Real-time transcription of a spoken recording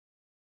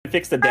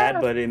fix the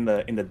dad bud in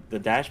the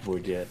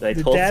dashboard yet. The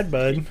dad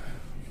bud.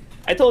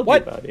 I told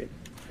What? you about it.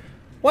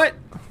 What?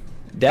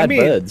 Dad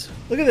buds.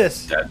 Look at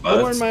this. Dad I'm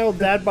buds. wearing my old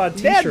dad bod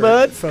Dad t-shirt,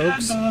 bud.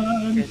 folks.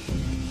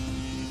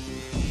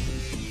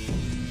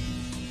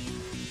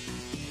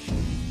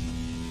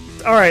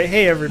 All right,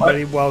 hey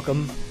everybody,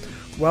 welcome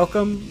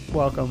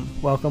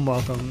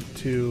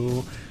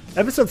to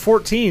episode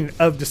 14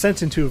 of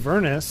Descent into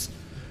Avernus.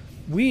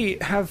 We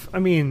have,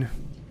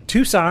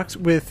 two socks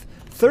with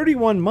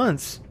 31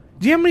 months.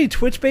 Do you know how many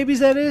Twitch babies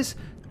that is?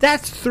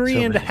 That's three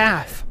So and a many.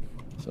 half.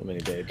 So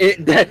many babes.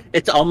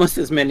 It's almost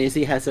as many as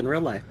he has in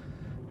real life.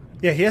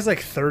 Yeah, he has like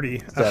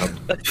 30.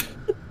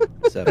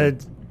 Seven.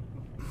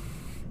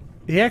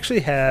 He actually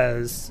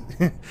has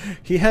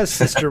he has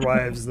sister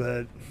wives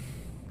that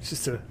it's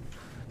just a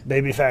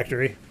baby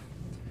factory.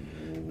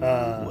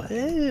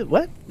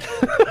 What?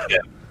 Yeah.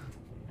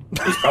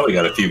 He's probably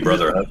got a few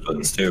brother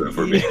husbands too, if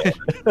we're being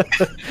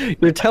honest.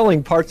 You're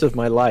telling parts of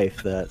my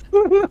life that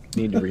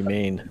need to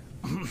remain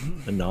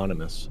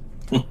anonymous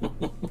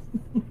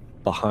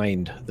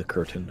behind the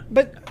curtain.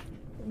 But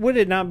would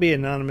it not be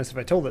anonymous if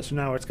I told it? So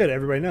now it's good.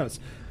 Everybody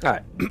knows. All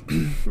right,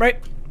 Right?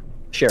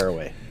 share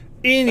away.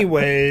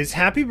 Anyways,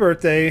 happy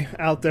birthday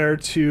out there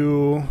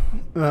to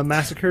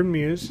Massacred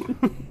Muse.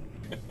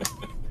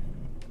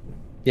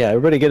 Yeah,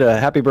 everybody get a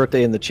happy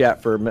birthday in the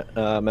chat for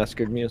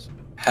Massacred Muse.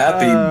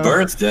 Happy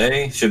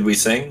birthday! Should we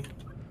sing?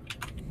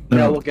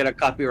 No, we'll get a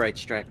copyright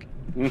strike.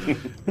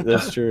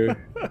 That's true.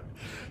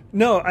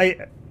 No,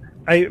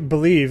 I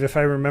believe, if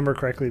I remember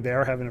correctly, they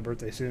are having a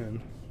birthday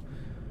soon.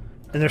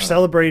 And they're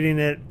celebrating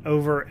it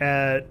over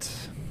at...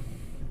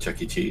 Chuck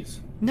E.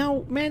 Cheese.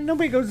 No, man,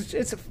 nobody goes...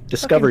 It's a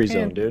Discovery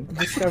fucking Zone, dude.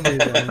 Discovery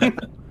Zone.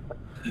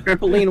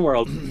 Trampoline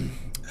World.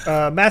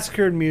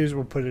 Massacred Muse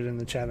will put it in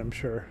the chat, I'm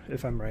sure,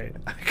 if I'm right.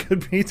 I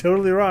could be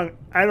totally wrong.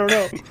 I don't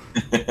know.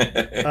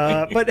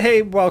 But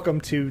hey,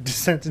 welcome to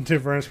Descent into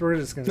Avernus. We're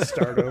just going to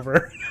start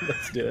over.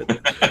 Let's do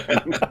it.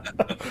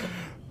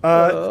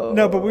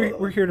 No, but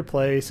we're here to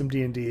play some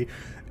D&D.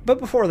 But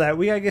before that,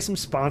 we got to get some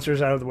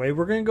sponsors out of the way.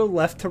 We're going to go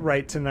left to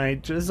right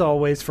tonight, as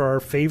always, for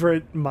our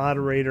favorite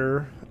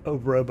moderator,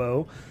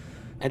 Robo.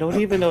 I don't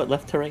even know what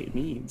left to right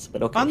means,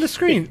 but okay. On the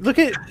screen, look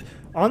at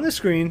on the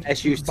screen.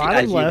 As you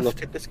bottom left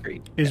look at the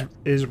screen.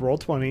 is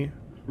Roll20.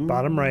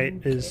 Bottom right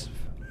is.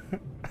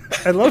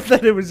 I love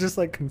that it was just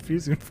like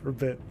confusing for a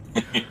bit.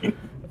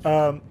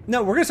 No,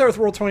 we're gonna start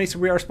with Roll20. So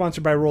we are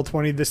sponsored by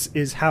Roll20. This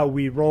is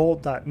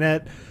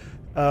howweroll.net.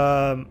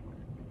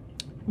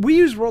 We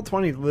use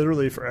Roll20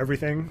 literally for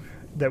everything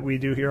that we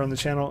do here on the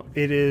channel.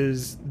 It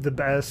is the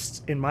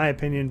best, in my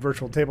opinion,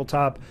 virtual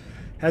tabletop.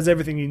 Has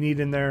everything you need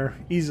in there,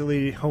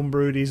 easily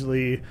homebrewed,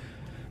 easily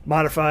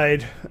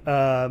modified.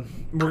 We're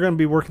going to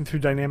be working through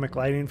dynamic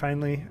lighting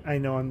finally. I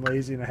know I'm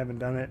lazy and I haven't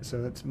done it,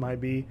 so that's my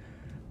B.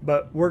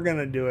 But we're going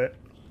to do it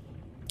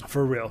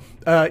for real.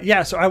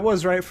 Yeah, so I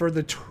was right for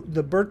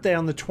the birthday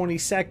on the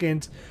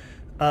 22nd.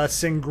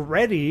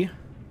 Singretti,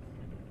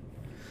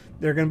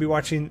 they're going to be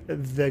watching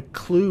the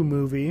Clue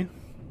movie,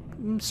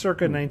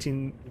 circa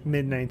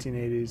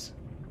mid-1980s,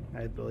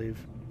 I believe.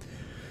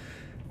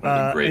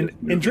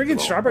 And drinking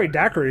strawberry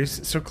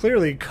daiquiris. So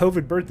clearly,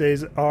 COVID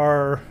birthdays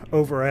are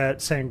over at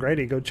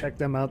Sangretti. Go check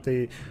them out.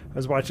 I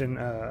was watching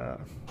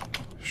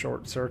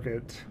Short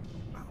Circuit.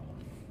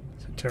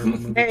 It's a terrible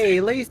movie. Hey,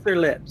 Laser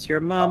Lips, your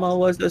mama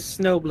was a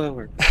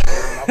snowblower.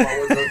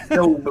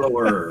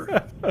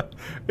 Snowblower.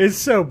 It's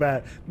so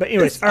bad. But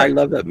anyways, all I right,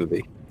 love that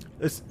movie.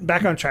 let's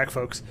back on track,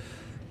 folks.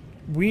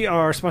 We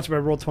are sponsored by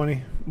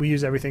Roll20. We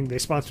use everything. They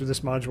sponsor this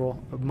module.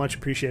 Much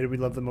appreciated. We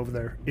love them over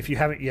there. If you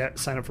haven't yet,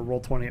 sign up for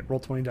Roll20 at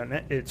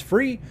roll20.net. It's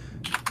free,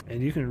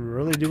 and you can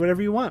really do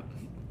whatever you want.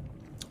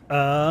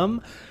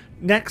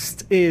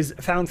 Next is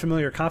Found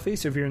Familiar Coffee.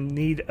 So if you're in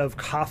need of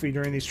coffee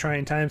during these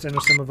trying times, I know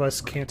some of us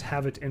can't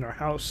have it in our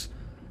house,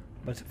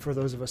 but for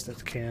those of us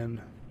that can,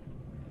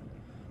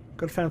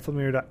 go to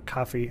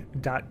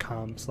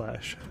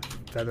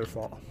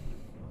foundfamiliar.coffee.com/featherfall.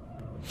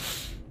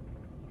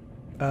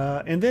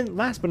 And then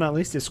last but not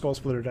least is Skull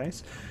Splitter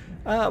Dice.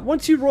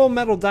 Once you roll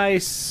metal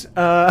dice,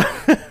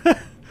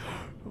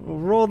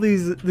 roll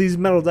these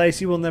metal dice,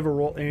 you will never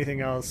roll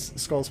anything else.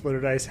 Skull Splitter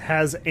Dice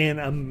has an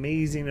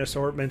amazing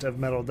assortment of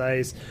metal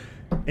dice,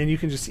 and you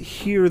can just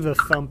hear the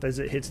thump as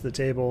it hits the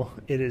table.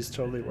 It is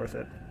totally worth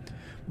it.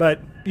 But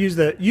use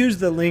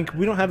the link.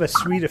 We don't have a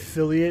sweet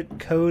affiliate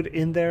code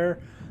in there.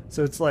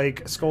 So it's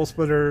like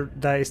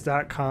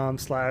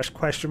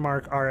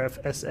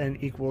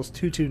skullsplitterdice.com/?RFSN equals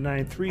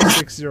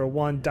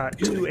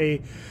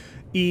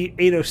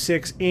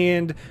 2293601.2AE806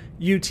 and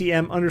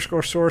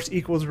UTM_source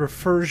equals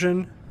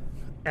reversion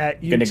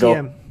at Gonna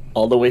UTM. go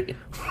all the way.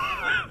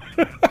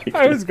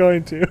 I was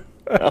going to.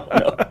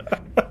 No.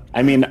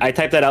 I mean, I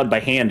type that out by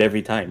hand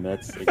every time.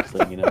 That's just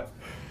like,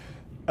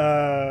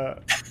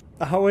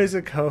 Always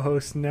a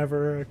co-host,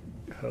 never a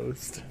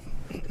host.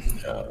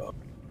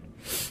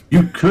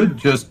 You could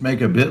just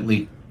make a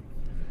bit.ly.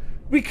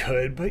 We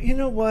could, but you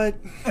know what?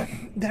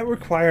 That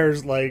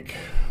requires like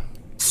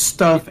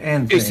Stuff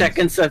and 2 things.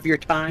 seconds of your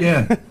time.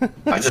 Yeah.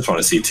 I just want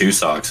to see two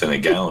socks in a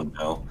gown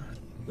now.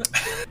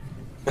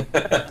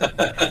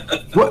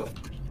 What?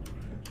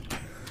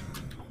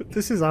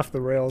 This is off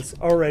the rails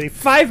already.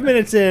 5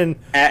 minutes in,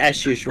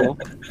 As usual.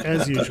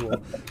 as usual.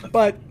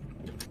 But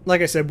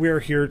like I said, we're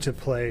here to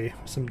play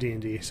some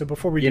D&D. So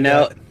before we You do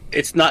know, that,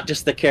 it's not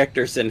just the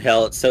characters in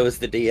hell, so is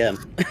the DM.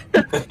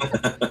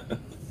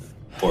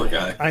 Poor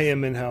guy. I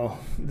am in hell.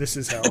 This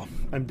is hell.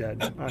 I'm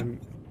dead.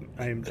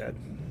 I am dead.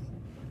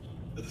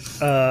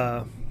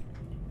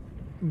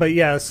 But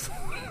yes,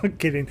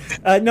 kidding.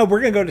 No, we're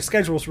gonna go to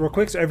schedules real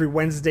quick. So every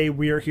Wednesday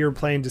we are here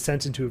playing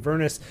Descent into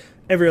Avernus.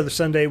 Every other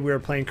Sunday we are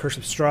playing Curse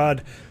of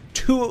Strahd.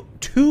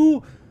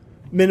 Two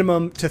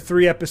minimum to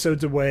 3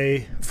 episodes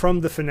away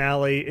from the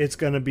finale. It's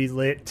gonna be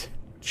lit.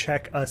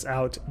 Check us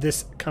out.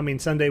 This coming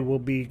Sunday will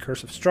be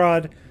Curse of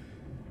Strahd.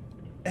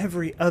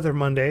 Every other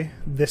Monday,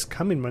 this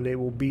coming Monday,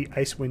 will be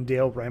Icewind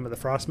Dale, Rime of the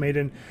Frost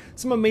Maiden.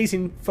 Some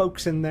amazing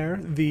folks in there.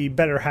 The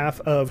better half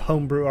of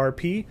Homebrew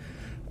RP,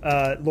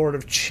 Lord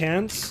of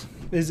Chance,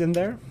 is in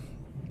there.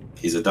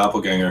 He's a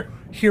doppelganger.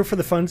 Here for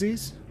the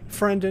funsies,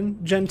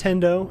 Frendon,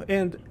 Gentendo,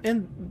 and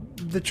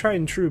the tried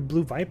and true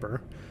Blue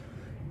Viper.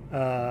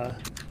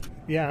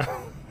 Yeah.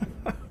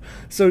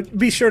 So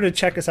be sure to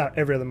check us out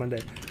every other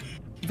Monday.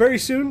 Very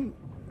soon,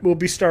 we'll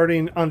be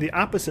starting on the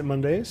opposite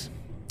Mondays.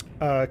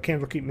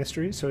 Candlekeep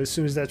Mysteries. So as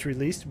soon as that's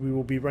released, we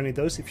will be running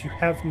those. If you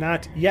have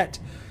not yet,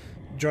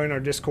 join our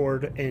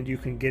Discord and you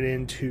can get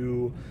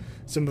into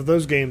some of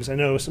those games. I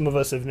know some of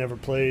us have never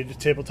played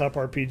tabletop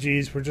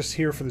RPGs. We're just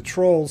here for the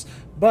trolls.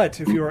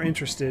 But if you are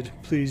interested,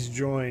 please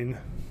join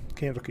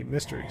Candlekeep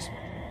Mysteries.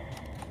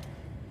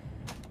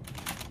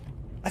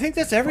 I think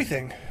that's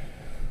everything.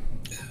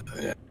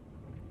 Yeah.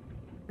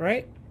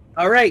 Right?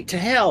 All right, to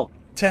hell.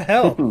 To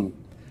hell.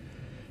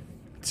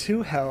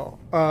 To hell.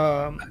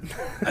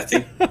 I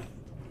think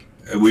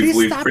Please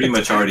we've stop pretty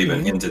much already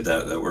been attacking. hinted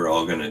that we're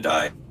all going to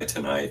die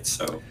tonight.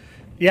 So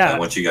Yeah. I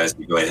want you guys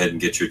to go ahead and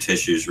get your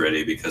tissues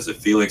ready, because if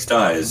Felix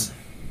dies,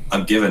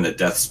 I'm giving a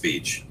death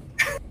speech.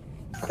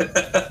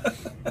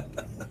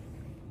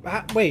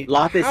 Wait.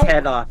 Lop his how-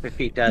 head off if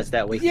he does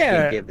that way. He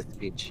Yeah. can give the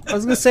speech. I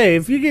was gonna say,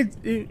 if you get,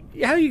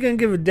 how are you gonna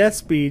give a death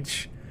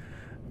speech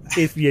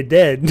if you're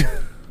dead?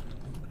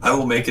 I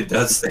will make a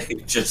death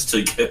save just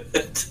to get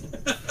it.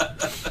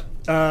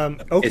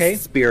 Okay,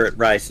 His spirit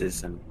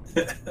rises and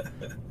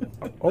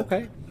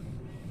okay.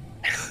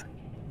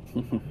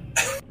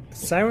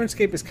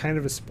 Sirenscape is kind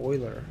of a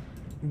spoiler.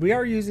 We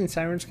are using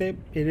Sirenscape.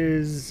 It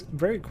is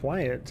very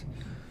quiet.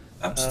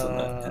 I'm still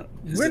not.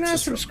 Is We're it not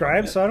just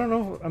subscribed, real so I don't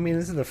know. I mean,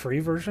 this is the free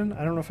version.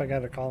 I don't know if I got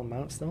to call them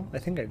out still. I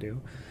think I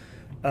do.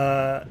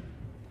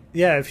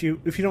 Yeah, if you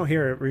don't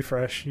hear it,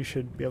 refresh. You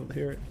should be able to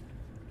hear it.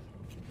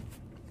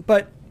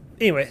 But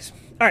anyways,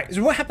 all right.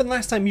 So what happened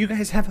last time? You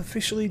guys have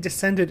officially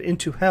descended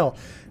into hell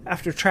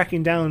after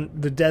tracking down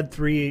the Dead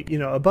Three,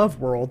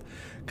 above world,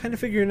 kind of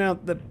figuring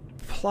out the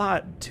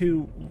plot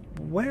to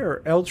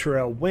where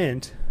Elturel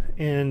went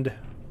and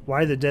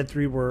why the Dead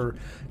Three were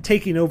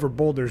taking over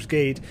Baldur's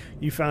Gate.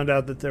 You found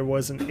out that there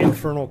was an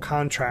infernal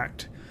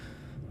contract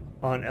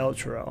on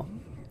Elturel,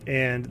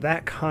 and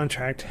that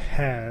contract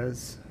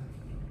has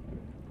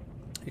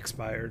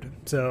expired.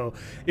 So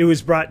it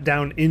was brought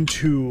down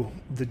into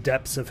the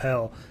depths of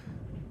hell,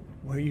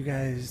 where you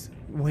guys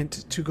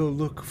went to go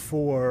look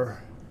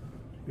for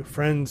your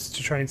friends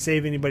to try and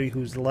save anybody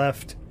who's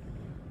left.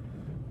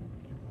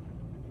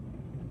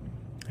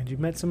 And you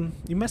met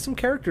some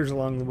characters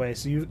along the way.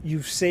 So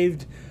you've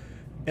saved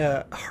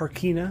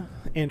Harkina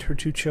and her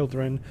 2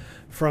 children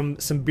from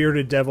some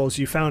bearded devils.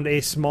 You found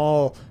a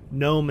small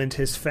gnome and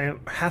his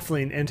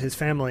halfling and his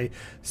family,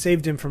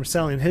 saved him from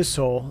selling his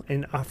soul,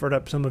 and offered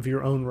up some of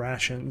your own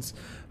rations.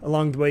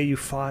 Along the way, you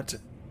found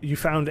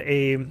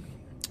a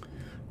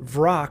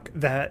Vrock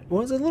that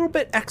was a little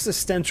bit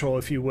existential,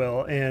 if you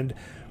will, and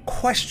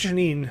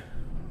questioning,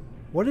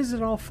 what is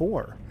it all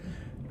for?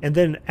 And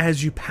then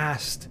as you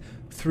passed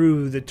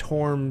through the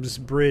Torms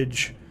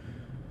Bridge,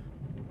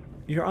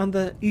 you're on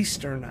the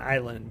eastern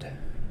island.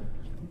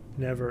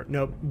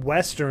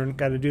 Western,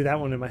 got to do that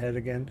one in my head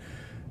again.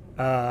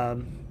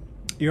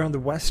 You're on the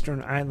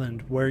western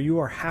island, where you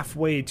are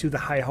halfway to the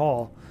High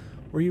Hall,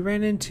 where you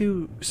ran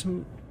into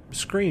some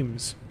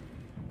screams.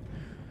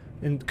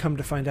 And come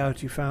to find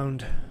out, you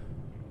found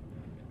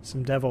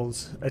some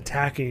devils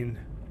attacking,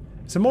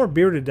 some more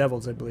bearded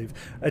devils, I believe,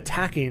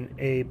 attacking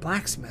a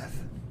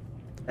blacksmith.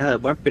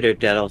 weren't bitter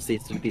devils,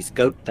 these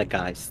goat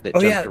guys that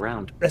jumped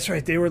around. That's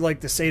right. They were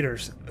like the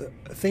satyrs.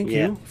 Thank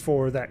you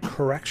for that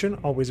correction.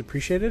 Always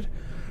appreciated.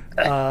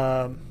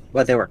 Well,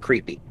 they were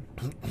creepy.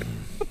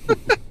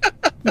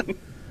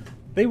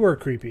 They were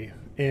creepy,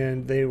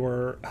 and they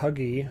were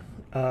huggy.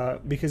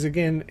 Because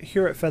again,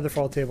 here at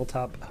Featherfall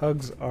Tabletop,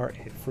 hugs are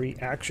a free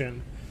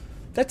action.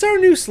 That's our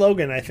new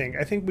slogan, I think.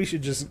 I think we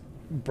should just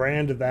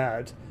brand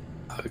that.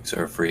 Hugs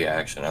are free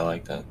action. I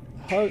like that.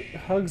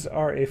 Hugs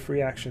are a free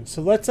action.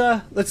 So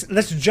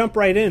let's jump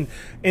right in.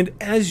 And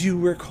as you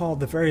recall,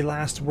 the very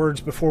last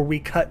words before we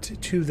cut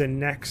to the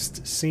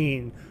next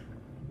scene,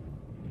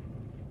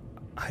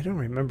 I don't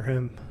remember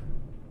him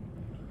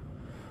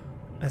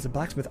as a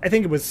blacksmith. I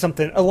think it was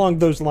something along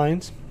those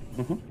lines.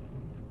 Mm-hmm.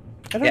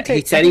 Yeah,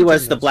 he said he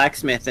was the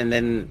blacksmith, and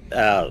then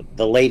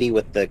the lady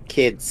with the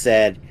kid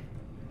said,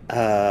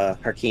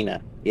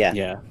 Harkina,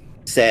 Yeah.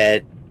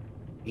 said,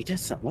 he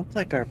doesn't look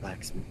like our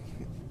blacksmith.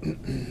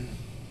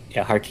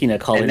 Yeah, Harkina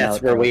calling out. And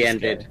that's where we this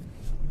ended. guy.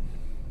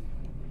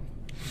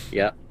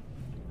 Yep.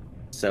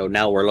 So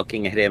now we're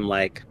looking at him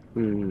like,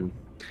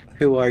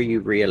 who are you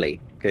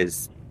really?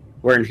 Because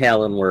we're in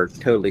hell and we're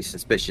totally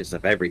suspicious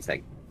of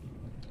everything.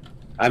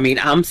 I mean,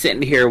 I'm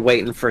sitting here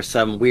waiting for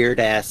some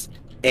weird-ass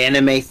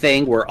anime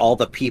thing where all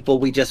the people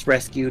we just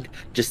rescued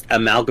just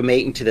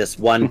amalgamate into this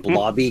one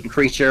blobby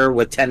creature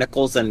with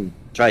tentacles and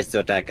tries to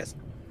attack us.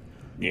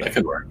 Yeah. That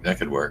could work. That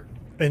could work.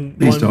 And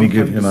Please one don't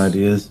give becomes- him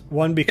ideas.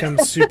 One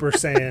becomes Super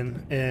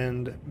Saiyan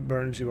and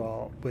burns you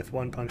all with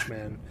One Punch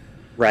Man.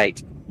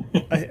 Right.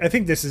 I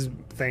think this is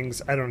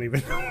things I don't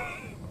even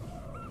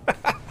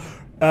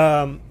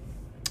know.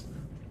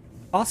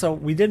 Also,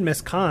 we did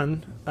miss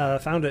Khan.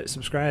 Found it,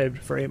 subscribed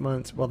for 8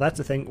 months. Well, that's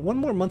the thing. One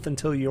more month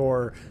until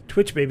your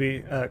Twitch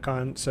baby,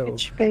 Khan. So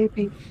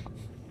Baby.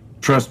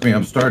 Trust me,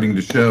 I'm starting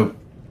to show.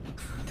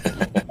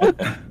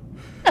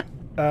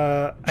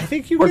 I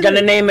think you. We're get gonna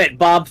it. name it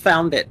Bob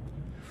Found It.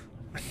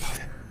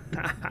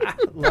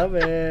 Love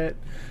it.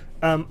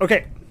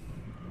 Okay,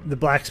 the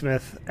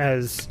blacksmith.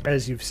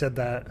 As you've said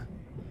that.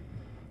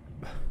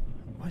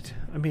 What?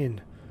 I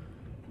mean,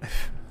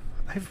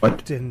 I've What?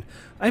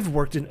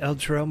 worked in El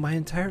Toro my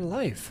entire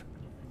life.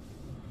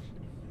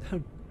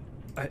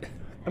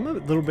 I'm a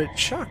little bit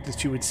shocked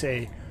that you would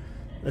say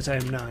that I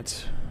am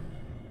not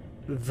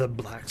the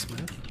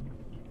blacksmith.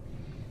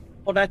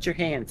 Hold out your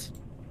hands.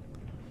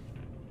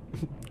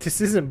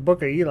 This isn't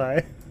Book of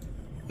Eli.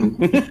 No,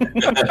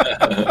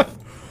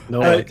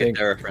 I I Get think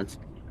the reference.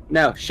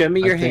 No, show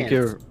me your I think hands.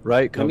 you're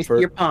right, Let me see Comfort.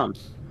 your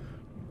palms.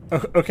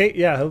 Okay,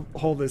 yeah, he'll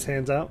hold his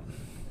hands out.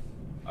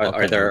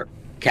 Are there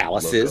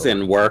calluses Look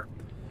over. and work,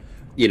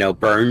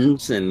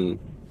 burns and,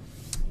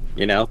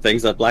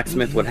 things a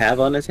blacksmith would have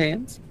on his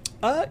hands?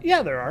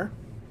 Yeah, there are.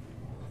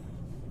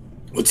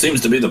 What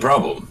seems to be the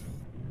problem?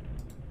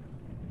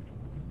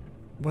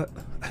 What?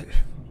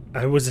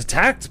 I was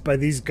attacked by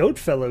these goat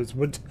fellows.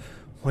 What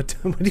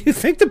do you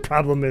think the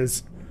problem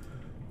is?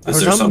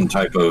 Is there some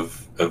type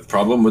of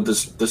problem with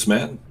this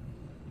man?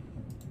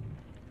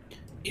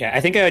 Yeah,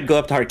 I think I would go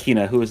up to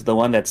Harkina, who was the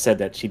one that said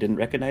that she didn't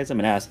recognize him,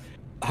 and ask,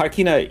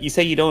 Harkina, you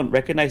say you don't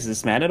recognize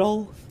this man at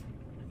all?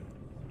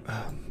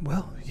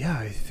 Well, yeah,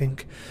 I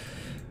think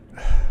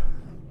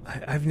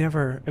I've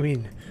never. I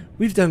mean,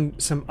 we've done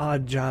some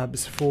odd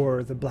jobs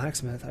for the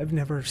blacksmith. I've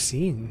never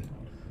seen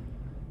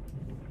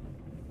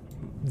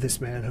this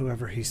man,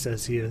 whoever he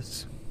says he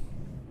is.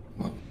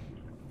 Well,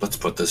 let's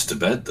put this to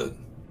bed then.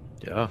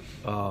 Yeah.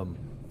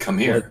 Come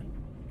here.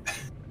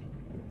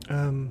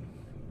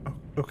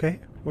 Okay.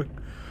 What?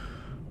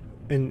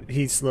 And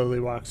he slowly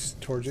walks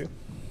towards you.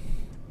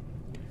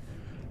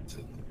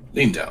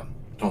 Lean down.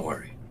 Don't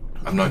worry.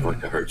 I'm not going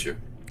to hurt you.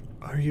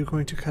 Are you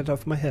going to cut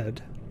off my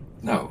head?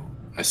 No,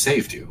 I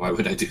saved you. Why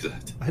would I do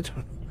that? I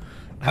don't.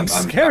 I'm I'm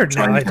scared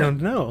now. trying I to-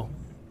 don't know.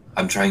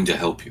 I'm trying to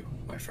help you,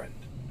 my friend.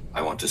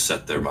 I want to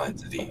set their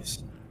minds at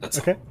ease. That's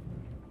Okay.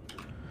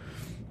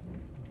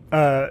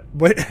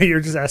 What? You're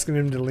just asking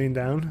him to lean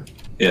down? all.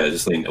 Yeah,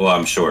 just lean. Well,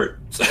 I'm short.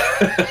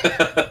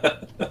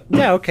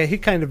 Yeah. Okay. He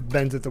kind of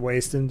bends at the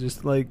waist and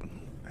just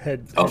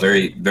head. I'll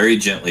very, very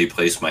gently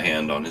place my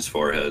hand on his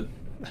forehead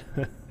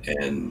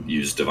and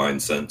use divine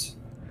sense.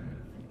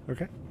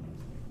 Okay.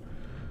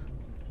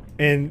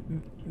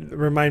 And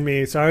remind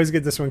me. So I always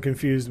get this one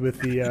confused with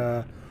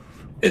the.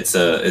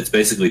 It's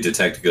basically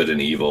detect good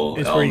and evil.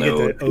 It's I'll where you get know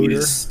the if odor.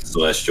 he's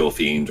celestial,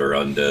 fiend, or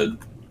undead.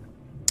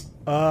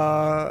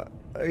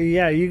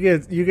 Yeah.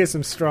 You get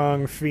some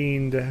strong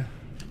fiend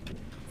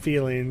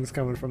feelings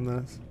coming from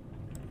this.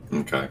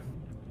 Okay.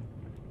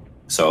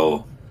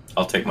 So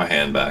I'll take my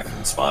hand back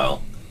and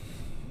smile.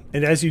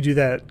 And as you do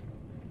that,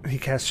 he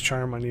casts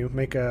charm on you.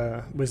 Make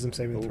a wisdom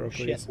saving throw,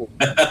 Shit. please.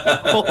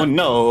 Oh,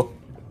 no.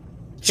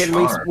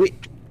 Charm.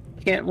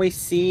 Can't we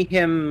see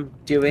him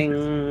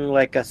doing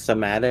like a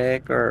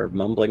somatic or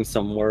mumbling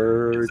some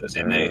words? Is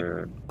it innate?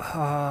 Or...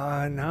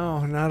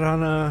 No, not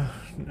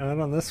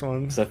on this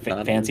one. It's a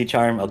fancy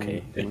charm?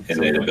 Okay.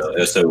 Innate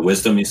ability. So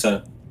wisdom, you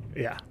said?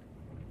 Yeah.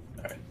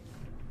 Alright.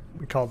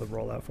 Call the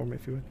roll out for me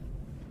if you would.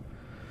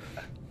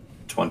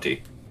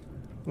 20.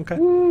 Okay.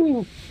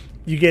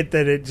 You get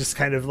that it just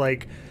kind of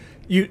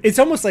it's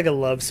almost like a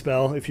love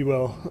spell, if you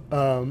will.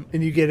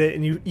 And you get it,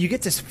 and you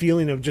get this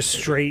feeling of just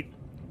straight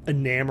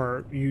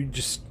enamor.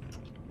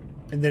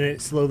 And then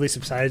it slowly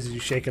subsides as you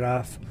shake it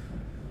off.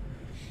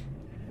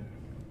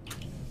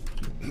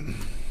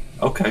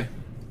 Okay.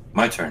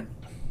 My turn.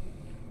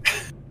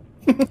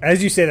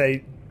 As you say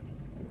that,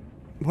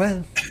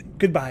 well,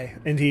 goodbye,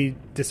 and he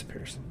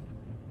disappears.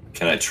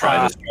 Can I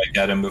try to strike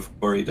at him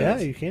before he Yeah,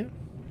 does? you can.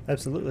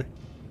 Absolutely.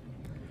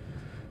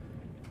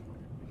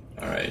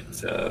 All right.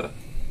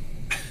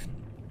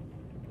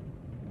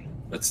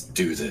 Let's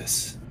do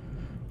this.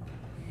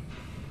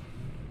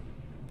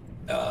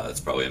 That's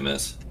probably a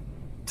miss.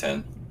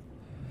 10.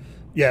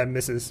 Yeah, it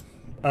misses.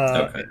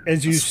 Okay.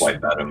 As you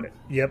Swipe at him.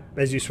 Yep.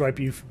 As you swipe,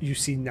 you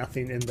see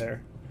nothing in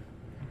there.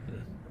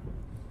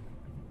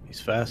 He's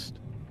fast.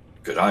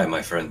 Good eye,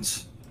 my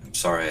friends. I'm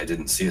sorry I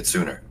didn't see it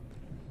sooner.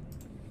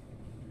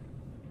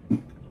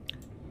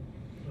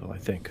 Well, I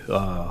think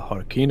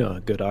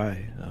Harkina, good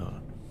eye.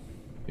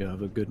 You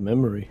have a good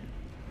memory.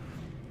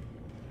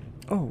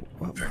 Oh,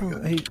 well, Very well,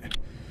 good.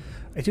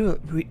 I do.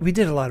 We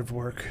did a lot of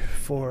work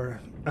for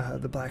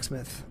the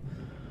blacksmith.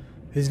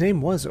 His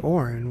name was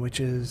Orin, which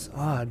is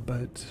odd,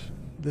 but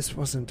this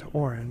wasn't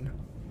Orin.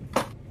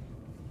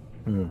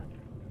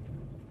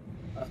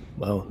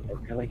 Well, I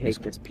really hate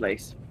this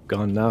place.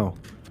 gone now.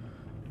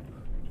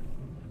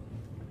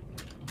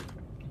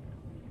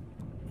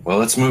 Well,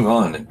 let's move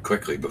on and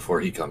quickly before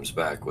he comes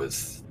back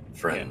with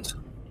friends.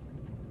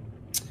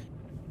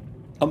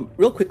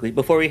 Real quickly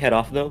before we head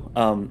off, though,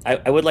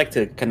 I would like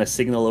to kind of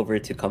signal over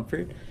to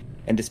Comfort,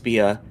 and just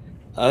be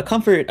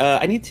Comfort.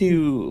 I need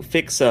to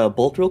fix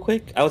Bolt real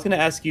quick. I was gonna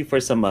ask you for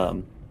some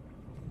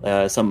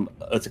what's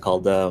it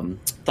called?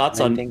 Thoughts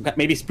Mending. on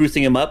maybe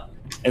sprucing him up.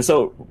 And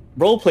so,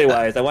 roleplay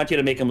wise, I want you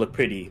to make him look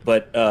pretty,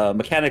 but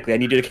mechanically, I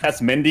need you to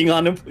cast mending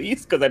on him,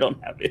 please, because I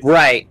don't have it.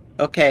 Right.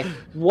 Okay.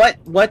 What?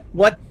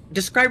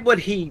 Describe what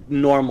he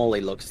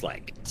normally looks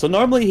like. So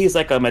normally he's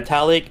like a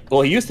metallic.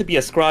 Well, he used to be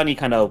a scrawny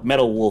kind of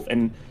metal wolf,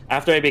 and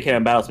after I became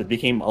a battlesmith,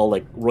 became all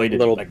like roided, A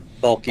little like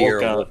bulkier,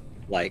 bulk out.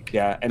 like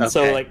Yeah, and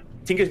so Okay. like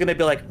Tinker's gonna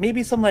be like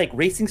maybe some like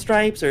racing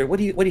stripes, or what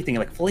do you think,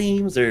 like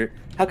flames, or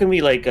how can we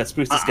like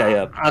spruce this guy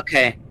up?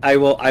 Okay, I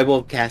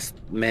will cast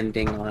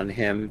mending on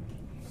him,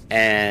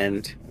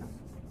 and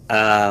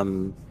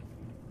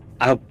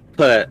I'll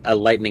put a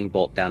lightning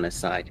bolt down his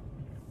side.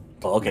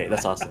 Oh, okay,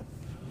 that's awesome.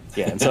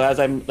 Yeah, and so as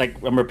I'm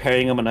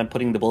repairing him and I'm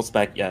putting the bolts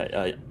back,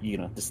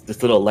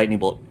 this little lightning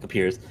bolt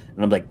appears,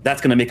 and I'm like, that's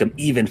gonna make him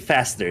even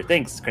faster.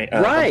 Thanks, Right.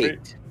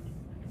 Comfort.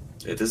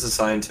 It is a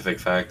scientific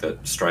fact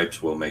that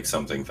stripes will make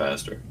something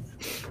faster.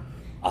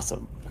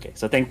 Awesome. Okay,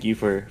 so thank you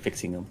for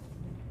fixing him.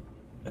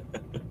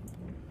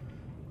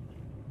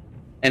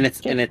 And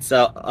it's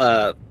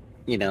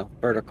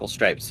vertical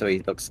stripes, so he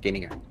looks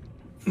skinnier.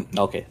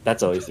 Okay,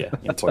 that's always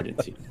important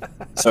too.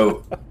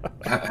 So,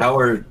 how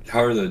are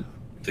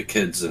the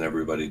kids and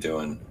everybody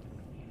doing?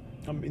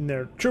 I mean,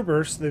 they're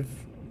troopers.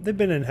 They've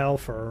been in hell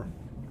for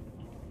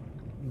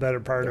the better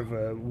part of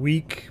a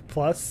week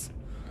plus.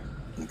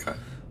 Okay.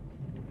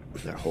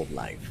 Their whole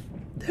life.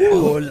 Their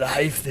whole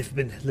life, they've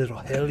been little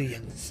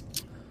hellions.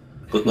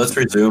 Let's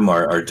resume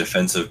our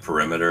defensive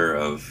perimeter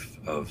of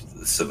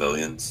the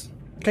civilians.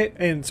 Okay,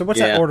 and so what's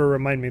Yeah. that order?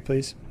 Remind me,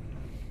 please.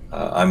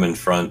 I'm in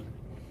front.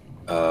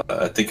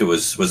 I think it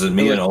was it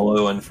me and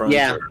Olo in front?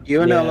 Yeah, or-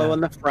 you and Yeah. Olo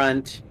in the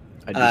front.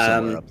 I'd be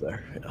somewhere up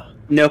there. Yeah.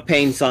 No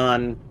pain's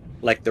on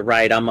like the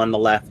right. I'm on the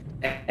left,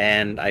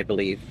 and I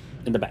believe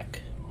In the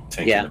back.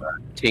 Tank Yeah. in the back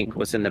Tink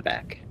was in the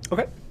back.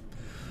 Okay.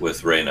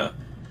 with Reyna.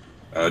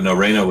 No,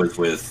 Reyna was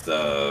with.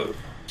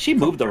 She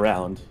moved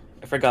around.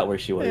 I forgot where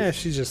she was. Yeah,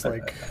 she's just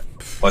like.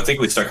 Well, I think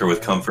we stuck her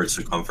with Comfort,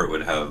 so Comfort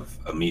would have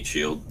a meat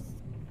shield.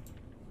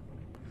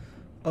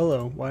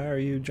 Hello, why are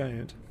you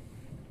giant?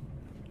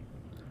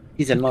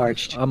 He's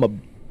enlarged. I'm a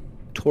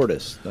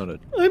tortoise, not a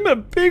I'm a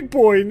big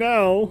boy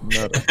now.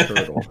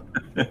 turtle.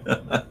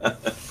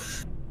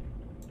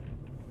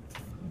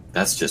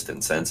 That's just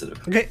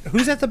insensitive. Okay,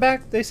 who's at the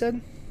back? They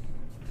said.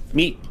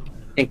 Me,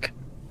 Tink.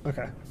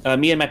 Okay.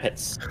 me and my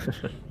pets.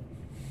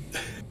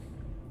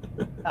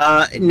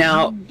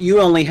 Now you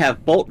only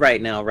have Bolt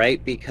right now,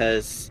 right?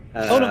 Because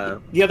Oh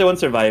no, the other one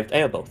survived. I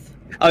have both.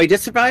 oh, he did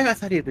survive. I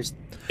thought he was.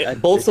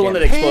 Bolt's the one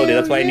that exploded.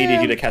 That's why I needed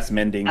yeah. you to cast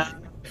mending.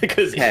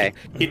 Because Okay.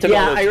 he took all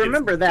Yeah, those I hits.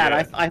 remember that.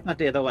 Yeah. I thought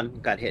the other one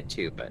got hit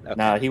too, but okay.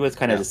 Nah, he was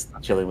kind of Yeah.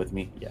 just chilling with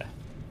me. Yeah.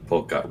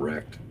 Bolt got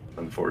wrecked,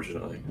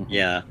 unfortunately.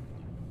 Yeah.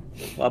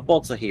 Well,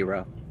 Bolt's a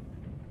hero.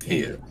 He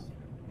is.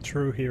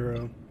 True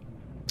hero.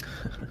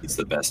 He's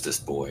the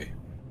bestest boy.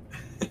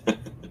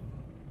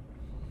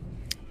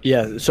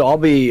 Yeah, so I'll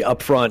be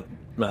up front,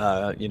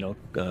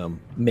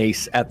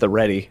 mace at the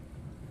ready,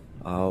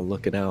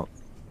 looking out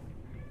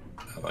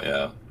Oh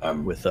yeah,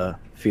 I'm with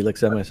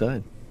Felix at my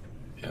side.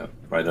 yeah,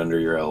 right under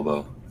your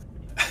elbow.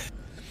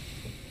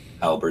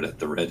 Albert at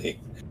the ready.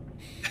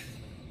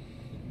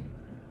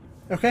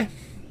 Okay.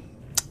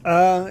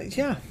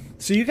 Yeah.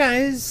 So you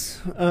guys,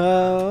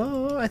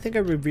 I think I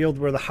revealed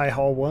where the high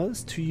hall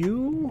was to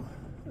you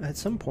at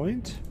some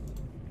point.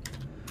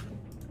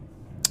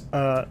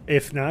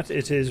 If not,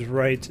 it is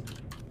right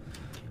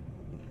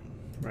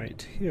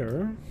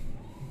here.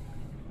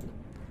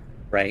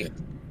 Right.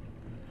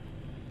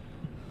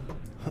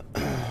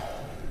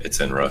 It's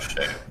in rough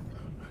shape.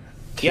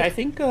 Yeah, I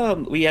think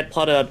we had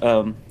plotted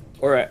out,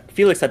 or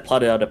Felix had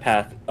plotted out a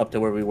path up to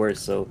where we were.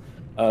 So,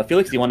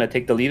 Felix, do you want to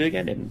take the lead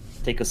again and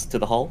take us to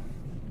the hall?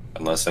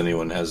 Unless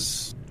anyone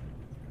has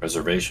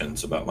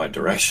reservations about my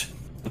direction.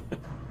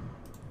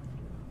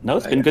 No,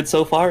 it's been good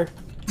so far.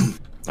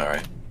 All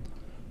right.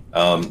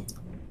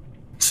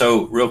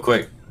 So real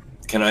quick,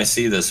 can I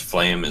see this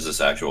flame? Is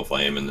this actual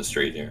flame in the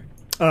street here?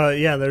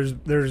 Yeah,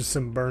 there's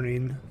some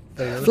burning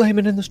there.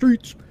 Flaming in the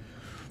streets.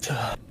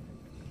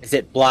 Is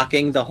it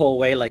blocking the whole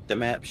way like the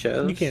map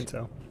shows? You can't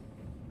tell.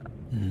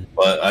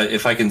 But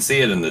if I can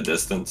see it in the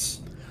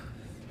distance,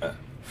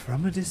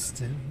 From a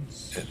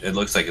distance. it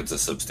looks like it's a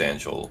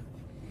substantial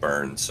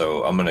burn.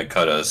 So I'm gonna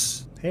cut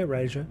us Hey,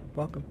 Raja.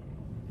 Welcome.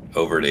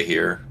 over to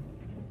here,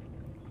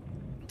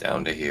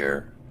 down to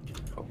here,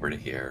 over to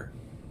here,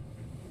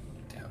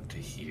 down to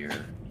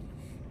here,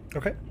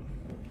 Okay.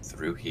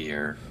 through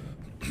here,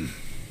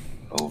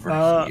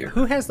 over here.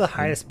 Who has the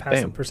highest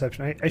passive Bam.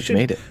 perception? I should.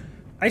 Made it.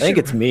 I think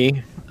it's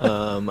me.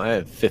 I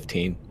have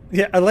 15.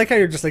 Yeah, I like how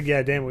you're just like,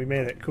 yeah, damn, we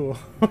made it. Cool.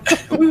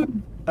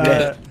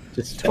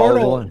 Just all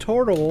Turtle, one.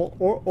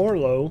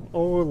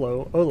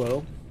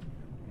 Olo.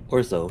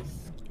 Orzo.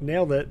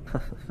 Nailed it.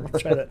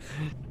 Let's try that.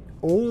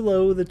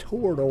 Olo the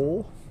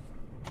turtle.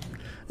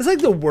 It's like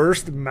the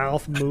worst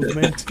mouth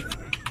movement.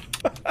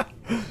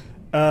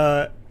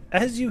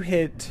 As you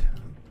hit.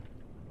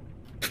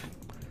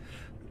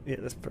 Yeah,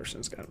 this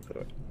person's got to do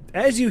it.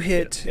 As you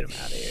hit Get him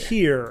outta here.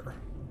 here,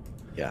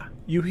 Yeah.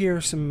 you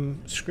hear some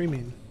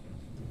screaming.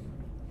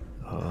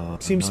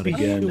 Seems to not be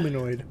again.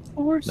 humanoid.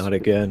 Not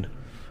again.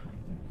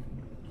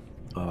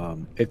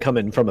 It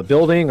coming from a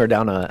building or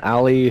down an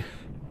alley?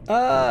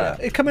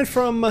 It coming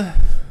from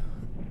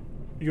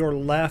your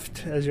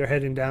left as you're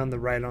heading down the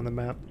right on the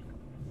map.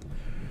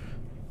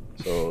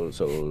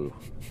 So.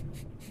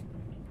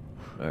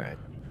 All right.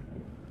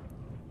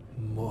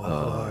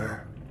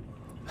 More.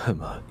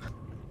 Come on.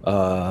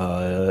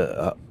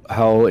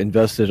 How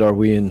invested are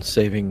we in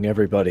saving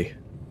everybody?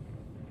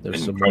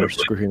 There's some more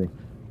Incredibly. screaming.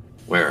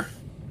 Where?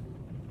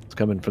 It's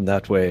coming from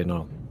that way, and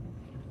I'll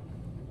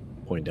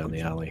point down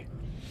the alley.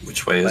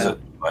 Which way is it?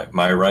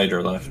 My right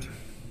or left?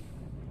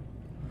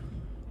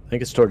 I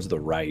think it's towards the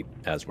right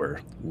as we're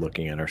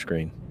looking at our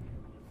screen.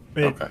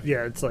 Okay.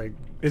 Yeah, it's like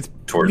it's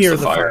Towards near the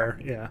the fire.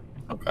 fire. Yeah.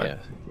 Okay.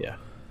 Yeah.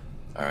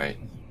 All right.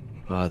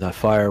 That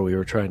fire we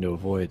were trying to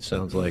avoid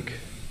sounds like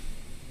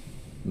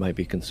might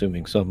be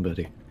consuming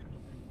somebody.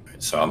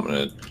 So I'm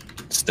gonna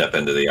step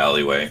into the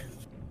alleyway.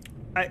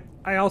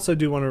 I also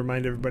do want to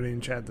remind everybody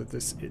in chat that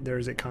there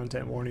is a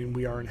content warning.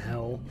 We are in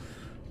hell.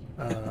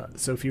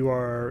 So if you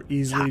are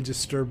easily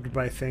disturbed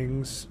by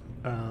things,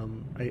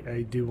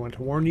 I do want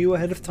to warn you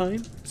ahead of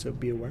time. So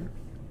be aware.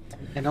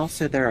 And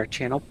also, there are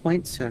channel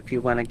points, so if you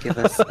want to give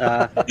us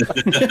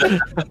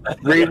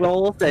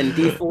rerolls and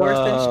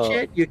d4s and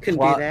shit, you can do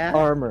Plot that.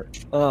 Armor.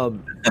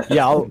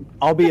 Yeah,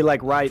 I'll be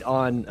like right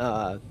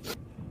on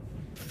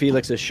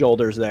Felix's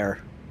shoulders there.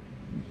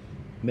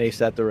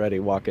 Mace at the ready,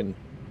 walking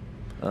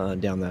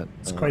down that.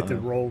 It's quite the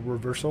role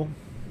reversal.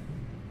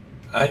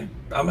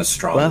 I'm a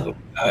strong Well, little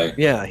guy.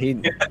 Yeah, he.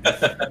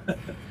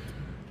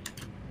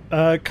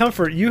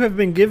 Comfort, you have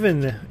been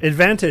given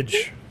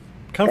advantage.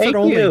 Comfort Thank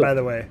only, you. by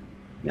the way.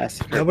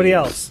 Yes. Nobody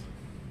else.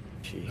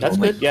 That's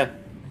good. Yeah,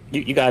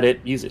 you got it.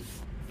 Use it.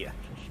 Yeah.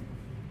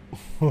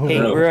 Hey,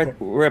 No.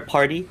 we're a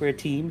party. We're a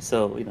team,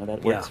 so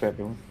that works Yeah. for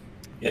everyone.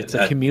 It's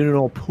a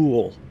communal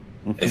pool.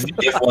 If you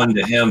give one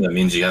to him, that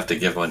means you have to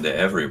give one to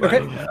everybody.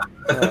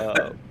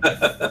 Okay.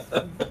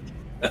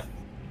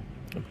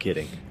 I'm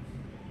kidding.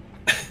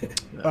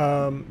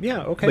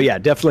 Yeah, okay. But yeah,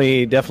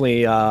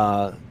 definitely.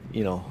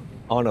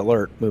 On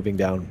alert, moving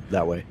down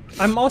that way.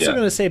 I'm also Yeah.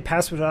 going to say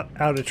pass without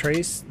a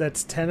trace.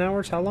 That's 10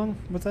 hours. How long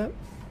was that?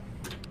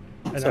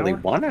 It's only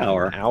 1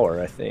 hour. An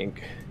hour, I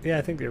think. Yeah,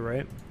 I think you're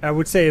right. I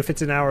would say if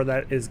it's an hour,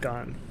 that is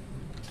gone.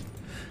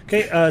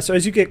 Okay, so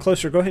as you get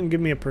closer, go ahead and give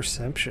me a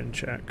perception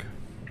check.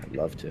 I'd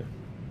love to.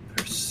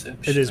 Perception.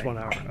 It is 1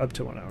 hour, up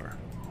to 1 hour.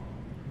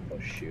 Oh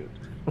shoot.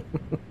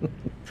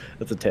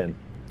 That's a 10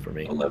 for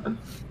me. 11.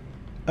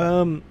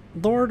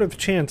 Lord of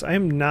Chance, I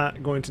am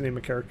not going to name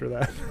a character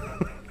that.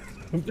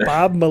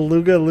 Bob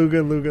Maluga,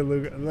 Luga.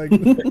 Like,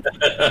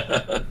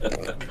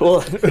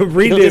 Well,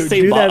 redo, you'll just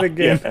say do that Bob.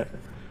 again.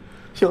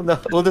 Yeah.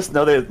 We'll just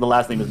know that the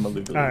last name is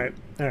Maluga. all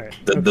right.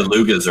 The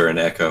Lugas are an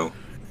echo.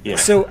 Yeah.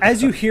 So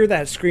as you hear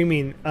that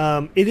screaming,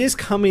 it is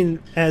coming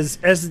as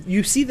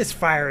you see this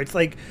fire. It's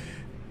like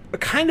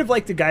kind of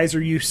like the geyser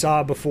you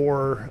saw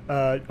before.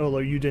 Although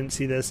you didn't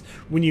see this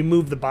when you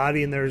move the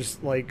body, and there's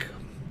like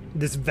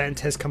this vent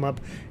has come up.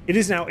 It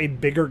is now a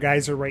bigger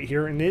geyser right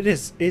here, and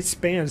it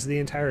spans the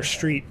entire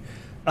street.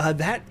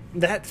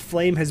 That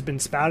flame has been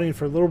spouting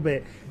for a little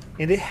bit,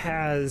 and it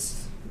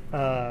has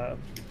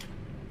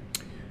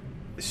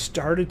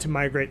started to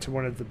migrate to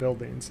one of the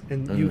buildings,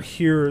 and you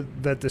hear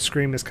that the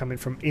scream is coming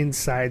from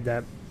inside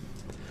that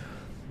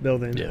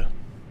building. Yeah.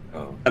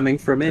 Oh, Coming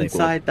from think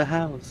inside the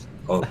house.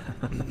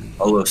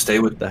 Olo, stay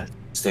with That.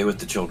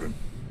 the children.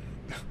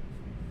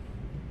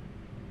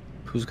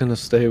 Who's gonna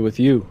stay with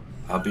you?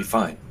 I'll be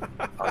fine.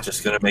 I'm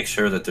just gonna make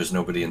sure that there's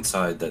nobody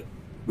inside that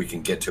we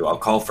can get to. I'll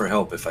call for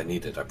help if I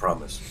need it. I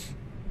promise.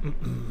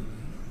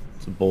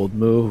 It's a bold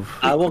move.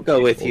 I will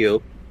go with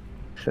you.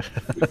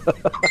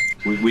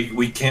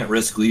 We can't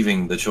risk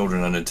leaving the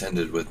children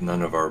unattended with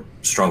none of our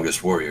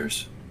strongest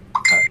warriors.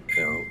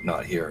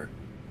 Not here.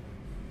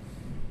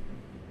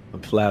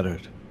 I'm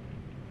flattered.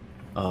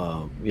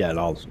 Yeah, and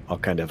I'll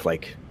kind of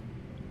like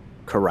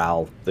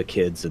corral the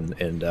kids and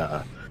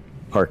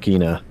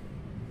Parkina.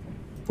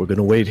 We're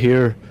gonna wait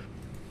here.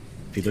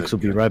 Felix will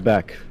be right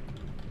back.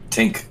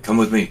 Tink, come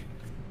with me.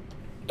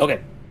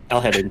 Okay,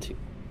 I'll head into.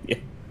 Yeah.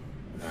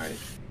 All right.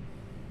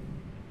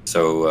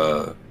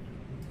 So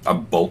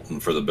I'm bolting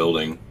for the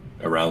building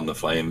around the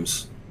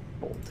flames.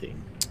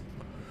 Bolting.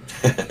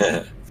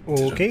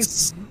 Okay.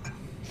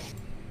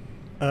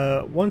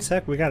 1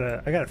 sec. I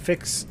gotta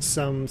fix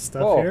some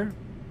stuff Oh. here.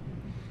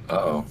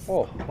 Uh-oh.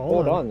 Oh,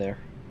 hold on there.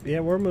 Yeah,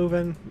 we're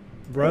moving.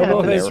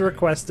 Robo Yeah, has there.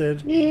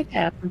 requested. It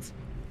happens.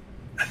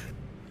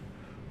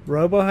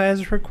 Robo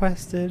has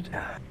requested.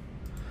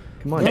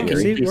 Come on, No, Okay,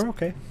 Gary. see, we're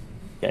okay.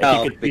 Yeah,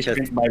 Oh, you could please because-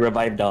 drink my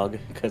revived dog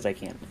because I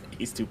can't.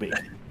 He's too big.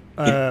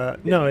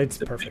 No, it's It's a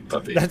big perfect.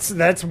 puppy.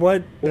 That's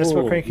what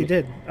Ooh. Cranky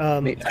did.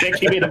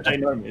 Cranky made him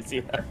ginormous.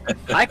 Yeah.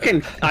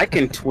 I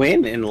can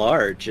twin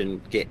enlarge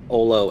and get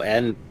Olo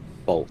and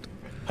Bolt.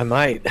 I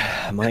might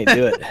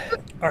do it.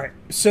 All right,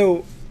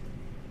 so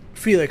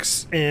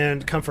Felix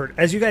and Comfort,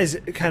 as you guys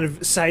kind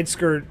of side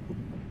skirt,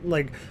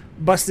 like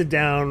busted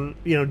down,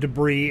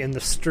 debris in the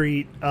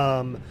street,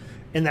 and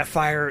that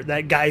fire,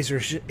 that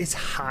geyser, it's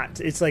hot.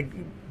 It's like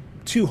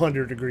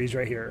 200 degrees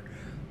right here.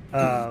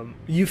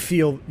 You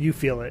feel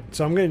it.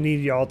 So I'm going to need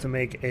y'all to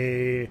make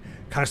a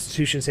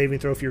Constitution saving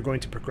throw if you're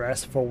going to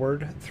progress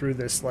forward through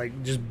this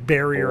like just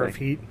barrier of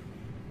heat.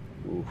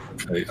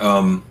 Okay.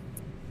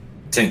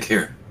 Tink,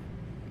 here.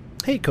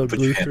 Hey, Code Put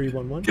Blue your hand.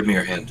 311. Give me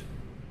your hand.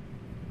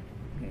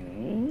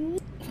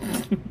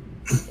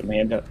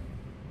 Amanda.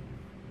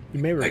 You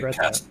may regret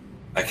that.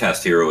 I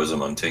cast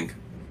heroism on Tink.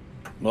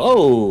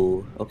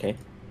 Oh, okay.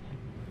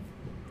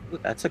 Ooh,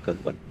 that's a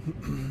good one.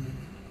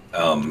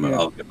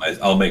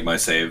 I'll make my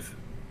save.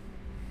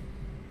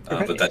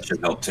 Okay. But that should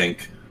help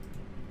Tink.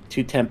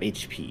 2 temp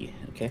HP.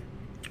 Okay.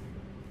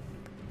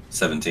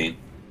 17.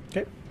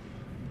 Okay.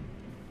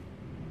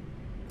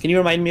 Can you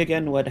remind me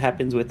again what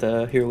happens with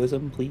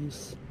heroism,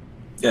 please?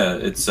 Yeah,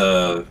 it's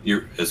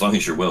you're as long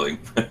as you're willing.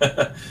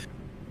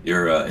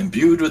 You're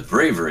imbued with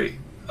bravery.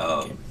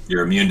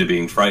 You're immune to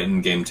being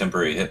frightened. Gain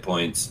temporary hit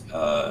points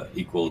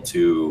equal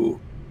to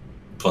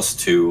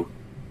 +2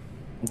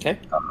 Okay.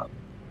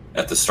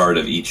 at the start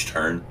of each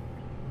turn.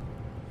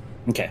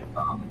 Okay.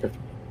 Perfect.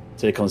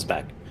 So it comes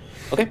back.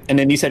 Okay. And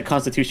then you said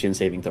Constitution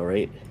saving throw,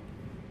 right?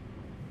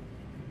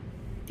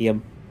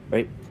 DM,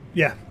 right?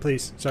 Yeah,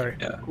 please. Sorry.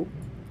 Yeah,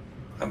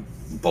 I'm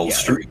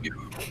bolstering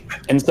you.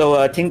 And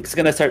so Tink's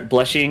gonna start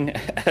blushing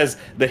as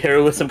the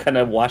heroism kind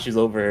of washes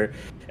over her,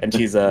 and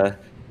she's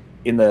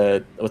in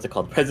the what's it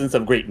called, presence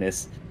of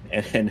greatness,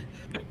 and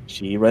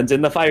she runs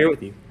in the fire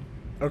with you.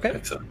 Okay.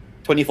 Excellent.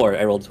 24.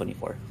 I rolled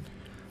 24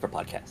 for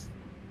podcast.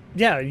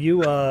 Yeah,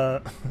 you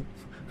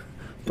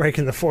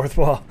breaking the fourth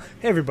wall.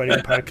 Hey, everybody in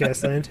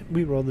podcast land,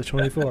 we rolled the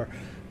 24.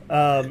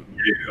 Yeah.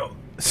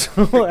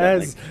 So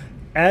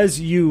as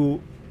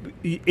you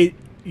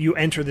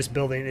enter this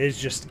building, it is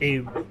just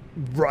a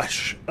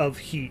rush of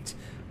heat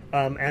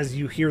as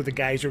you hear the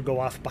geyser go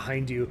off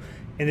behind you,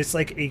 and it's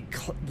like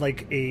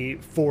a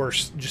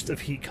force just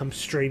of heat comes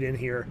straight in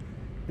here,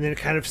 and then it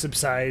kind of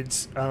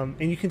subsides, and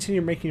you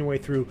continue making your way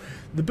through.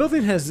 The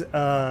building has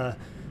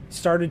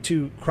started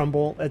to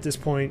crumble at this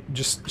point,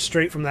 just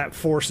straight from that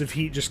force of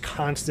heat, just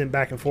constant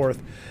back and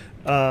forth.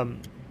 And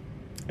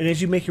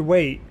as you make your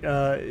way,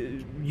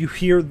 you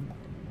hear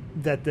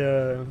that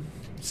the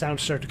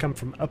sounds start to come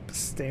from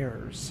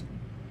upstairs.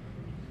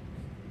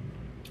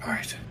 All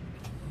right.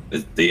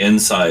 The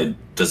inside,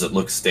 does it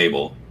look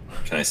stable?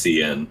 Can I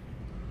see in?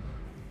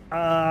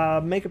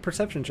 Make a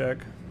perception check.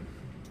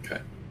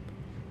 Okay.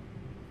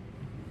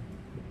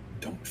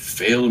 Don't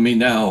fail me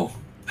now.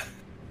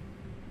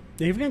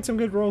 You've got some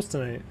good rolls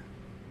tonight.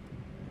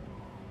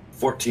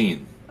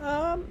 14.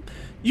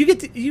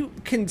 You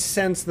can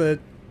sense that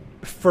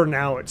for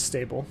now it's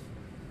stable.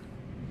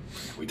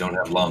 We don't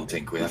have long,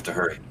 Tink. We have to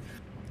hurry.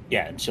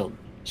 Yeah, and she'll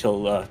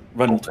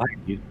run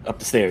behind you up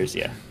the stairs.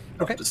 Yeah.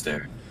 Okay. Up the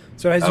stairs.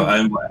 So as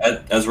you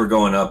As we're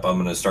going up, I'm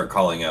going to start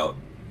calling out.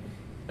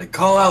 Like,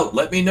 call out.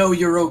 Let me know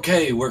you're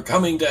okay. We're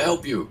coming to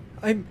help you.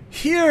 I'm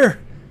here.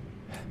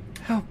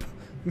 Help!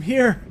 I'm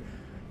here.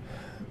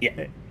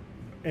 Yeah.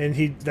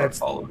 And that's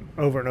following.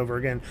 over and over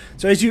again.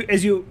 So as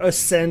you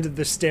ascend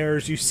the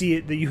stairs, you see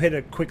that you hit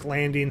a quick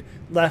landing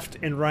left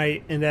and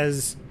right, and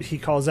as he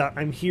calls out,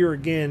 "I'm here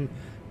again,"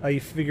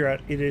 you figure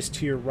out it is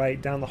to your right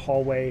down the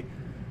hallway,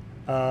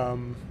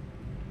 and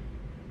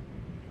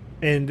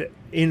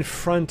in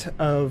front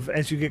of,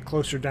 as you get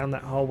closer down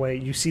that hallway,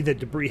 you see that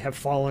debris have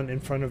fallen in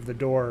front of the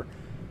door.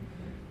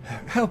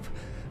 Help!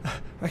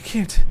 I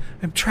can't.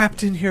 I'm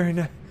trapped in here,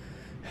 and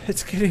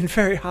it's getting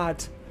very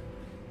hot.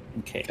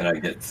 Okay. Can I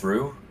get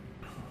through?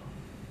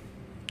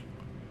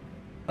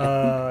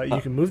 You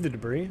can move the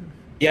debris.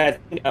 Yeah, I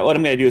think what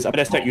I'm gonna do is I'm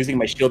gonna start using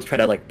my shield to try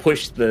to like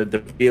push the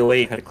debris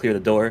away, try to clear the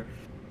door.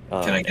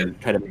 Can I and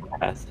try to make it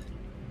fast,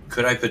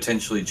 Could I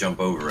potentially jump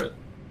over it?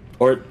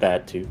 or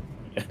that too?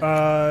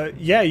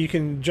 Yeah, you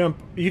can jump.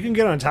 You can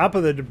get on top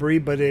of the debris,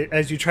 but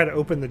as you try to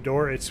open the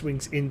door, it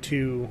swings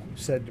into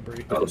said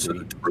debris. Oh, so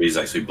the debris is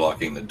actually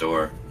blocking the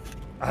door.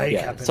 Aye,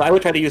 Yeah. Captain. So I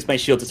would try to use my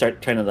shield to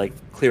start trying to like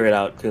clear it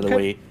out, clear the Okay.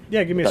 way.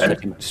 Yeah, give me a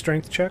But I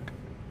strength check.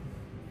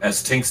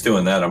 As Tink's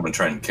doing that, I'm gonna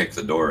try and kick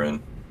the door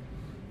in.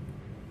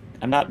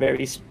 I'm not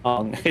very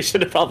strong. I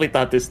should have probably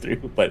thought this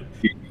through, but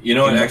You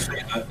know what?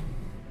 Actually,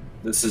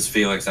 this is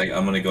Felix. I'm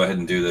going to go ahead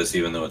and do this,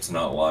 even though it's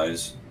not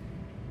wise.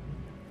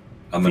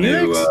 I'm going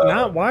Felix, to.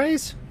 not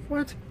wise?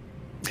 What?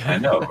 I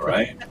know,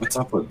 right? What's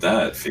up with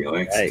that,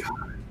 Felix? Right.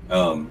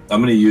 I'm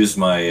going to use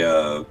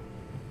my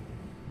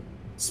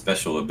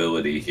special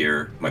ability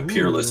here, my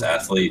Peerless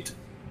Athlete,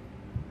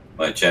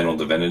 my Channel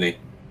Divinity,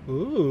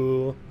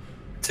 Ooh.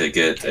 to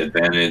get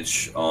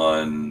advantage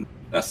on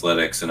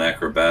athletics and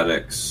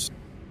acrobatics,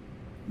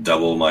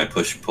 double my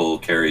push, pull,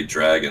 carry,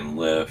 drag, and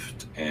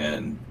lift,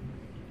 and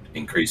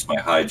increase my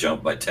high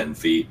jump by 10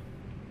 feet.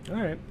 All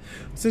right.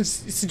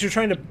 Since you're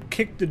trying to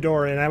kick the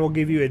door in, I will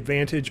give you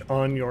advantage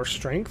on your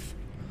strength.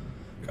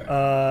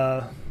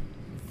 Okay.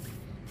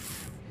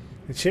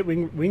 Shit,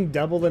 we can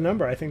double the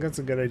number. I think that's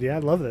a good idea. I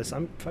love this. I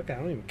don't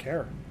even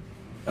care.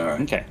 All right.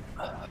 okay.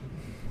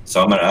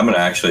 So I'm gonna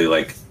actually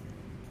like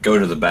go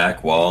to the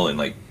back wall and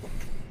like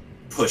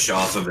push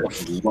off of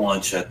it,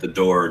 launch at the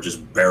door,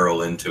 just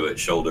barrel into it,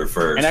 shoulder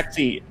first. And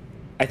actually,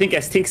 I think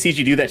as Tink sees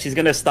you do that, she's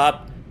gonna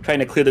stop trying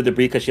to clear the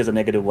debris because she has a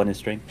 -1 in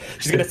strength.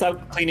 She's gonna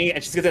stop cleaning it,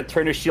 and she's gonna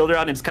turn her shield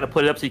around and just kind of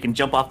put it up so you can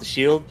jump off the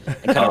shield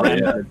and kind of ram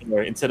yeah. the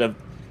door instead of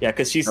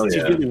because she's Oh,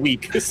 yeah. really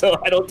weak, so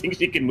I don't think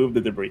she can move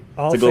the debris.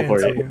 All So go for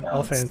fancy. it.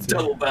 All fancy.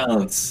 Double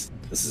bounce.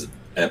 This is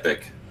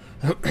epic.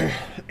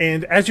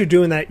 And as you're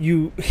doing that,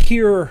 you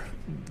hear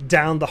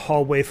down the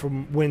hallway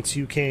from whence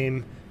you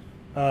came.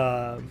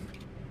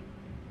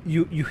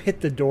 You hit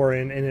the door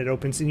in, and it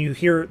opens, and you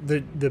hear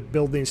the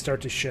building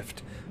start to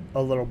shift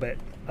a little bit.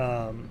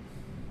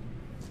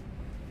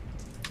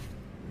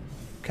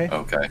 Okay.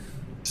 Okay.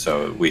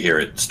 So we hear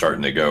it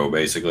starting to go,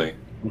 basically.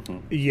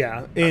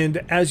 Yeah,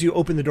 and as you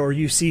open the door,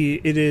 you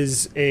see it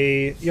is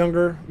a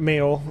younger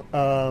male.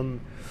 Oh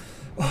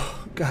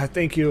God,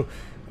 thank you.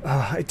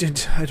 I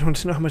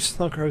don't know how much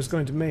longer I was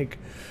going to make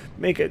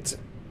it.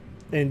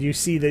 And you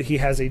see that he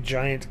has a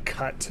giant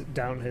cut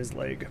down his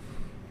leg.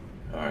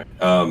 All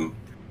right.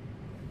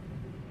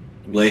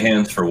 Lay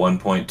hands for 1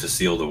 point to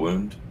seal the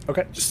wound,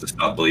 Okay. just to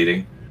stop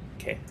bleeding.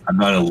 Okay. I'm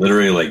gonna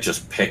literally like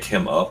just pick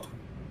him up.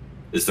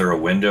 Is there a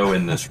window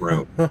in this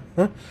room?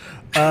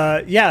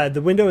 Yeah,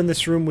 the window in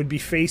this room would be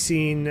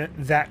facing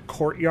that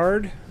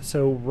courtyard,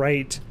 so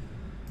right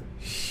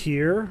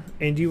here,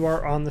 and you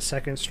are on the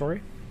second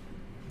story.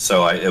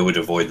 So it would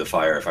avoid the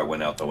fire if I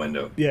went out the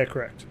window. Yeah,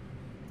 correct.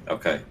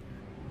 Okay.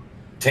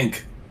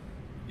 Tink,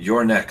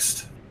 you're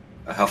next.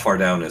 How far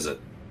down is it?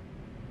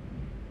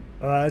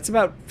 It's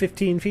about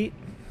 15 feet.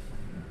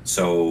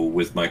 So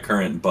with my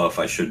current buff,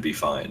 I should be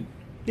fine.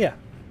 Yeah.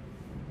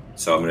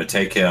 So I'm going to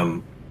take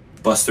him,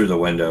 bust through the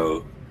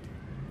window,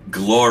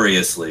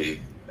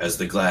 gloriously as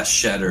the glass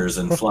shatters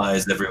and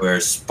flies everywhere,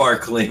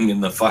 sparkling in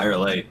the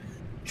firelight,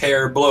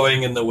 hair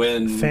blowing in the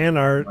wind, Fan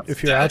art,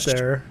 if you're out Mustache.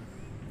 there.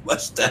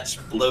 mustache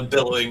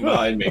billowing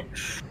behind me,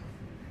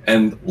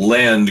 and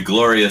land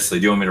gloriously.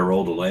 Do you want me to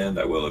roll to land?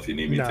 I will if you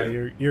need me No,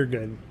 to. you're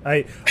good.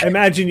 I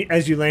imagine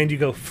as you land, you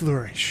go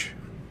flourish.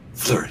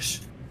 Flourish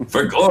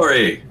for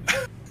glory.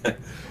 I'll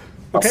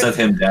Okay. set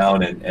him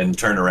down and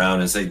turn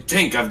around and say,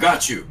 Tink, I've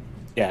got you.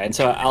 Yeah, and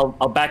so I'll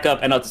back up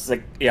and I'll just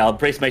I'll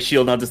brace my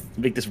shield and I'll just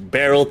make this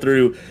barrel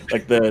through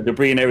like the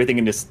debris and everything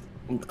and just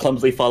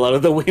clumsily fall out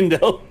of the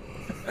window.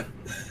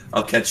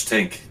 I'll catch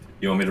Tink.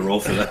 You want me to roll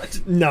for that?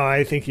 No,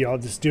 I think y'all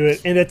just do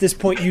it. And at this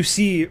point, you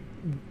see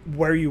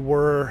where you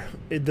were.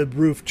 The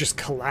roof just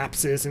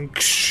collapses and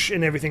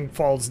everything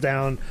falls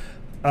down.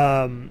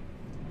 And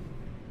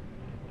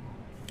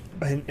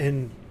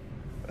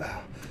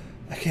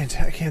I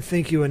can't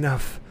thank you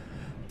enough.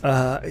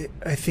 I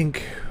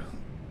think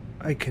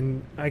I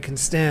can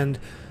stand.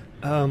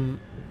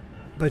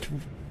 But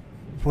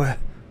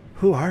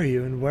who are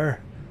you and where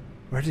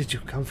did you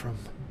come from?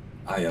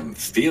 I am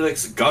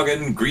Felix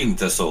Goggin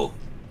Greenthistle,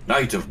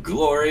 Knight of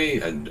Glory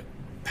and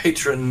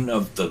patron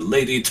of the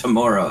Lady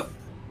Tamora.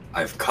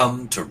 I've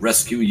come to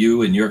rescue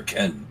you and your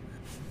kin.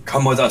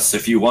 Come with us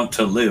if you want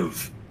to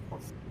live.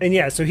 And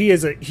yeah, so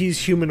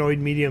he's humanoid,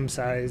 medium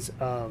size.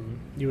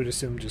 You would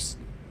assume just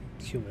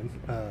human.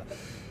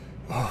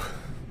 Oh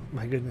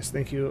my goodness,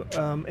 thank you.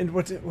 And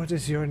what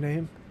is your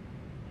name?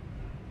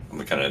 I'm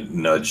gonna kind of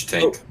nudge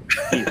Tink.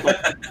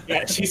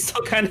 Yeah, she's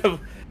still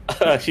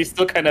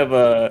kind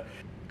of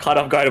caught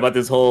off guard about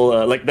this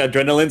whole like the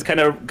adrenaline's kind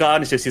of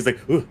gone. It's just she's like,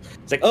 ooh.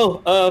 It's like,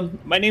 oh,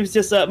 my name's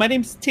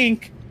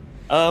Tink.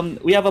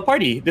 We have a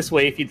party this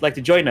way if you'd like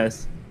to join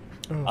us.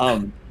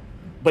 Oh.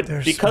 But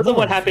There's because so of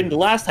what much. happened the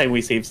last time we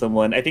saved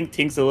someone, I think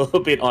Tink's a little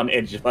bit on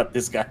edge about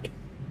this guy.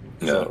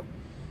 No.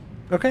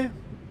 Okay.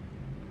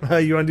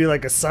 You want to do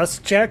like a sus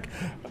check?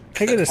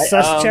 Can I get a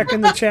sus check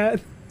in the chat?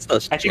 So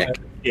let's I think, check.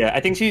 yeah, I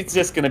think she's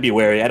just gonna be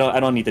wary. I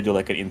don't need to do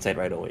like an insight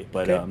right away,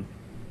 but Okay.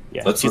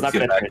 yeah, Let's she's get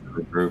not back gonna. to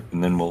the group,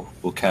 and then we'll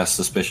cast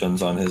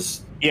suspicions on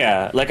his.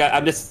 Yeah, like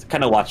I'm just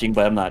kind of watching,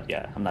 but I'm not.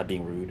 Yeah, I'm not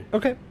being rude.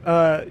 Okay.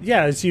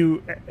 Yeah, as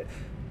you,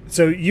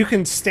 so you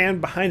can stand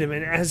behind him,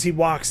 and as he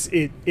walks,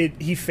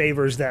 he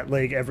favors that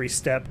leg every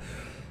step.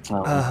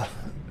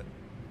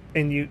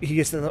 and he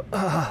gets the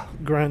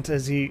grunt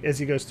as he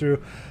goes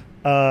through.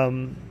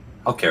 Um,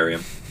 I'll carry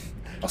him.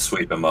 I'll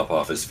sweep him up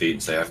off his feet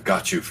and say, "I've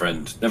got you,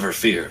 friend. Never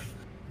fear."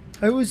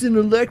 I was in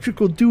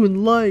electrical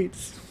doing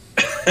lights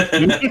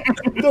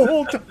the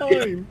whole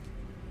time.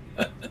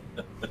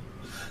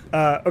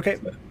 Okay.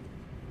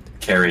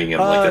 Carrying him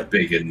like a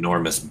big,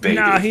 enormous baby.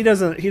 Nah, he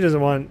doesn't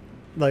want,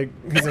 like,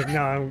 he's like,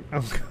 no,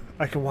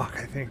 I can walk,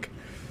 I think.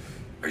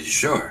 Are you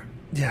sure?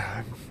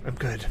 Yeah, I'm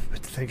good, but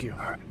thank you. All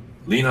right.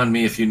 Lean on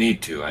me if you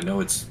need to. I know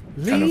it's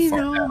kind of Lean far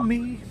on down.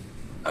 me.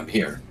 I'm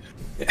here.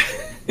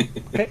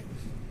 Okay.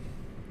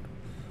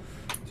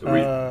 So we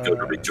go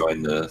to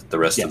rejoin the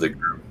rest of the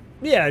group.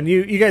 Yeah, and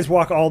you guys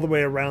walk all the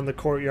way around the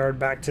courtyard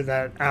back to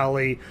that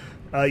alley.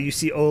 You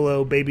see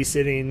Olo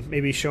babysitting,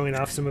 maybe showing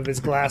off some of his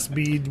glass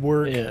bead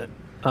work. Yeah.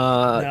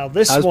 Now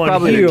this I was one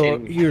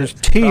probably- here's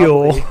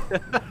teal.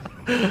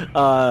 No,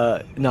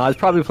 I was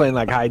probably playing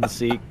like hide and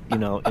seek,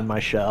 in my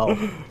shell,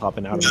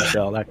 popping out of my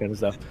shell, that kind of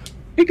stuff.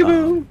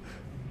 Peekaboo.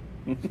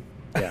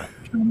 Yeah.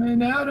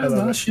 Coming out of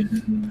my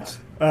shoes.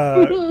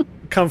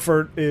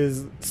 Comfort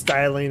is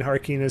styling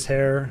Harkina's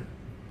hair.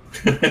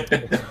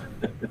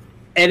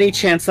 Any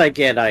chance I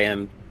get, I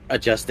am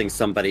adjusting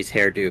somebody's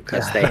hairdo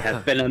because they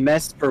have been a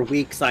mess for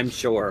weeks, I'm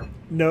sure.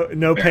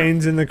 No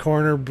pains in the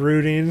corner,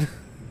 brooding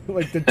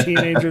like the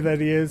teenager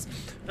that he is.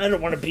 I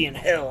don't want to be in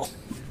hell.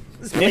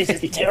 This place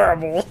is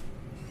terrible.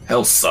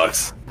 Hell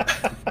sucks.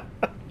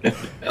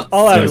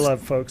 All out of Yes.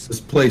 love, folks.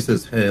 This place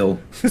is hell.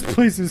 This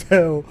place is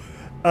hell.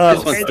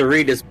 Just wants to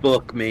read his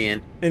book,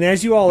 man. And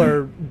as you all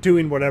are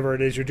doing whatever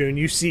it is you're doing,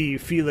 you see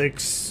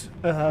Felix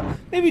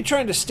maybe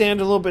trying to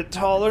stand a little bit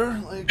taller,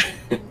 like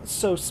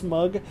so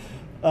smug,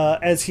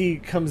 as he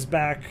comes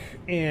back,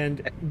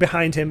 and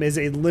behind him is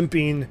a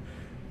limping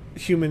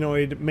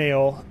humanoid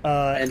male.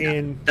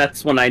 And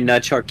that's when I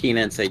nudge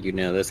Harkina and say, "You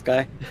know this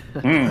guy?"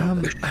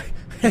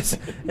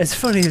 As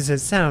funny as it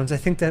sounds, I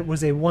think that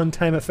was a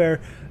one-time affair.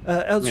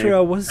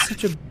 Eltrio was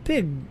such a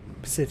big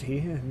city,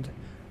 and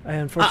I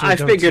unfortunately I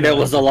don't figured know it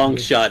was a how to long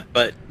do- shot,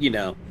 but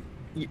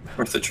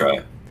Worth a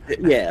try.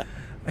 yeah.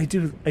 I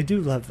do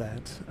love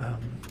that.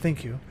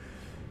 Thank you.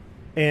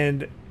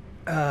 And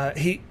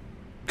he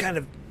kind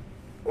of,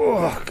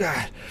 oh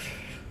God,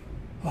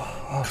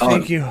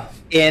 thank you.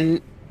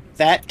 In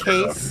that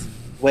case,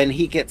 when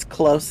he gets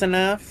close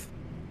enough,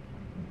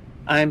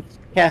 I'm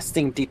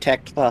casting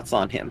detect thoughts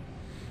on him.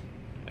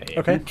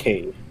 Okay,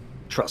 Okay.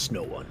 Trust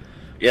no one.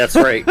 Yeah, that's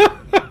right.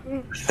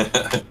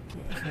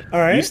 all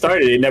right. You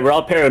started it, and we're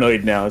all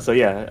paranoid now, so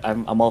yeah,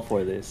 I'm all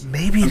for this.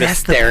 Maybe I'm that's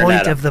just the staring point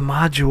at him. of the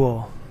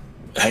module.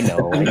 I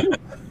know.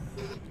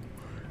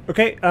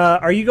 Okay,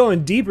 are you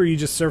going deep or are you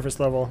just surface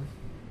level?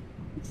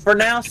 For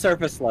now,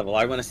 surface level.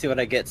 I want to see what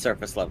I get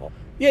surface level.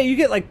 Yeah, you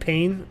get like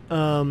pain.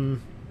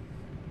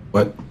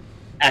 What?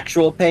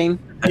 Actual pain?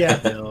 Yeah,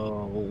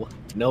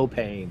 No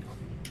pain.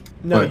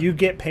 no, What? you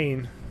get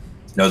pain.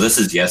 No, this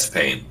is yes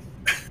pain.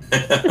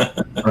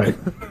 Right.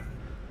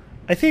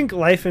 I think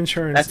life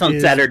insurance That's on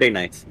is Saturday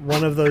nights.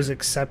 one of those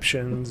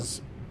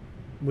exceptions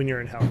when you're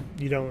in hell.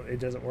 It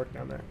doesn't work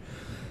down there.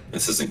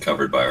 This isn't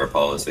covered by our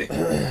policy.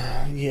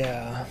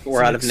 Yeah.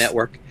 We're out of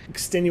network.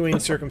 Extenuating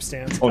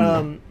circumstance. Oh,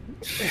 no.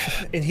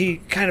 And he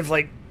kind of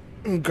like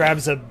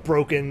grabs a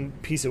broken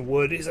piece of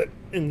wood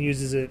and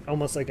uses it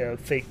almost like a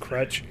fake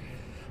crutch.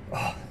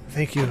 Oh,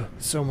 thank you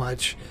so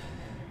much.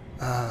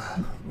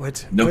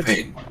 What? No what-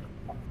 pain.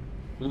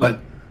 But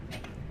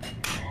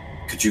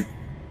Could you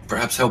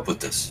perhaps help with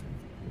this?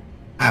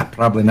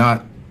 probably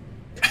not.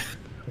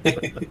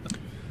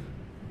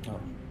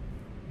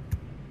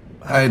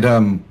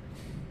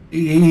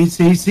 He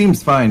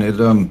seems fine.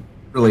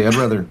 Really, I'd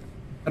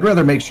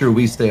rather make sure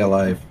we stay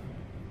alive.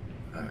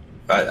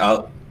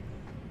 I'll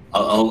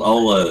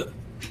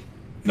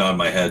nod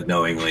my head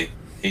knowingly.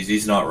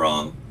 He's not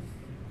wrong.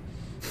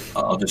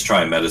 I'll just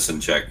try a medicine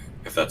check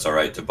if that's all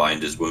right to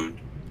bind his wound.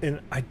 And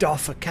I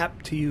doff a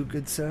cap to you,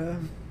 good sir.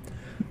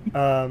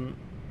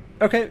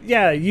 Okay,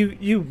 yeah,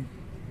 you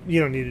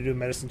don't need to do a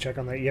medicine check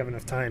on that. You have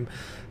enough time.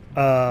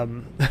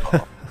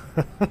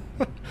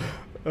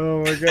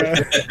 Oh my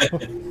god.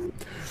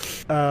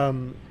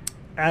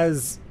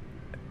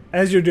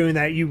 As you're doing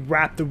that, you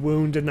wrap the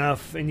wound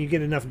enough, and you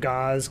get enough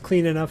gauze,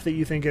 clean enough that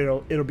you think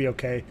it'll be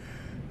okay.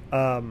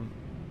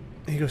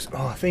 He goes,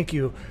 "Oh, thank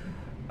you.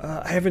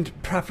 I haven't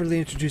properly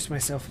introduced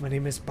myself. My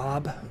name is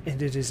Bob,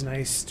 and it is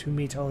nice to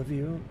meet all of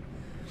you."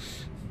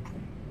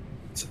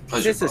 It's a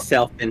pleasure. This is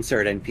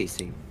self-insert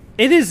NPC.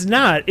 It is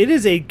not. It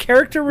is a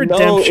character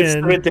No, it's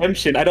redemption.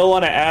 redemption. I don't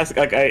want to ask.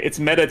 It's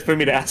meta for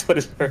me to ask what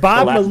is her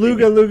Bob her last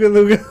Maluga name. Luga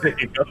Luga.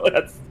 You know,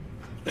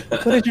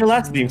 what is your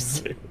last name,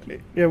 sir?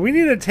 Yeah, we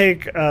need to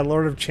take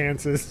Lord of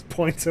Chance's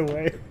points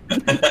away.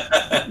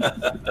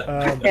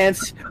 And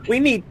we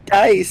need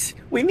dice.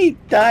 We need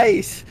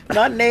dice,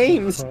 not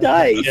names.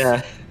 Dice.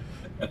 Yeah.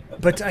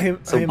 But I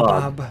So am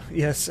Bob. Bob.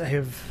 Yes, I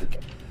have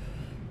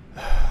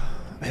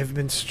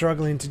been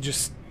struggling to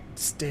just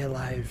stay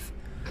alive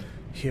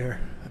here.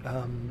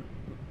 And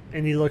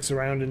he looks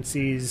around and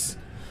sees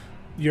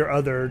your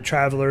other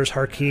travelers,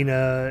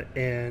 Harkina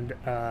and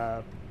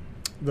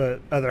the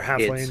other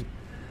halfling, Kids.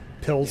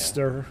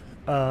 Pilster,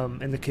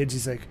 and the kids.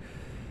 He's like,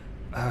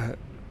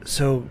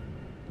 so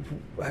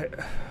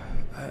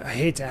I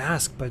hate to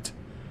ask, but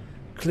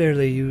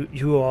clearly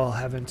you all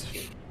haven't,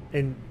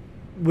 and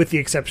with the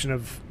exception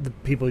of the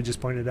people he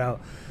just pointed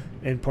out,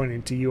 and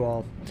pointing to you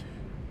all,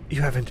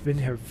 you haven't been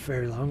here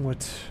very long.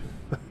 What?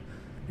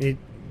 He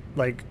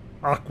like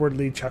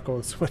awkwardly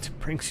chuckles. What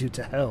brings you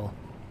to hell?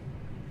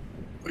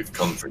 We've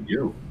come for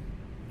you.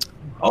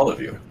 All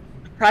of you.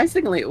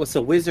 Surprisingly, it was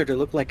a wizard who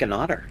looked like an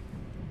otter.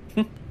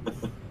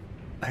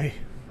 I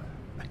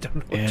don't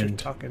know what you're And-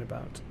 talking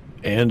about.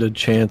 And a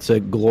chance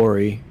at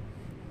glory,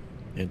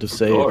 and to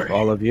save Glory.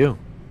 all of you.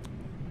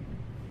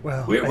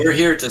 Well, We're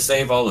here to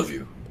save all of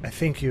you. I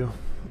thank you.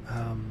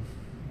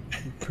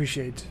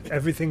 Appreciate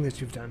everything that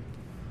you've done.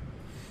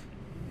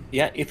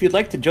 Yeah, if you'd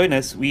like to join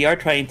us, we are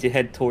trying to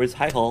head towards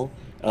High Hall.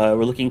 We're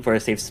looking for a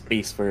safe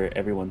space for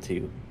everyone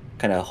to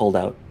kind of hold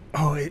out.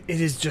 Oh, it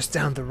is just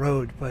down the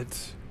road,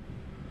 but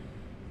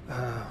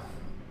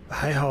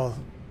High Hall,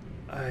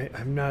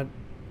 I'm not.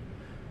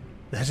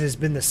 That has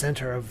been the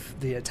center of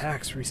the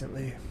attacks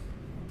recently.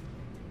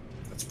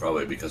 That's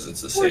probably because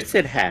it's a Of course safe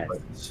it has.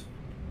 place.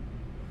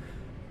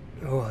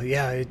 Oh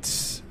yeah,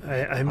 it's.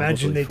 I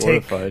imagine Probably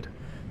they fortified.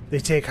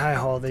 take High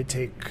Hall. They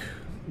take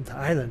the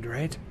island,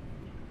 right?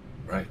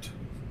 Right.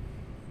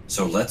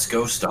 So let's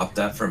go stop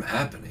that from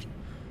happening.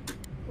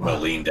 I'll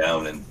lean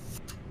down and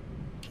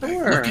Sure.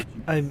 look at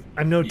you.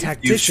 I'm no You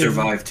tactician.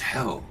 survived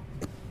hell.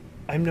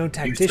 I'm no You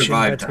tactician,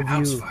 survived but the have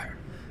house you? fire.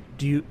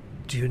 Do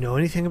you know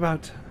anything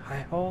about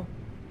High Hall?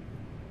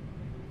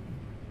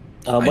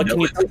 I What know can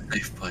you? it's a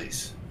safe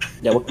place.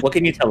 Yeah, what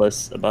can you tell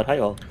us about High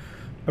Hall?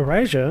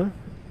 Arija,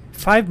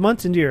 5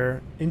 months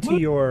into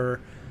your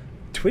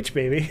Twitch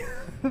baby,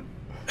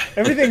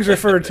 everything's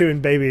referred to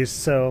in babies.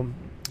 So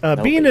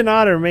being an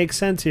otter makes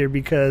sense here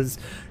because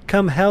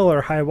come hell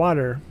or high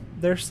water,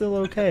 they're still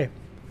okay.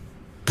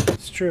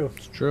 It's true.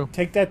 It's true.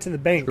 Take that to the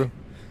bank. True.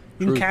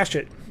 You can True. cash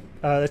it.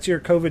 That's your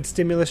COVID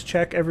stimulus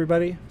check,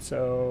 everybody.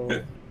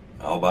 So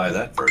I'll buy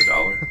that for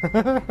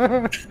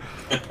 $1.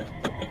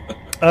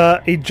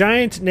 a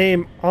giant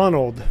named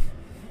Arnold.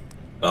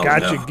 Oh,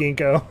 Gotcha, no.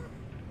 Ginkgo.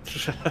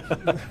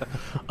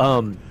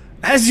 Um,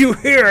 As you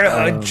hear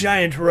a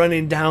giant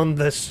running down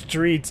the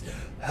street,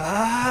 we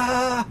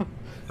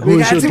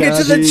Who's got your to get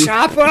to the daddy?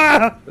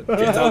 chopper.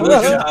 Get on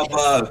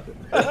the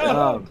chopper.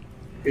 um,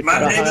 My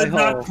the name high is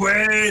not hall.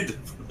 Quaid.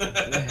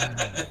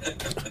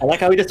 I like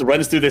how he just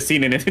runs through the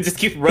scene and it just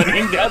keeps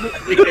running down the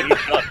street. And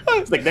he's gone.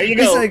 It's like, there you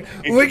He's go. like,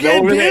 It's we get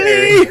over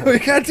there." Billy. We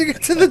got to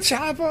get to the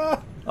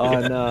chopper.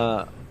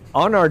 on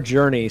our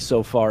journey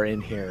so far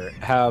in here,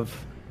 have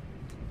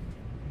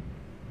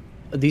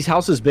these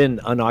houses been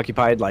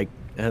unoccupied? Like,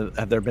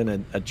 have there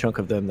been a chunk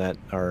of them that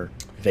are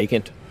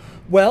vacant?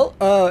 Well,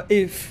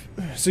 if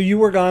so, you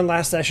were gone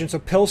last session. So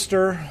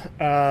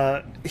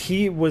Pilster,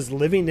 he was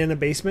living in a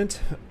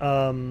basement,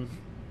 and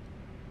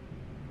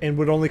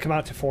would only come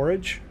out to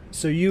forage.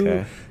 So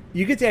Okay.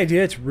 you get the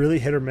idea. It's really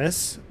hit or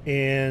miss,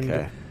 and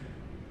Okay.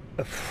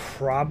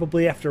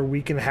 probably after a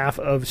week and a half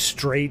of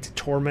straight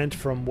torment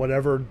from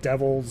whatever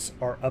devils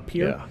are up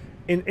here.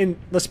 Yeah. And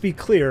let's be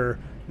clear,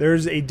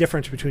 there's a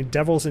difference between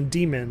devils and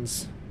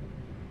demons.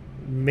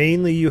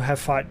 Mainly, you have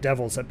fought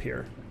devils up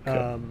here.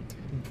 Okay.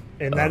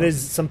 And that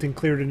is something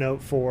clear to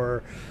note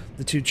for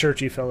the two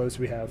churchy fellows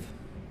we have.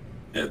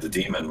 Yeah, the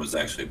demon was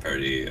actually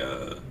pretty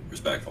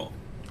respectful.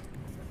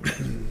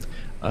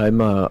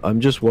 I'm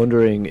just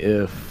wondering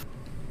if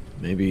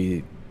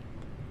maybe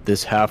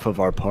this half of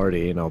our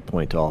party, and I'll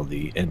point to all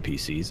the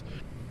NPCs,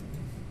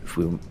 if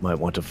we might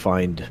want to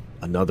find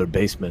another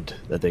basement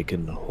that they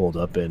can hold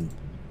up in.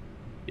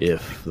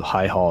 If the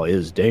High Hall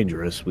is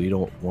dangerous, we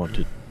don't want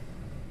to.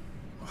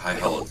 High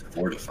Hall is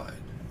fortified.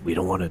 We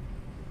don't want to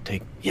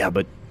take. Yeah,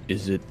 but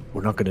is it?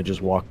 We're not going to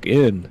just walk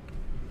in.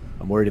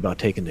 I'm worried about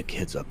taking the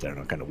kids up there. I'm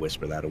not going to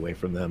whisper that away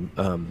from them.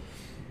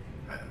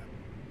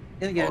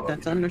 Yeah,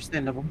 that's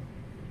understandable.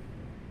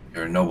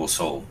 You're a noble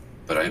soul,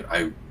 but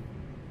I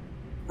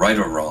right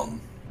or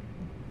wrong,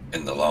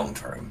 in the long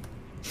term,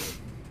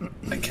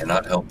 I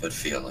cannot help but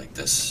feel like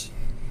this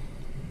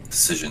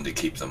decision to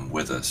keep them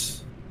with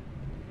us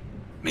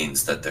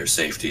means that their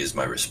safety is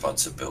my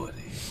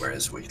responsibility,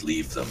 whereas we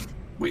leave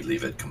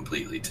it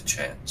completely to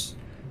chance.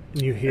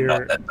 And you And hear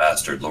not that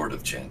bastard Lord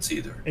of Chance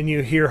either.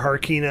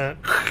 Harkina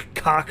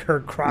cock her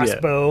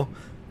crossbow.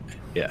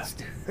 yeah,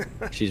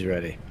 she's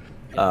ready.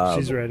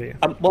 She's ready.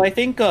 Well, I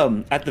think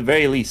at the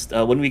very least,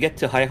 when we get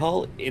to High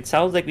Hall, it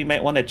sounds like we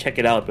might want to check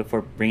it out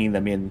before bringing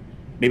them in.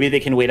 Maybe they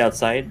can wait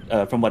outside,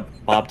 from what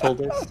Bob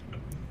told us.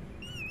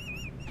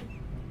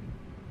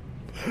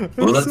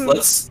 Well,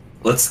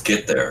 let's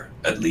get there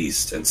at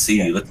least and see.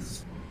 Yeah.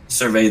 Let's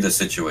survey the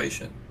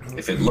situation.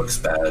 If it looks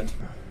bad,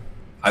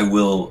 I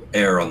will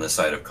err on the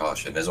side of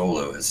caution, as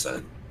Olo has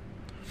said,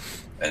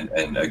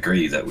 and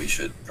agree that we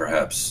should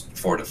perhaps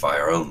fortify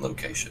our own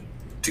location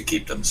to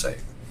keep them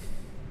safe.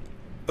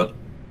 But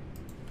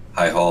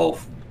High Hall,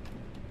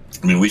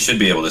 I mean, we should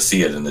be able to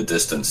see it in the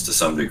distance to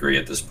some degree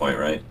at this point,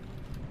 right?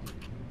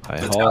 High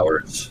The Hall.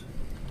 towers.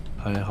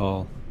 High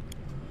Hall.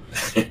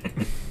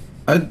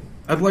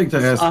 I'd like to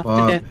ask Off to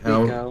Bob death we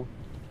how. go.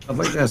 I'd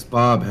like to ask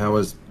Bob how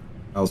his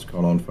house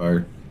caught on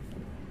fire.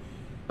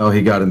 How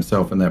he got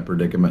himself in that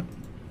predicament.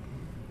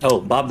 Oh,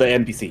 Bob the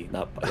NPC,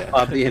 not yeah.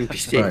 Bob the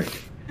NPC.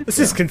 Right. This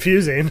is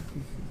confusing.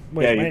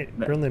 Wait, Yeah, wait.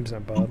 Real name's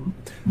not Bob.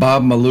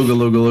 Bob Maluga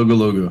Luga Luga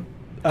Luga.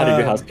 How did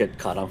your house get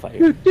caught on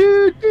fire?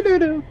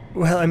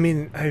 Well, I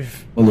mean,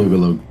 I've Maluga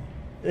Luga.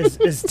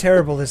 as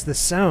terrible as this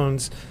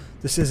sounds,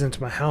 this isn't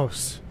my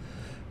house.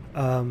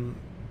 I'm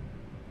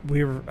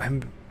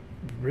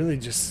really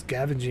just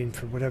scavenging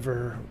for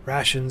whatever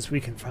rations we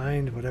can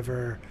find,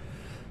 whatever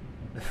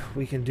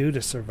we can do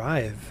to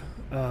survive.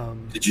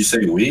 Did you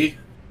say we?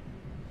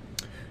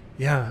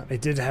 Yeah, I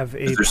did have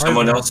a Is there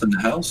someone partner. else in the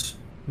house?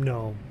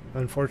 No,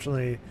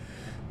 unfortunately,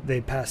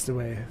 they passed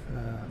away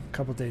a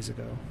couple days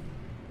ago.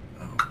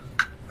 Oh,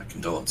 my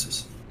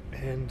condolences.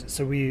 And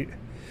so we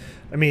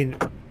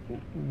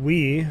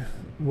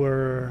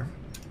were,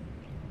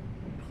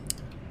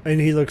 and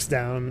he looks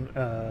down,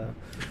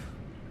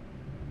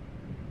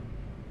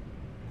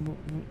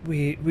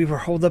 we were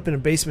holed up in a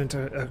basement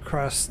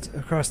across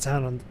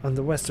town on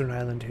the western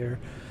island here.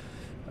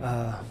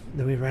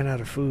 Then we ran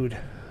out of food.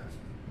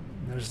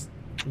 There's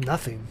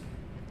nothing.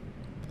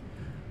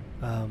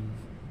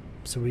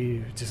 So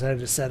we decided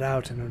to set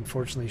out, and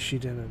unfortunately she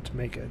didn't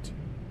make it.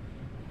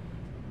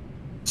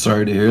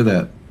 Sorry to hear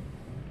that.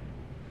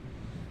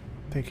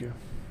 Thank you.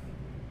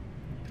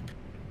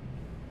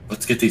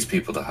 Let's get these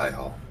people to High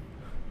Hall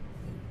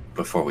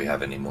before we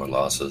have any more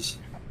losses.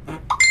 Lead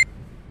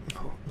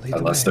the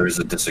Unless way. there's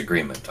a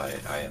disagreement, I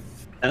am.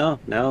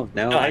 No. I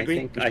I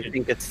agree.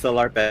 think it's still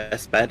our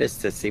best bet is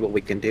to see what we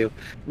can do.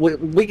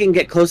 We can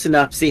get close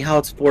enough, see how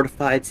it's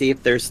fortified, see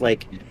if there's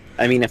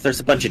if there's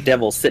a bunch of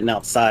devils sitting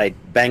outside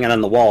banging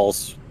on the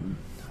walls,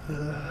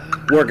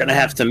 we're gonna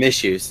have some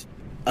issues.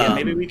 Yeah,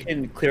 maybe we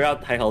can clear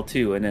out High Hall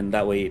too, and then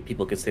that way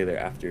people can stay there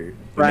after.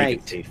 We Right. Make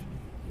it safe.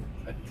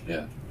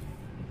 Yeah.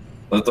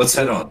 Let's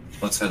head on.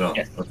 Let's head on.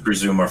 Yes. Let's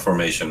resume our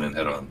formation and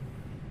head on.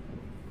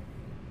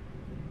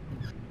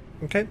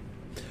 Okay.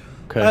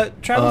 Okay.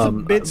 Travel's a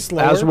bit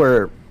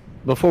slower.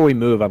 Before we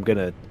move, I'm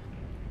gonna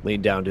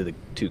lean down to the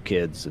two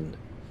kids and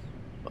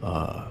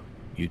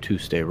you two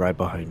stay right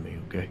behind me,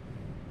 okay?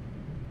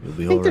 You'll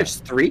be I all think right. there's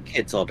 3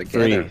 kids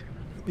altogether.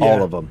 Three,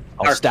 all of them.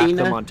 I'll stack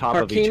them on top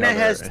of each Arkina other.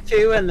 has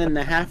 2, and then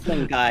the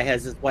halfling guy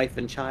has his wife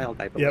and child,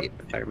 I believe,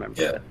 if I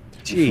remember. Yeah.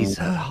 Jeez,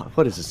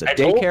 what is this? A I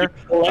told you daycare?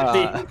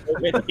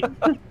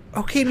 already.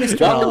 Okay, Mr.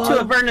 Welcome to Olo.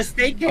 Avernus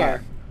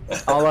Daycare.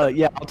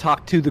 I'll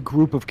talk to the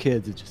group of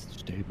kids and just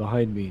stay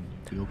behind me and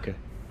you'll be okay.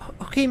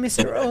 Okay,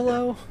 Mr.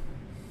 Olo.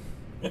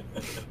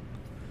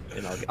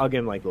 And I'll give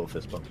him like little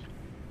fist bumps.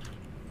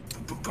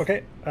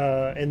 Okay.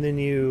 And then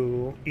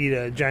you eat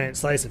a giant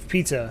slice of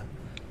pizza.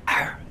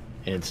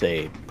 And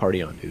say,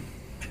 party on, dude.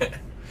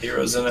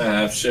 Heroes in a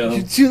half shell.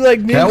 Do you like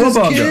ninjas,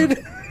 Cowabunga.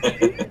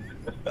 kid?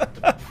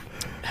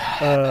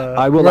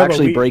 I will Rubbo,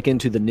 actually we- break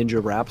into the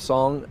ninja rap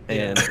song,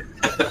 and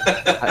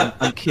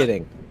I'm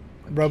kidding.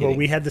 I'm Rubbo, kidding.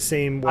 we had the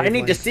same I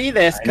need to wavelength. see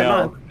this. I Come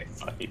know.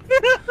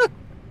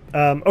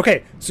 on.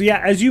 Okay, so yeah,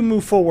 as you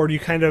move forward, you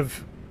kind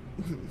of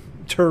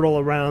turtle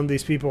around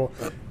these people.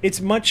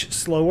 It's much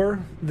slower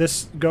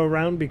this go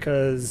around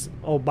because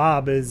old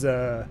Bob is he's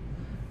a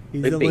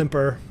Limpy.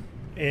 limper,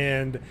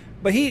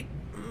 but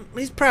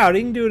he's proud.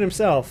 He can do it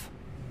himself.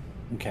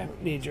 Okay.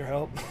 Need your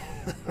help.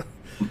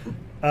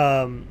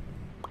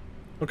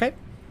 Okay,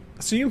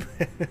 so you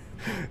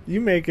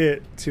make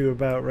it to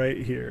about right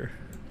here.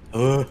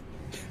 We're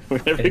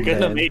never And gonna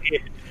then- make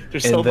it.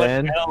 There's and so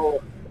then- much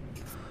hell.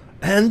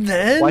 And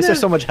then Why is there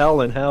so much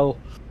hell in hell?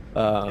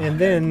 And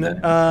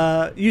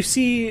then you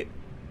see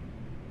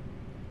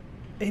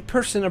a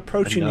person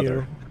approaching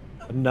Another.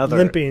 you. Another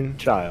limping.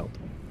 child.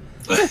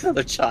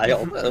 The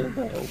child. Oh,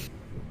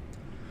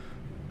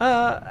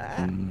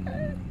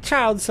 no.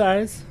 Child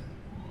size.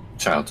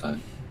 Child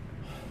time.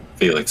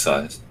 Felix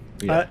size.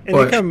 Yeah. And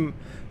What? they come.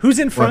 Who's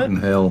in What in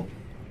front? hell?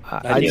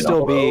 I'd you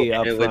still know, be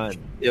up It would, front.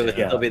 it would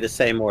Yeah. still be the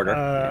same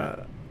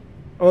order.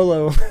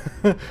 Olo.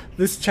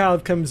 This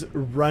child comes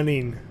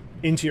running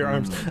into your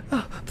arms.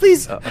 Oh,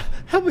 please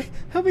help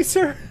me,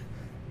 sir.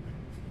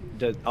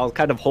 I'll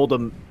kind of hold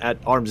him at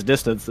arm's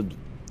distance and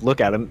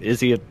look at him. Is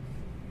he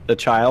a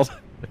child?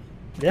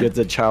 Yeah. It's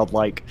a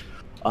childlike.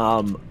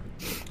 Can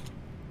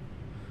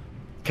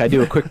I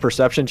do a quick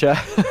perception check?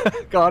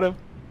 Got him.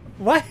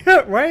 Why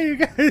are you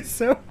guys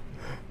so?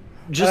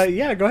 Just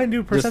Yeah, go ahead and do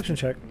a perception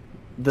check.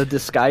 the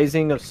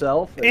disguising of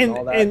self and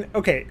all that. And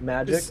okay,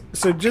 magic?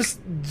 So just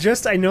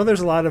I know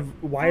there's a lot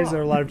of why is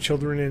there a lot of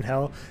children in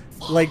hell?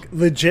 Like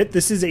legit,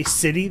 this is a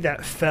city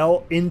that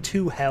fell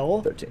into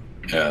hell. 13.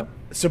 Yeah.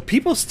 So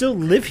people still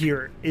live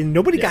here, and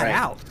nobody got right.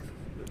 out.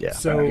 Yeah.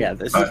 So Yeah,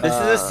 this is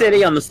a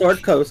city on the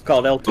Sword Coast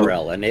called El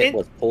Terrell, and it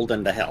was pulled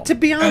into hell. to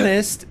be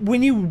honest,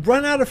 when you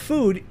run out of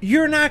food,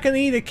 you're not going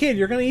to eat a kid.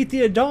 You're going to eat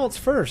the adults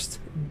first.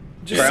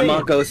 Just Grandma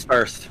saying. goes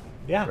first.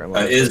 Yeah.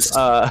 Is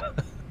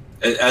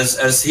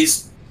as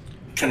he's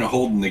kind of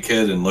holding the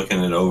kid and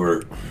looking it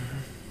over,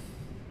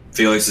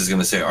 Felix is going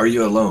to say, "Are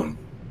you alone?"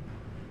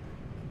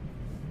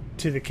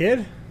 To the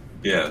kid.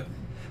 Yeah.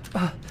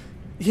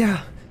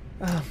 Yeah.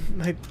 I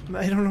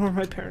don't know where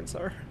my parents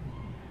are.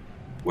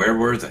 Where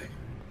were they?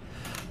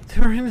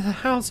 They were in the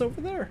house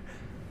over there.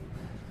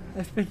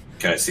 I've been.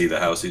 Can I see the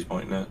house he's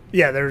pointing at?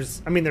 Yeah,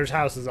 there's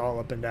houses all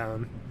up and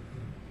down.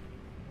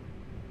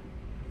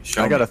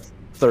 Show I got me.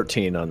 a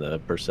 13 on the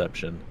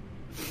perception.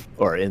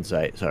 Or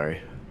insight,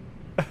 sorry.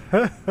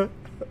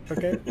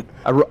 Okay.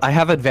 I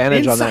have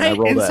advantage on that. I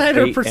rolled Insight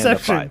a or 8 and a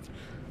perception? 5.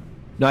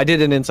 No, I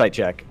did an insight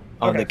check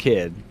on Okay. the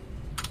kid.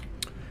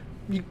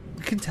 You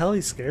can tell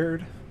he's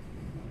scared.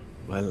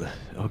 Well,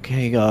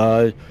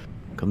 okay,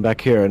 come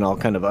back here and I'll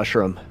kind of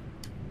usher him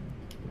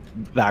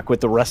back with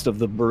the rest of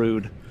the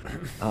brood.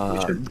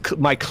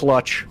 My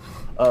clutch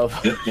of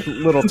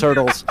little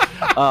turtles.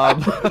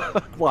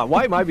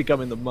 Why am I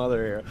becoming the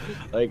mother here?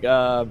 Like,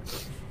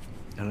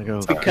 and I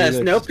go, Because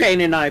No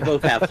Pain and I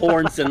both have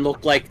horns and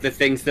look like the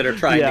things that are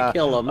trying to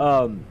kill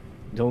them.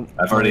 Don't.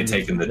 I've already mind-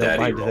 taken the don't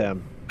daddy mind roll.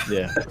 them.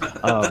 Yeah.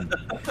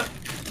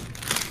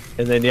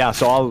 And then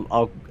so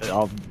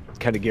I'll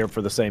kind of gear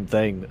for the same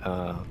thing,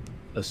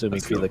 assuming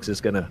Let's go. Felix is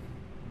gonna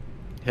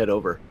head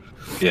over.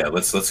 Yeah,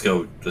 let's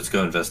go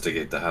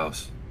investigate the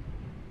house.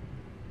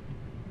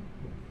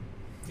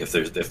 If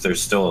they're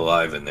still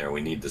alive in there, we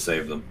need to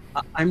save them.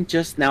 I'm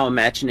just now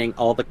imagining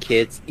all the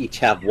kids each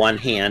have one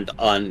hand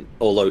on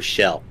Olo's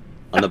shell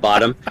on the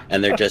bottom,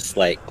 and they're just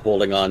like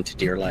holding on to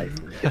dear life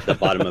at the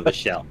bottom of the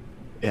shell.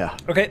 Yeah.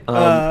 Okay.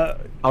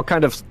 I'll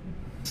kind of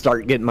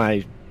start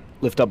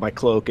lift up my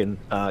cloak and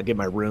get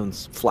my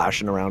runes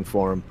flashing around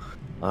for him.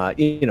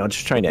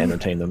 Just trying to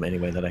entertain them any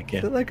way that I Is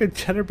it can. like a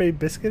Cheddar Bay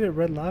biscuit at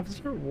Red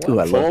Lobster? What? Ooh,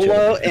 I love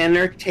Olo cheddar.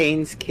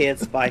 entertains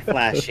kids by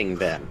flashing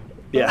them.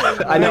 Yeah,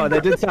 I know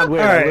that did sound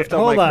weird. All I right, lift up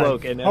hold my on.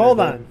 cloak and Hold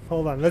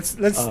on. Let's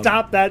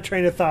stop that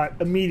train of thought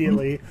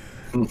immediately.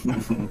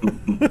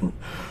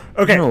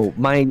 Okay. No,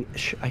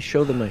 I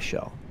show them my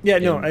shell. Yeah,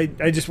 no, And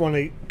I just want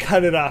to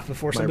cut it off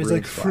before My somebody's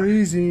like rune's fine.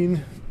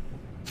 freezing.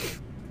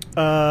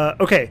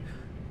 Okay.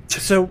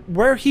 So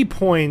where he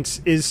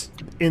points is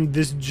in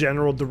this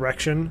general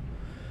direction.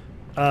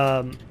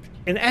 And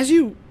as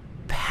you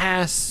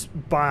pass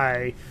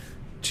by,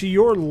 to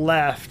your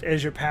left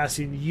as you're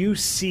passing, you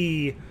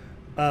see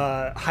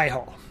High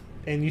Hall.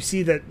 And you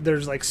see that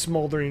there's like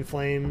smoldering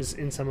flames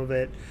in some of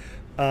it.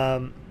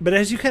 But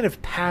as you kind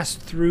of pass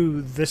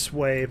through this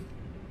way,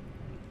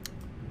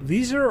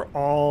 these are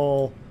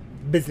all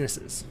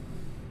businesses.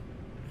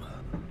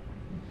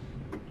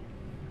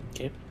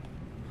 Okay.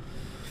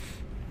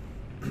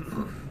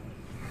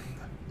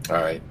 All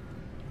right.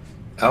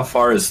 How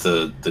far is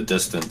the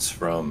distance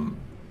from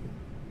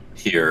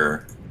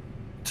here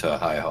to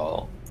High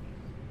Hall?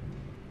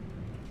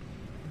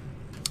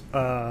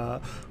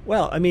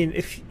 Well, I mean,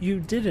 if you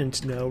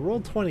didn't know,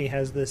 Roll20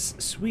 has this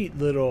sweet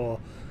little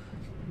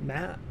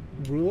map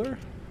ruler.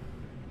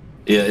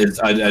 Yeah,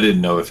 I didn't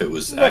know if it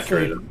was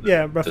accurate.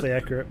 Yeah, roughly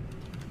accurate.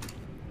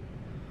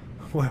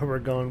 Where we're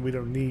going, we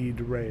don't need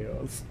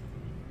rails.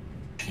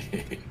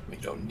 We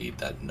don't need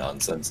that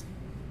nonsense.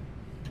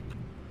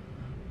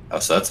 Oh,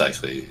 so that's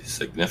actually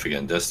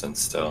significant distance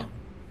still.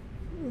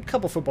 A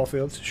couple football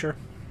fields, sure.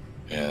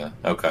 Yeah.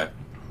 Okay.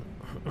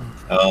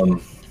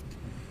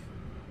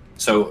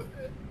 So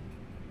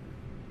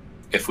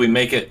if we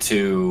make it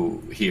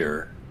to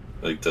here,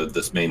 like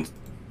this main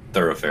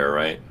thoroughfare,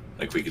 right?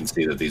 Like we can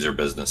see that these are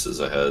businesses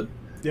ahead.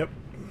 Yep.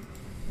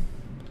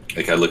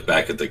 Like I look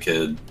back at the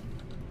kid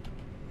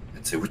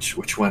and say,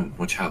 which one?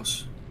 Which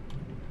house?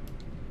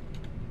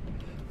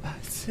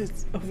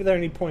 It's over there,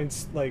 and he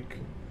points like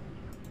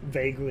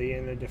vaguely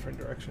in a different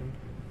direction.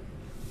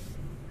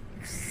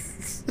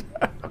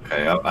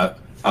 Okay,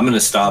 I'm going to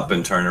stop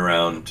and turn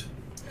around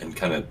and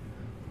kind of,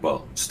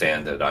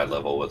 stand at eye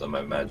level with him. I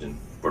imagine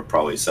we're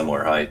probably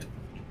similar height.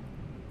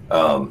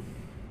 And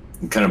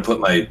kind of put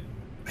my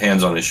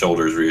hands on his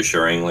shoulders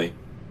reassuringly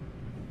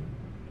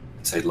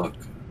and say, look,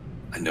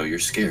 I know you're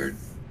scared.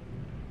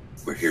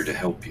 We're here to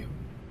help you.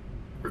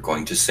 We're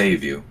going to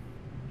save you.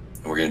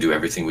 And we're going to do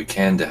everything we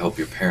can to help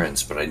your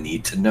parents, but I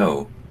need to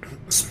know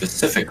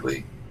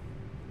specifically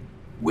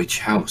which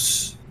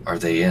house are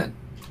they in?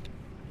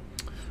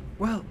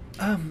 Well,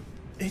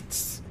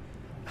 it's.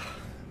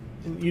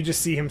 And you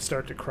just see him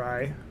start to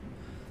cry.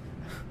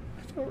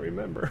 I don't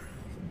remember.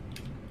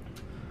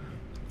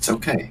 It's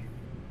okay.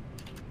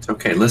 It's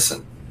okay.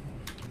 Listen.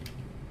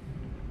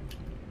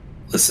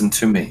 Listen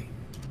to me.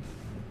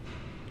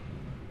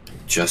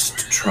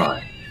 Just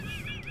try.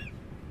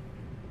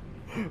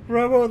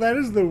 Robo, that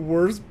is the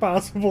worst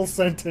possible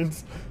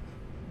sentence.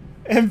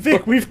 And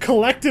Vic, we've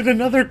collected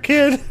another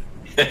kid.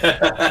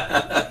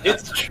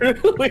 It's true.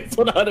 It's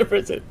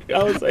 100%.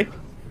 I was like,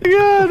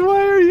 God,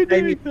 why are you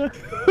doing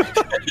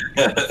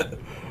that?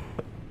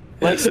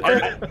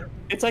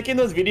 it's like in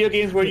those video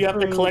games where you have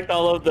to collect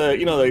all of the,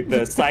 like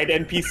the side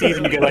NPCs,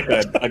 and you get like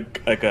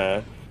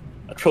a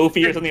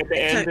trophy or something at the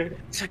end.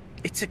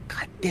 It's a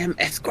goddamn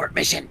escort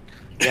mission.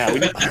 Yeah, we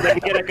need to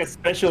get like a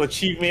special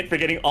achievement for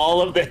getting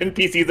all of the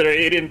NPCs that are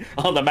hidden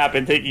on the map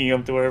and taking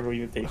them to wherever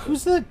you take them.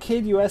 Who's the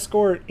kid you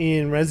escort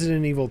in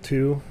Resident Evil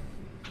 2?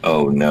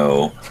 Oh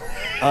no.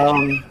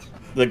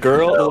 The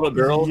girl, the little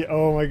girl. Yeah,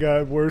 oh my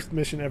god, worst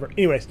mission ever.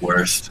 Anyways,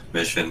 Worst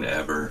mission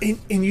ever.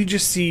 and you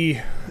just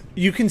see,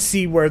 you can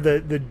see where the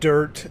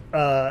dirt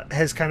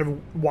has kind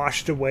of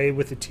washed away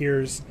with the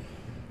tears.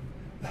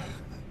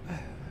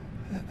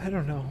 I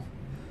don't know.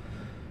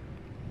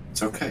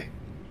 It's okay.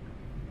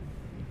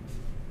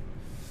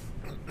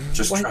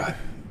 Just try.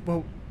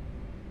 Well,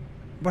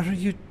 why don't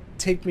you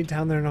take me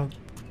down there and I'll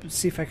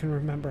see if I can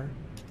remember.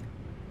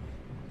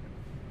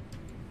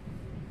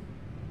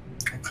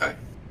 Okay.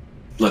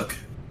 Look,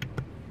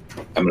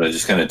 I'm gonna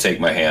just kind of take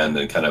my hand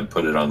and kind of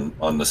put it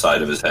on the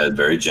side of his head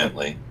very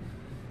gently.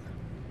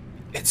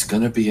 It's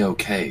gonna be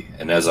okay.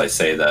 And as I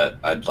say that,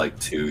 I'd like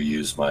to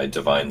use my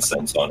divine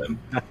sense on him.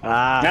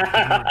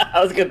 I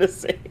was gonna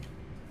say.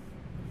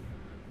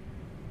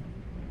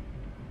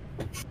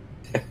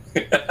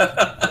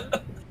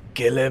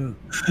 Kill him.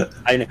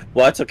 I know.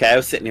 Well, it's okay. I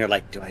was sitting here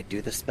like, do I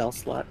do the spell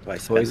slot? Do I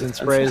spend Poison the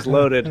spell spray is slot?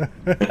 loaded.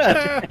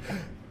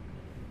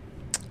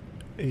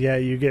 Yeah,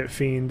 you get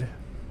fiend.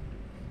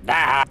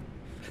 Ah!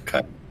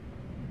 Okay.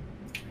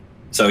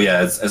 So yeah,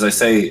 as I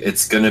say,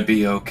 it's gonna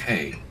be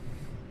okay.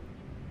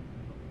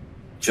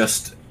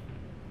 Just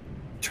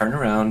turn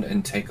around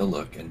and take a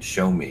look and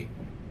show me.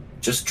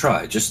 Just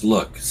try. Just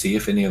look. See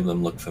if any of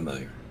them look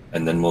familiar,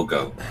 and then we'll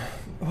go.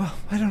 Well,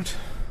 why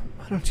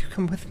don't you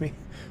come with me?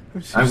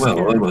 I'm so I will.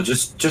 scared. I will.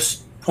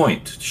 Just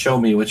point. Show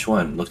me which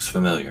one looks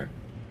familiar.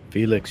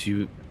 Felix,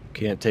 you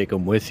can't take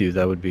them with you.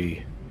 That would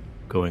be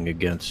going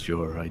against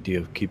your idea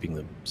of keeping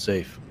them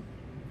safe.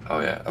 Oh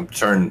yeah, I'm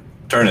turn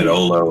it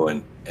Olo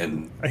and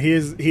He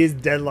is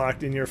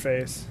deadlocked in your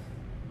face.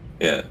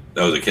 yeah.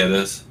 Oh, the kid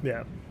is.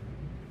 Yeah.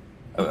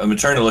 I'm gonna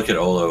turn to look at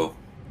Olo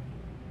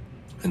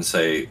and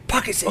say,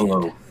 Pocket sand.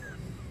 Olo,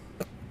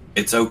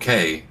 it's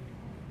okay.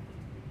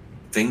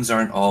 Things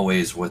aren't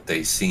always what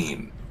they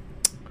seem.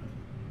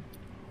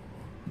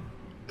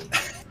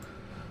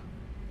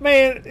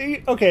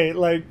 Man, okay,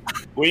 like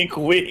Wink,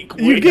 wink,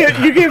 you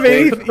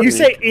wink. you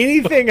say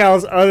anything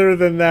else other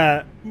than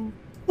that,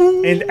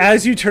 and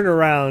as you turn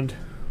around,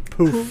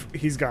 poof,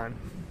 he's gone.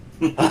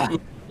 I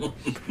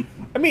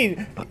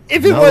mean,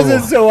 if it No.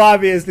 wasn't so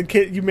obvious, the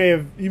kid you may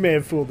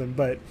have fooled him,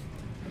 but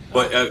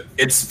But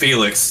it's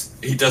Felix.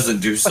 He doesn't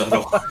do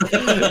subtle.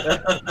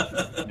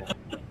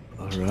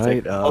 All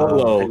right.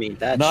 Olo, I mean,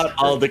 that's not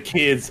all the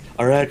kids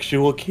are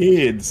actual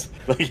kids.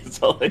 Like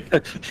it's all like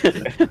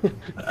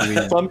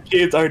some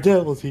kids are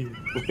devils here.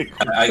 Like,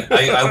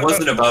 I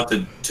wasn't about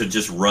to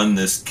just run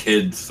this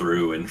kid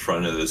through in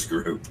front of this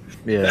group.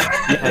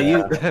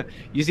 yeah.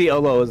 You see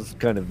Olo is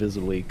kind of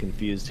visibly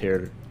confused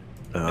here.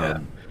 Yeah.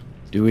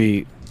 Do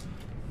we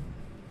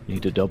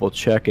need to double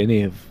check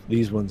any of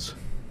these ones?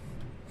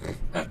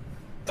 I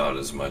thought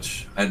as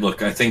much. I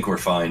think we're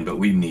fine, but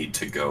we need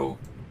to go.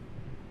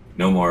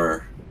 No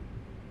more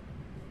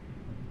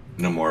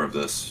of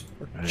this.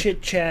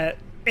 chit chat,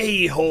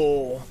 a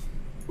hole.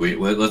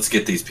 Let's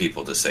get these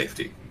people to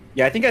safety.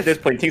 yeah, I think at this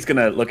point, Tink's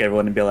gonna look at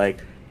everyone and be like,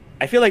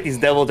 "I feel like these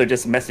devils are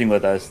just messing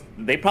with us.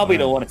 They probably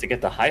don't want us to get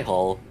the high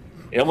hall.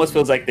 It almost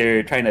feels like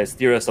they're trying to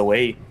steer us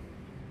away."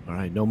 All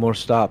right. No more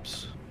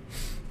stops.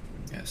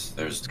 Yes,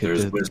 there's get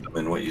the- wisdom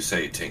in what you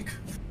say, Tink.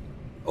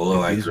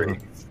 Olo, I These agree.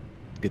 ones-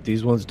 Get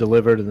these ones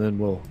delivered, and then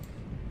we'll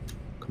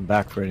come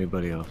back for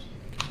anybody else.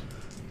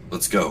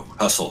 Let's go.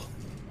 Hustle.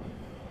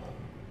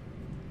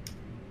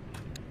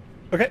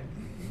 Okay,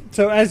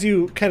 so as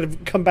you kind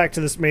of come back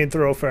to this main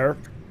thoroughfare,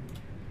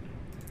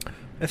 I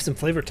have some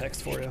flavor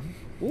text for you.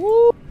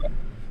 Ooh.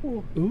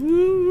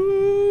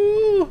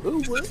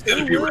 It's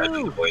gonna be read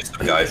in the voice of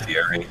Guy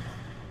Fieri.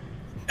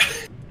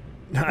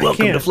 No, I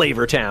Welcome can't. to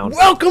Flavor Town.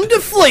 Welcome to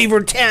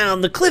Flavor Town,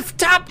 the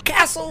Clifftop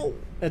Castle.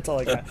 That's all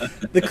I got.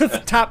 The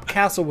Clifftop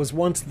Castle was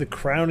once the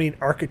crowning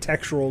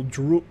architectural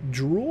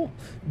jewel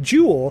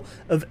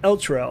of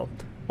Elturel.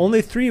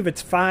 Only 3 of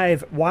its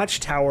 5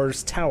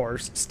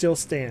 watchtowers still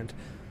stand.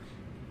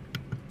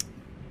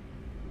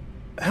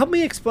 Help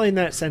me explain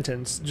that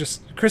sentence.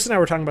 Just Chris and I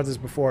were talking about this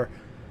before.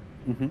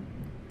 Mm-hmm.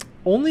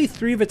 Only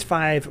 3 of its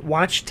 5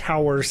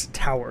 watchtowers.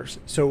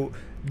 So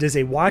does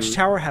a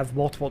watchtower have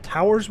multiple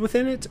towers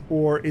within it,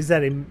 or is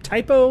that a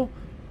typo?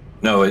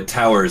 No, it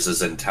towers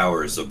as in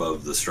towers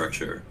above the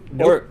structure.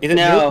 Or is it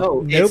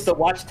No. It's Nope. the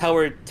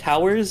watchtower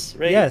towers,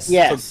 right? Yes.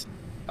 Yes.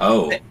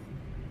 Oh,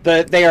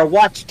 They are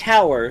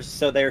watchtowers,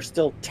 so they're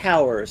still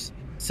towers.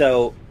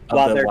 So Of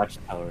while the they're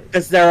watchtower.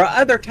 because there are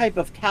other type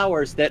of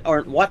towers that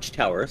aren't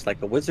watchtowers,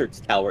 like a wizard's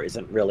tower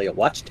isn't really a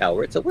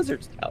watchtower; it's a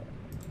wizard's tower.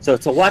 So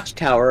it's a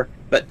watchtower,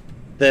 but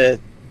the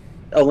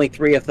only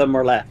 3 of them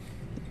are left.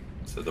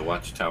 so the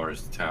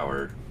watchtower's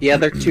tower. The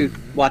other 2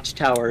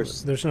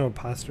 watchtowers. There's no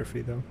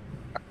apostrophe though.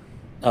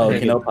 Oh,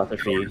 okay, no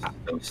apostrophe.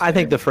 I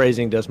think the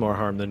phrasing does more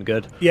harm than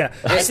good. Yeah,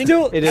 I think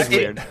still It is It-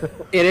 weird.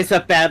 It is a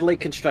badly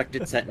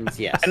constructed sentence.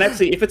 Yes. And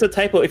actually, if it's a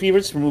typo, if you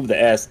just remove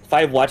the S,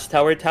 5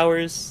 watchtower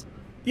towers.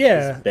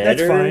 Yeah, is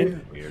that's better.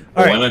 fine. Weird.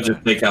 All Why right, not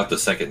just take out the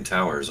second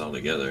towers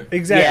altogether? yeah,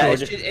 exactly. it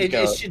just should, take it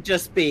out should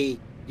just be,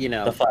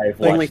 The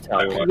 5 only-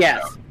 watchtower.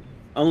 yes.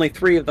 Only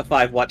 3 of the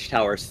 5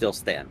 watchtowers still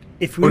stand.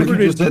 If we What if were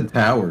you just to, said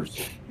towers?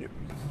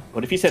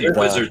 What if you said Dear the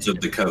Wizards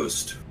of the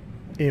Coast.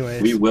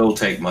 Anyways, We will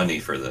take money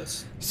for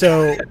this.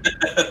 so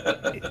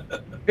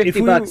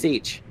 50 bucks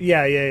each.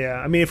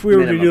 yeah. I mean, if we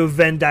were to Minimum. do a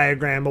Venn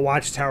diagram, a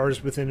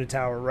watchtowers within a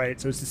tower, right?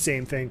 So it's the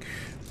same thing.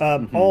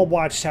 All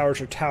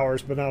watchtowers are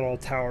towers, but not all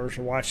towers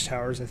are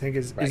watchtowers, I think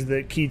is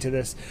the key to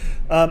this.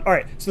 All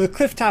right, so the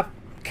Clifftop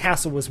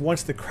Castle was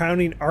once the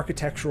crowning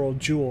architectural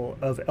jewel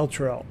of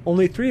Elturel.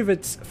 Only 3 of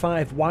its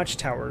 5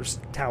 watchtowers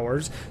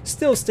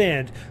still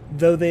stand,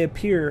 though they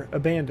appear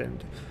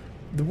abandoned.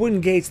 The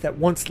wooden gates that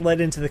once led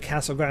into the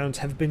castle grounds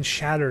have been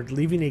shattered,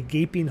 leaving a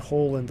gaping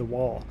hole in the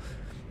wall.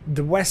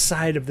 The west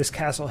side of this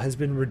castle has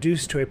been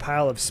reduced to a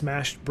pile of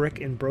smashed brick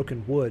and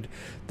broken wood.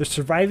 The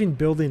surviving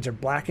buildings are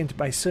blackened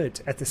by soot.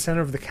 At the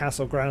center of the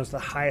castle grounds, the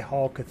High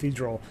Hall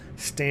Cathedral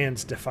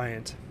stands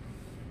defiant.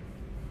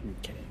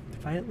 Okay.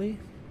 Defiantly?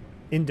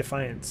 In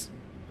defiance.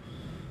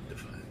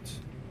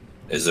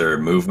 Is there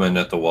movement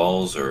at the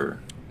walls, or?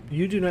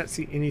 You do not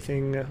see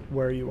anything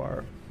where you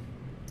are.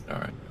 All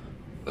right,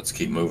 let's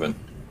keep moving.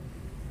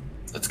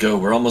 Let's go.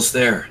 We're almost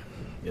there.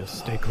 Yes,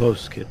 stay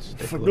close, kids.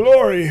 Stay For close.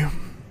 glory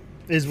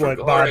is For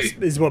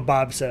what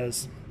Bob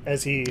says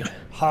as he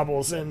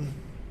hobbles in.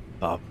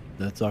 Bob,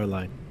 that's our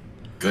line.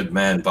 Good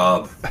man,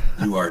 Bob.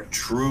 You are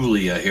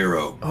truly a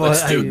hero.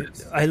 Let's do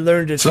this. I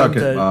learned it Suck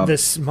from it, Bob. the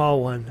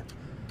small one.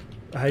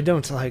 I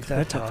don't like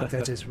that talk.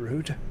 That is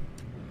rude.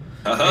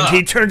 And Haha.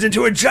 he turns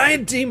into a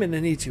giant demon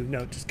and eats you.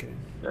 No, just kidding.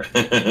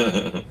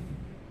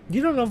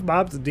 You don't know if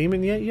Bob's a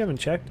demon yet? You haven't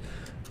checked.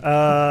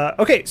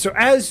 Okay, so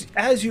as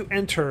you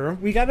enter,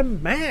 we got a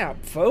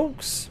map,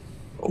 folks.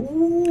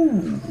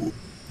 Ooh,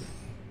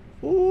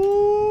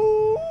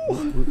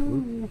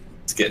 Ooh.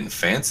 it's getting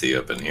fancy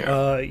up in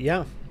here.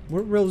 Yeah.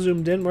 We're real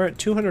zoomed in. We're at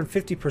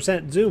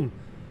 250% zoom.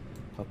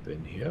 Up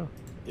in here.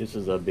 This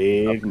is a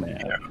big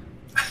map.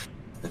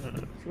 Y'all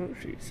gonna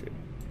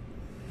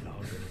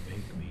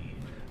make me.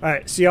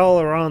 Alright, so y'all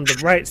are on the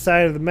right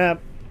side of the map.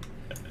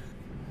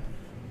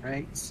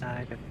 Right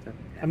side of the.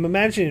 I'm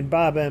imagining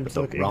Bob M to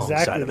the look wrong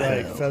exactly side of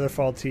like hell.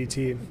 Featherfall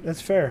TT.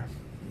 That's fair.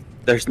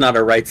 There's not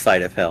a right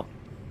side of hell.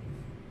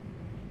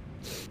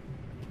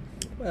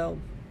 Well,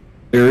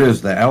 There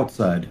is the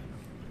outside.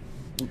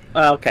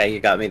 Okay, you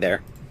got me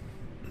there.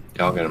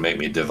 Y'all gonna make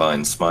me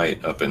divine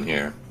smite up in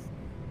here.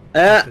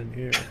 in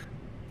here.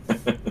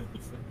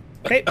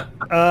 Okay.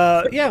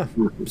 Yeah.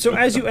 So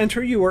as you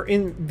enter, you are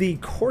in the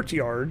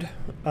courtyard,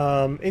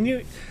 and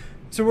you.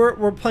 So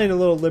we're playing a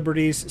little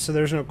Liberties, so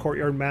there's no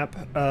courtyard map.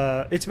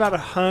 It's about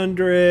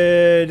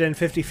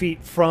 150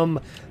 feet from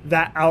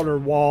that outer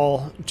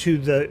wall to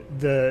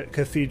the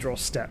cathedral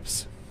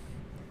steps.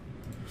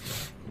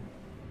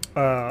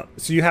 So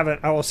you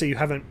haven't. I will say you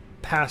haven't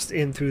passed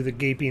in through the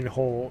gaping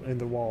hole in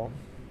the wall.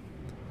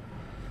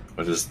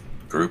 What is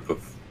group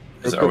of?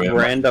 Group of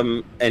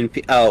random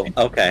NP. Oh,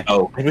 okay.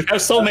 Oh, We have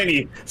so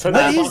many. So What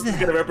that is box is that?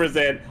 going to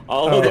represent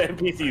all of the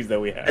NPCs that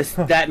we have. Does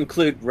that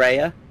include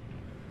Rhea?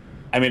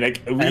 I mean,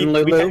 like, we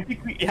Lulu?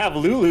 we have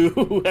Lulu,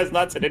 who has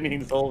not said anything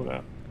this whole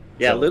time.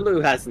 Yeah, So-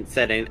 Lulu hasn't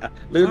said any.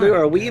 Lulu,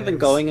 Alright, are we even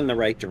guys. going in the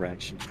right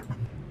direction?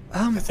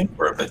 I think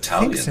we're a I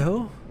battalion. think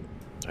so.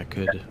 I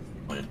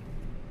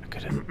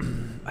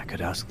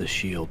could ask the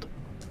shield.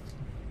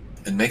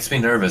 It makes me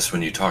nervous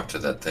when you talk to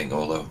that thing,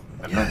 Olo.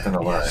 I'm not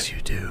gonna lie. Yes,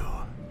 you do.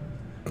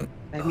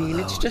 I mean,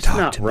 it's Oh, just talk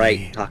not to right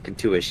me. talking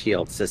to a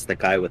shield, says the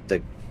guy with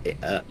the,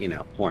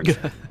 horns.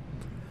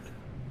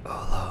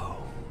 Hello.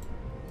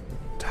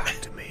 Talk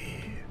to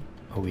me.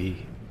 Are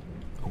we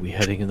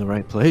heading in the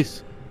right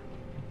place?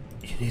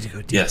 You need to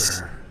go deeper.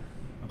 Yes.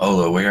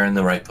 Olo, we're in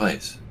the right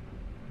place.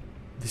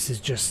 This is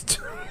just.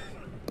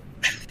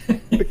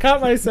 I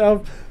caught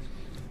myself.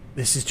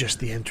 This is just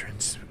the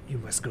entrance. You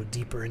must go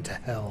deeper into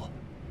hell.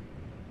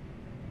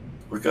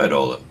 We're good,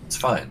 Olo. It's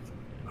fine.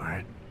 All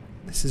right.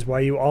 This is why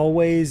you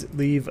always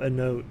leave a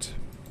note.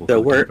 We'll So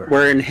go we're deeper.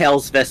 we're in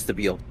Hell's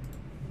vestibule.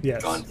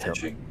 Yes. Gone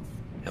fishing.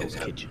 Hell's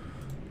Yeah. Kitchen.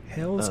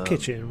 Hell's Um,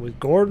 Kitchen with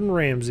Gordon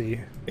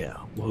Ramsay. Yeah.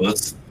 Well,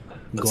 let's head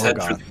for the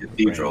Gorgoth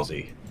cathedral.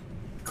 Ramsay.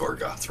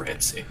 Gorgoth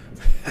Ramsey.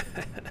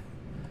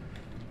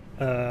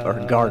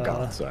 Or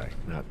Gargoth, sorry,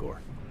 not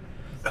Gore.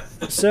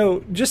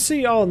 So, just so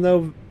y'all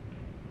know,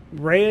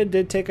 Rhea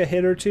did take a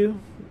hit or two.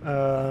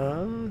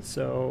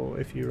 So,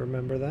 if you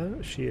remember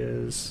that, she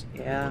is.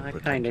 Yeah, I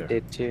Protect kind her. of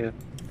did too.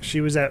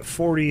 She was at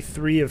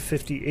 43 of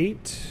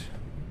 58.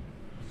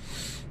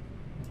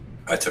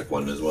 I took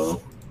one as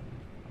well.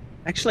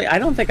 Actually, I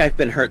don't think I've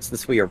been hurt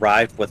since we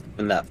arrived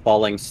within that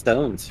falling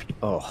stones.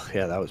 Oh,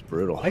 yeah, that was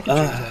brutal. I can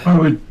change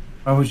that.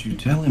 Why would you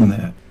tell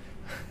him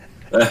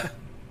that?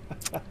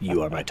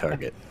 You are my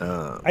target.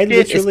 I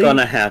It's literally,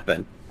 gonna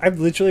happen. I've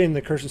literally in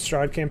the Curse of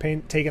Strahd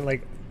campaign taken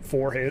like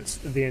 4 hits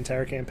the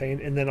entire campaign,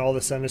 and then all of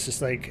a sudden it's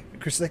just like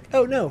Chris is like,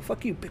 "Oh no,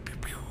 fuck you!" Pew, pew,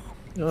 pew.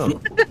 Oh.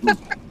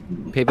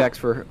 Paybacks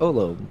for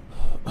Olo,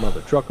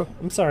 mother trucker.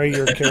 I'm sorry,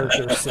 your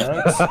character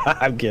sucks. All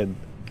I'm kidding.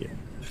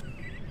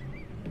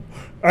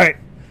 right.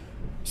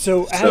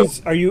 So,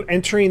 are you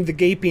entering the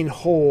gaping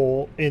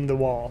hole in the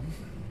wall?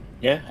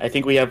 Yeah, I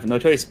think we have no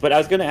choice. But I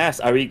was going to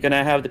ask, are we going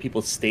to have the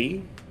people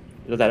stay?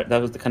 That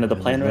was the kind of the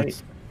plan, right?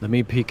 Let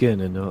me peek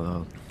in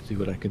and see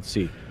what I can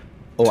see.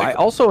 Oh, I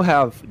also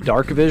have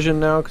dark vision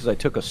now because I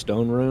took a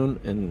stone rune,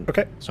 and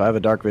Okay. so I have a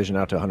dark vision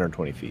out to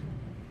 120 feet.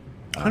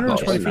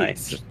 120 feet.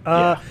 nice. Just,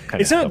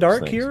 It's kinda not dark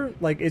helps things. here.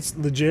 Like it's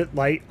legit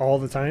light all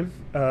the time.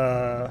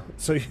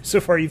 So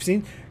far you've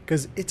seen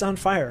because it's on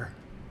fire,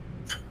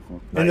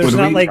 and there's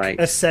Would not we- like Right.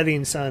 a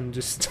setting sun.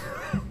 Just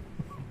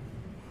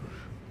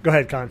go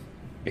ahead, Con.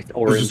 It's I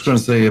was orange. just going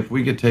to say, if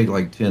we could take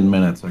like 10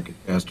 minutes, I could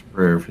cast a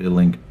prayer of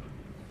healing.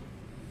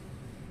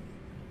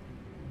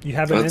 You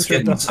haven't Let's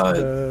entered get inside.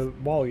 the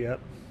wall yet.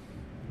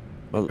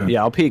 Well, Okay.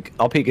 yeah, I'll peek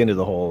into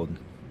the hole and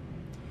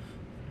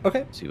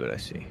Okay. see what I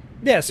see.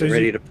 Yeah. So You're as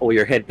ready you to pull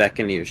your head back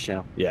into your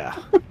shell. Yeah.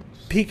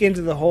 peek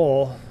into the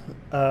hole.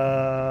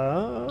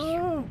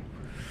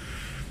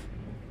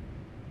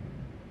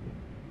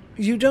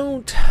 You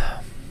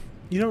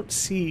don't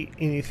see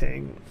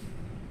anything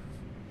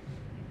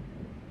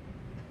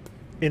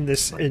in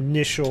this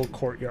initial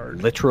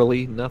courtyard.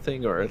 Literally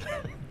nothing, or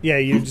Yeah,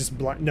 you just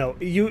no.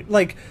 You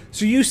like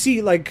so you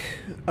see like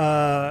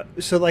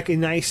so like a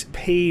nice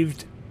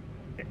paved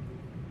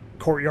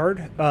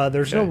courtyard.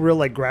 There's no Okay. real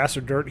like grass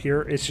or dirt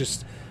here. It's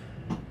just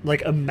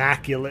like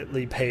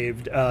immaculately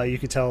paved. You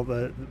could tell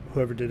that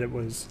whoever did it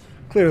was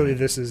clearly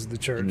this is the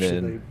church. And So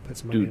then they put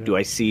some money in do it.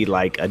 I see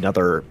like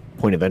another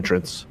point of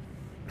entrance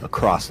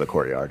across the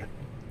courtyard?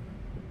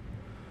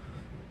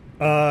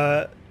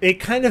 It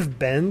kind of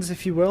bends,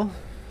 if you will.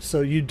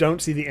 So you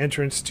don't see the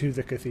entrance to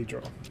the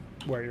cathedral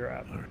where you're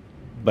at.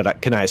 But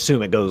can I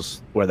assume it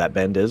goes where that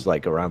bend is,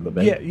 like around the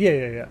bend?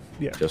 Yeah.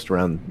 Just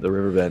around the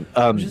river bend.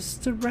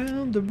 Just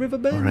around the river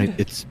bend. All right,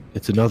 it's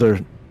another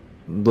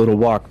little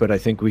walk, but I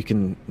think we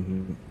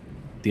can.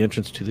 The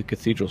entrance to the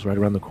cathedral's right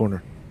around the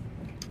corner.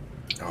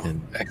 Oh,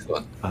 And-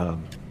 excellent.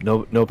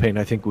 No pain.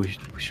 I think we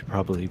should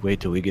probably wait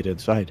till we get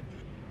inside.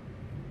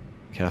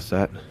 Cast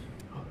that.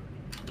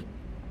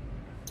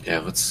 Yeah,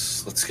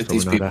 let's get So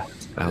these we're people not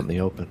out in the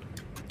open.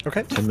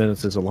 Okay. 10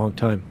 minutes is a long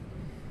time.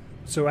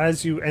 So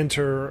as you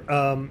enter,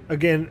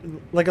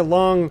 again, like a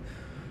long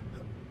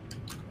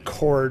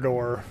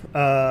corridor,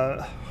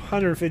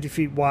 150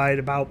 feet wide,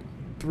 about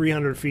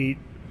 300 feet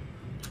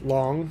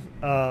long,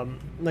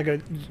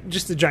 like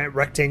just a giant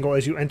rectangle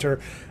as you enter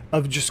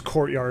of just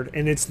courtyard,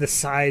 and it's the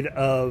side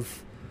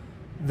of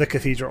the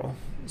cathedral.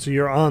 So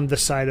you're on the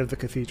side of the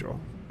cathedral.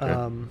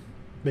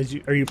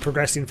 Okay. Are you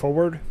progressing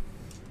forward?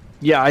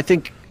 Yeah, I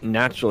think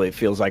naturally it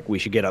feels like we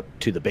should get up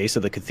to the base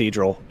of the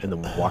cathedral and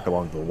then walk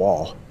along the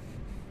wall.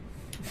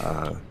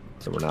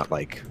 So we're not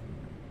like...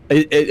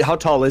 how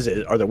tall is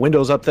it? Are there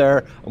windows up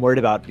there? I'm worried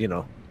about,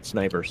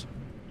 snipers.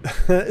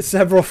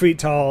 Several feet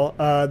tall.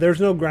 There's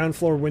no ground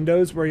floor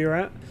windows where you're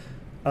at.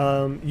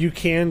 You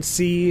can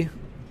see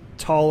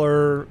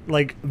taller,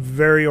 like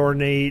very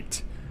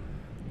ornate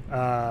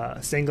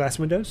stained glass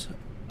windows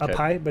up Okay.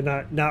 high,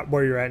 but not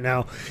where you're at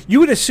now. You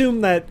would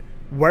assume that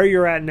where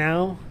you're at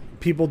now,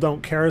 people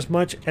don't care as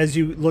much. As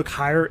you look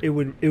higher, it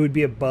would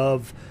be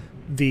above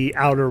the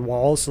outer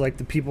walls. So like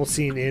the people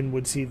seeing in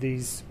would see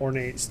these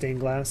ornate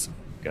stained glass.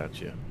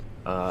 Gotcha.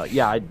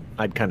 Yeah,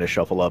 I'd kind of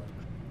shuffle up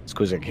as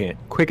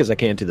quick as I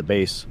can to the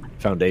base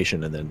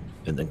foundation, and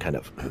then kind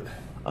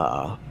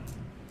of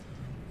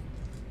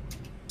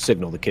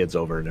signal the kids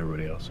over and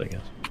everybody else, I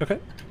guess. Okay.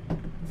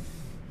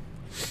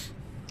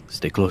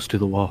 Stay close to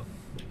the wall.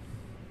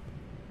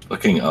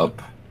 Looking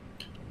up,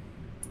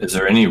 is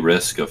there any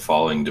risk of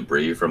falling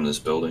debris from this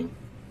building?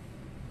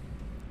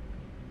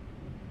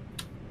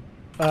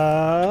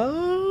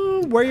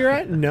 Where you're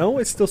at, no,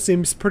 it still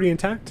seems pretty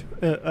intact.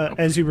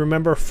 As you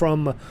remember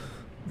from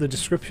the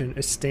description,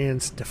 it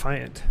stands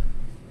defiant.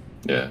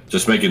 Yeah,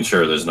 just making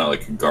sure there's not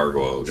like a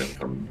gargoyle going to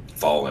come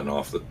falling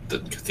off the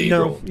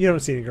cathedral. No, you don't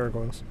see any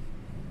gargoyles.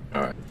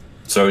 All right.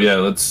 So yeah,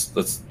 let's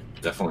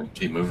definitely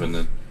keep moving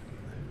then,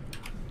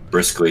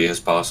 briskly as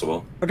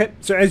possible. Okay,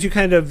 so as you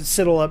kind of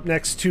settle up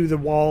next to the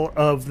wall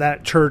of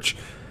that church,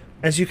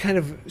 as you kind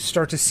of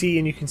start to see,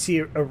 and you can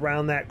see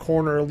around that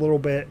corner a little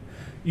bit,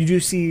 you do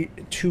see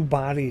two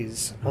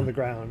bodies on the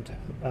ground.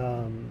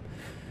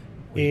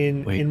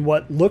 Wait. In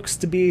what looks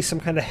to be some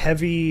kind of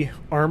heavy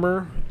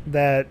armor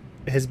that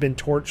has been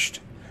torched.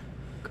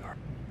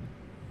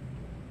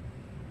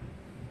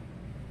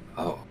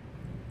 Oh,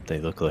 They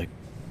look like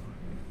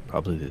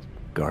probably the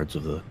guards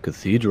of the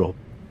cathedral,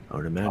 I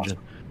would imagine.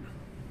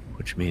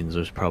 Which means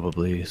there's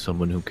probably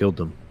someone who killed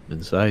them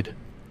inside.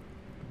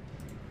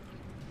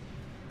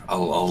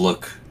 I'll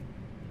look.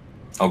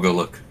 I'll go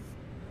look.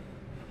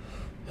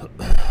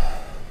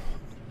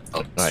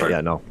 I'll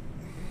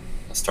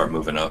start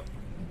moving up.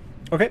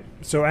 Okay,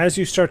 so as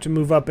you start to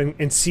move up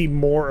and see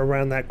more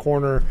around that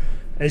corner,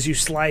 as you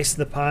slice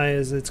the pie,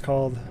 as it's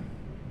called,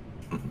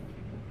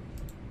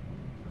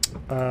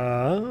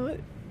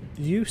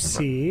 you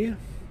see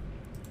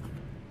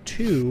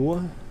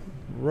two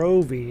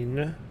roving.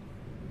 Let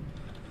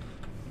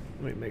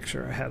me make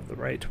sure I have the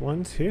right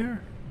ones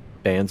here.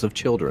 Bands of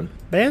children.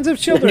 Bands of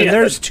children. Yeah.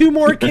 There's two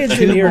more kids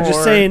in Two here just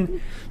more.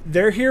 saying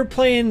they're here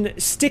playing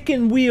stick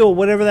and wheel,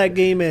 whatever that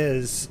game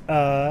is.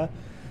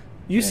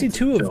 You see Bands of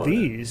two of children.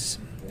 these,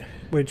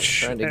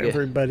 which Trying to get-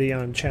 everybody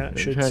on chat I'm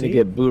should trying see. to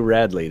get Boo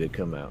Radley to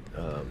come out.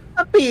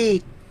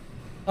 Puppy.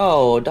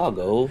 Oh,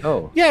 doggo.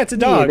 Oh, Yeah, it's a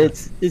dog. Yeah,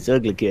 it's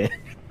ugly kid.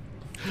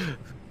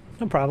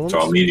 No problem.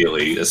 So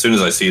immediately, as soon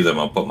as I see them,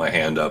 I'll put my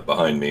hand up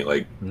behind me,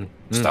 like,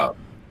 stop.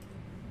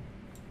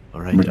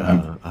 All right.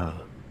 I'm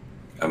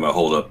gonna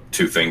hold up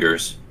 2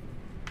 fingers.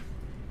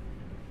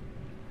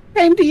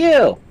 Same to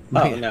you.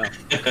 Oh no.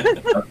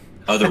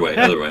 Other way.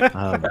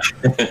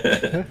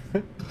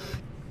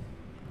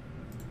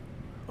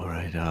 All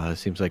right.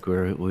 Seems like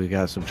we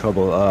got some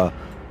trouble.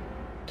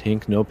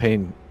 Tink, no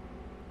pain.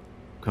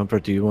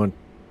 Comfort, do you want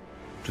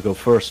to go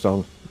first?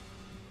 I'll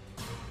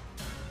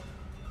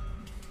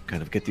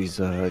kind of get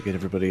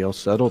everybody else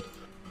settled.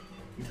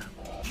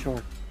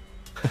 Sure.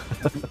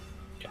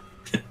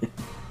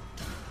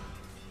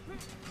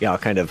 Yeah, I'll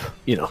kind of,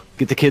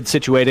 get the kids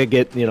situated,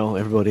 get,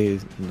 everybody,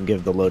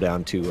 give the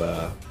lowdown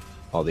to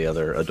all the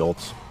other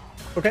adults.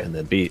 Okay. And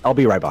then I'll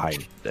be right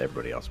behind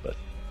everybody else, but.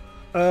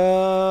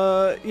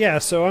 Yeah,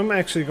 so I'm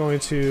actually going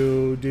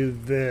to do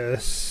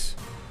this.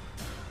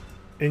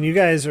 And you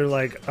guys are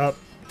like up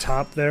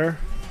top there.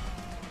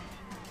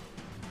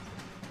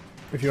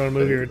 If you want to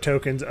move your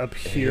tokens up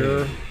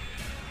here.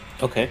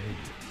 Okay.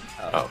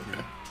 Oh,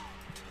 okay.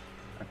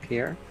 Up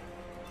here.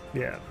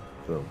 Yeah.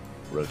 Boom.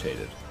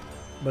 Rotated.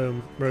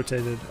 Boom.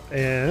 Rotated.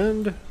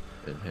 And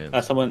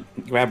Enhanced. Someone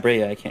grab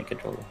Rhea. I can't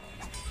control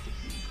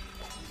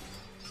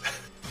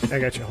her. I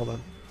got you. Hold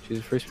on. She's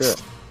a free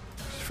spirit.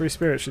 She's free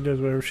spirit. She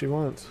does whatever she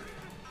wants.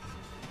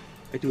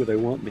 I do what I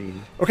want, me.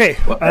 Okay.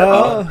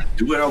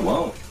 Do what I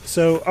want.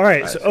 So, all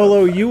right. So,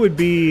 Olo, you would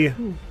be Back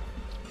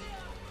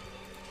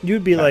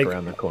like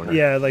around the corner.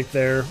 Yeah, like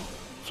there.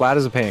 Flat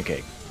as a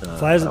pancake.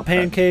 Flat as a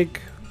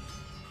pancake.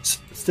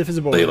 Stiff as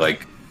a board. They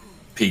like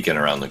peeking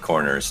around the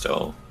corner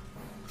still.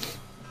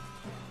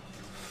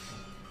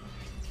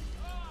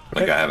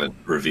 Like Okay. I haven't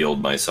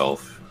revealed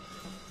myself.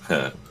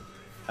 Oh.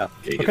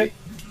 Okay.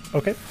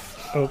 Okay.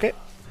 Okay.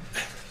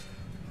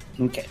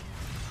 Okay.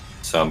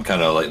 So I'm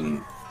kind of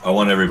letting. I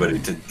want everybody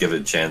to give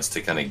it a chance to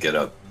kind of get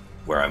up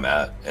where I'm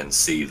at and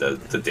see the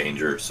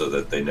danger, so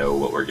that they know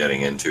what we're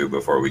getting into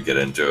before we get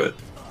into it.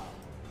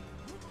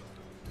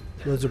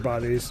 Those are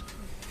bodies.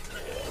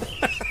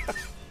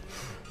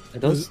 Are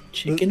those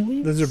chicken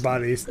wings? Those are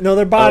bodies. No,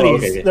 they're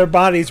bodies. okay. They're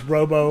bodies,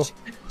 Robo.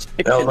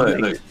 No,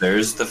 look,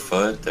 there's the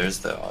foot, there's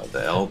the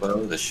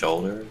elbow, the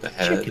shoulder, the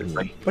head. Chicken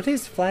wing. What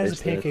is flat as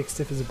It's a pancake,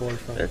 stiff as a board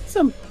from? That's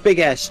some big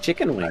ass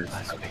chicken wings.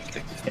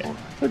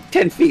 They're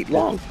 10 feet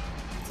long.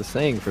 It's a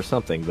saying for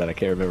something, but I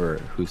can't remember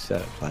who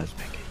said it. Flat as a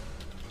pancake.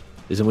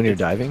 Is it when you're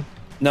diving?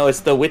 No,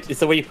 it's the witch. It's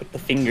the way you put the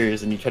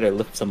fingers and you try to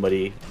lift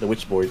somebody. The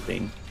witchboard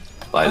thing.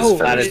 Light Oh, as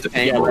feathers that is to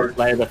pain. Yeah, board.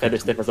 light the feather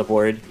stiff as a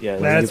board. Yeah.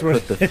 That's you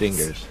what put the it is.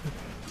 fingers.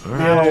 All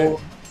right.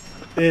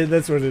 Yeah,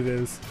 that's what it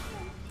is.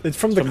 It's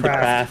from the From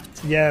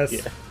craft. Yes.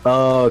 Yeah.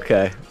 Oh,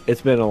 okay.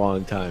 It's been a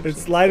long time.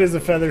 It's light as a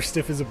feather,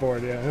 stiff as a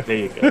board, yeah. There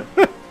you go.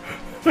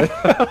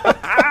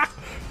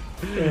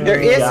 There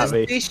is a Got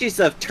me. species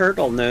of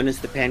turtle known as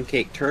the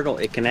pancake turtle.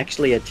 It can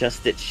actually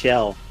adjust its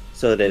shell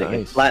so that it can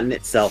Nice. flatten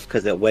itself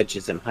because it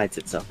wedges and hides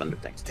itself under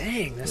things.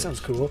 Dang, that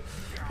sounds cool.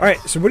 All right,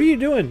 so what are you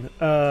doing,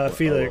 What Olo wants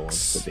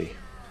Felix? to be.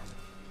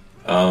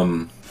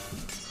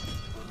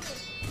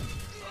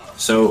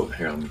 So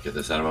here, let me get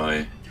this out of my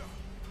way.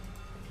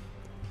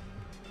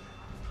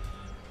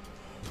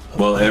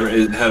 Well,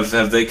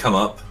 have they come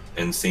up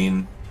and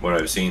seen what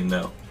I've seen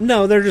now?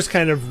 No, they're just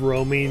kind of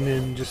roaming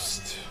and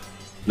just.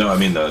 No, I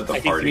mean the I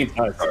think party. you mean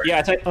us. Sorry.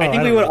 Yeah, so I I think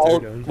don't we know would what they're all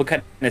doing. would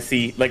kind of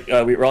see, like,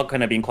 we were all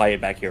kind of being quiet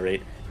back here,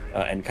 right?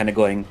 And kind of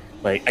going,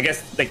 like, I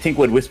guess, like, Tink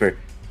would whisper,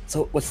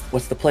 so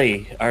what's the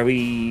play? Are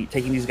we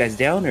taking these guys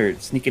down or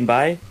sneaking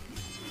by?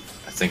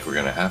 I think we're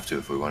gonna have to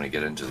if we want to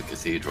get into the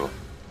cathedral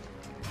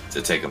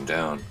to take them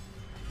down.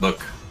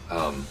 Look,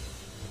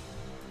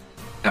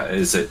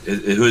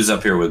 who's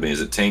up here with me?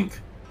 Is it Tink?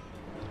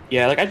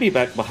 Yeah, like, I'd be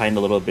back behind a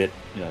little bit,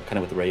 kind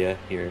of with Rhea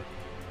here.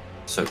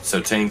 So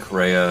Tink,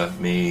 Rhea,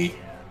 me.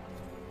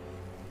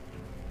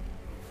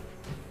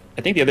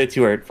 I think the other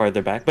two are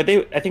farther back, but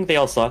I think they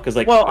all saw, because,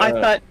 like... Well,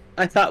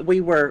 I thought we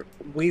were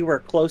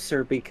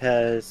closer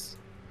because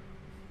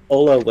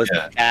Ola was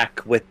Yeah.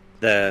 back with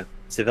the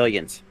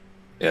civilians.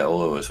 Yeah,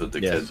 Olo is with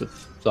the Yeah, kid.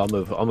 so I'll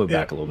move Yeah,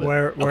 back a little bit.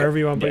 Wherever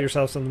you want to put Yeah.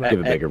 yourselves on the map.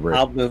 Give a bigger break.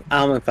 I'll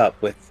move up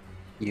with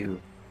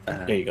you.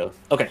 There you go.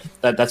 Okay,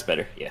 that's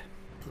better, yeah.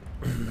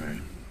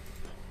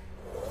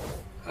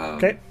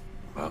 Okay.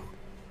 Well,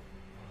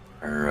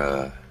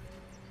 our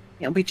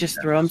Can't we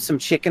just throw them some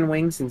chicken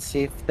wings and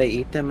see if they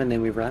eat them and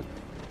then we run?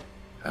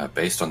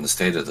 based on the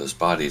state of those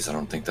bodies, I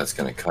don't think that's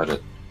gonna cut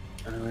it.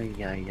 Oh,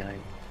 yeah.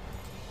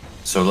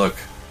 So look,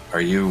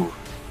 are you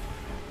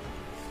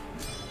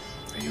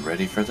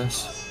ready for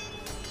this?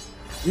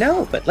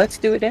 No, but let's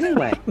do it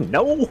anyway.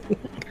 No.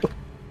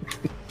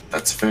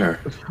 That's fair.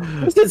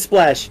 What's it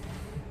splash?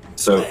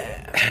 So,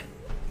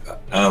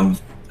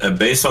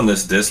 based on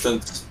this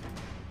distance,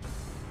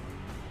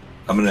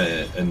 I'm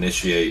gonna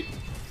initiate.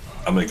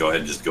 I'm gonna go ahead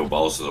and just go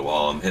balls to the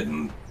wall. I'm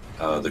hitting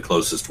the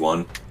closest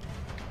one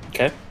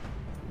Okay.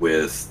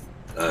 with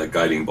a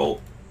guiding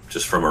bolt,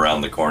 just from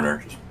around the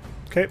corner.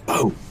 Okay.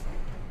 Oh,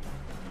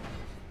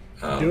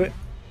 Do it.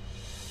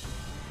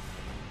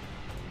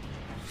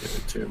 Give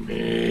it to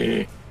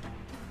me.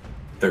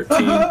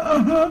 13.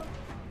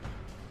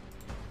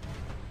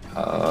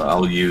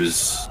 I'll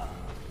use.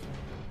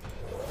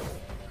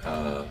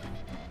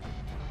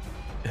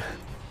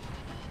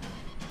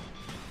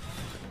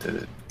 Did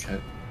it? Okay.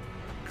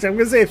 So I'm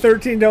gonna say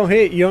 13 don't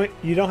hit. You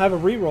don't have a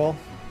reroll.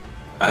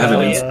 I have an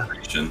Uh,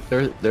 inspiration.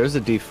 There's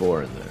a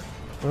D4 in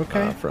there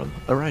Okay. from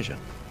Arija.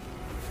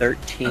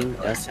 13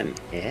 doesn't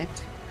hit.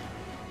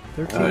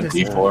 13 does not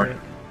D4. hit.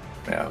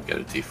 Yeah, I'll get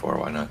a D4.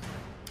 Why not?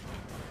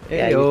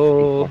 Yeah, you-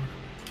 Heyo.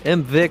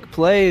 MVic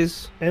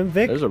plays. And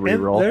Vic, There's a and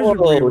reroll. there's a Oh,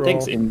 reroll.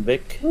 thanks,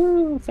 Invic.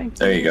 Ooh, thank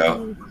There you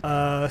go.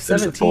 Uh,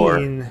 There's a 4.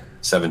 17.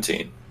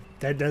 17.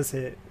 That does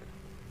hit.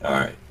 All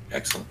right.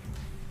 Excellent.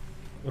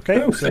 Okay.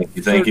 so Thank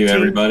you, 13.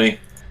 everybody.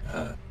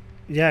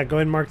 Yeah, go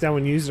ahead and mark that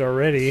one used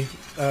already.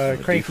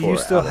 Cranky, you D4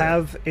 still out of-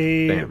 have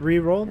a Bam.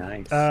 reroll.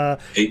 Nice.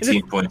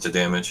 18 points of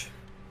damage.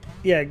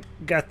 Yeah,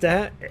 got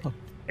that.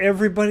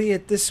 Everybody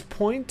at this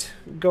point,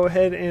 go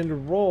ahead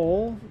and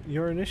roll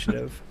your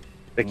initiative.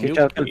 Click your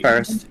token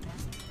first.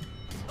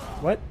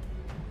 What?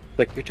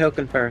 Click your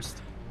token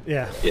first.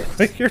 Yeah. Yes.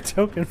 Click your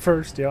token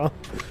first, y'all.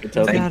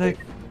 Thank you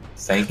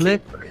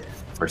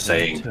for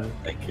saying Click.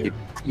 thank you.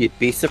 You'd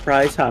be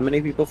surprised how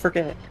many people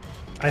forget.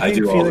 I I think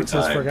do all the Felix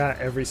has time. forgot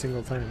every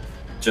single time.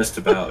 Just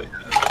about.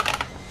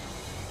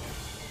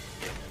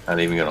 Not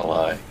even gonna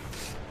lie.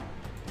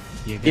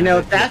 You know,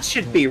 that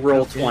should be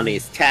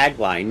Roll20's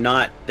tagline,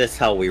 not this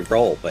how we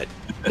roll, but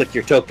click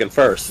your token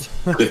first.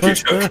 Click your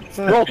token.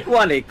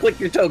 Roll20, click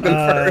your token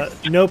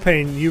first. No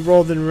pain. You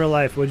rolled in real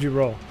life. What'd you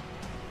roll?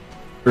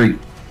 3.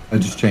 I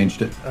just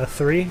changed it. A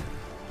 3?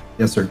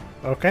 Yes, sir.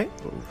 Okay.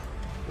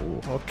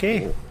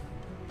 Okay.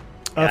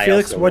 I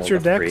Felix, also what's your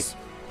rolled a 3. dex?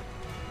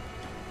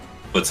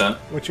 What's that?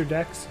 What's your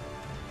dex?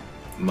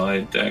 My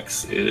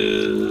dex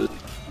is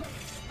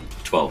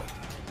 12.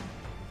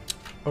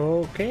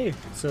 Okay,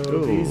 so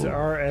Ooh. these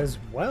are as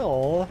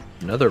well.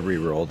 Another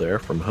reroll there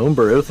from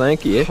Homebrew.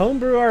 Thank you.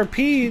 Homebrew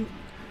RP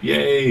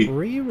Yay!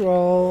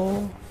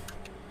 reroll.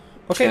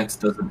 Okay. Chance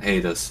doesn't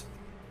hate us.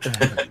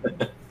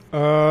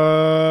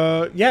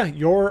 Yeah,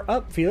 you're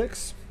up,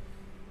 Felix.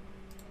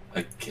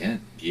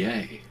 Again,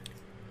 yay.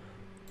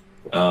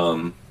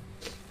 What's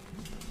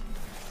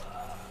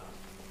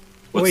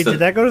Wait, the, did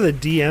that go to the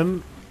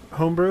DM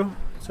Homebrew?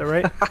 Is that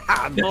right?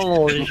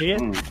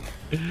 Bullshit.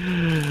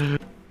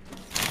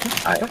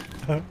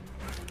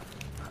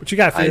 What you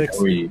got, Felix?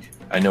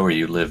 I know where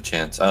you live,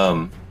 Chance. Is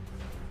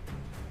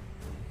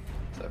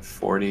that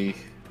 40?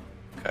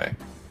 Okay.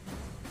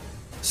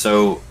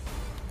 So,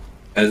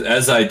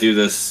 as I do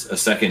this a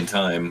second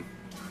time,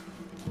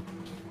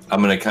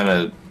 I'm gonna kind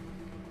of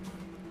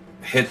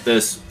hit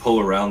this, pull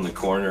around the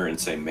corner, and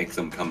say, "Make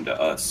them come to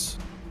us."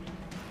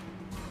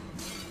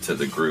 To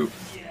the group.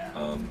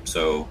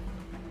 So.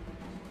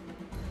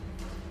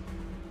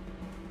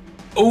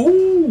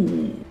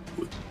 Oh.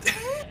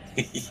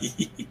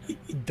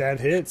 That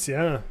hits,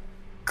 yeah.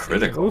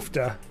 Critical.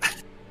 Oofda.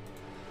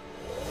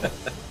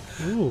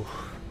 Ooh.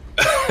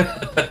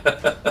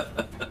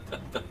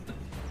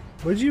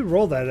 What'd you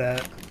roll that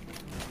at?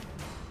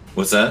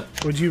 What's that?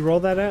 Would you roll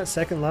that at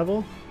second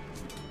level?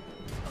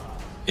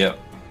 Yep.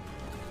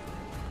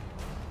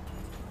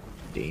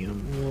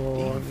 Damn.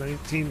 Oh,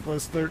 19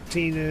 plus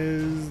 13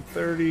 is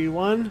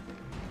 31.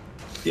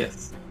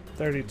 Yes.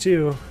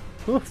 32.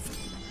 Oof.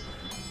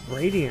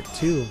 Radiant,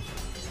 too.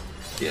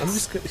 Yes. I'm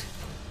just gonna...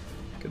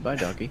 Goodbye,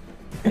 donkey.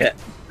 Yeah,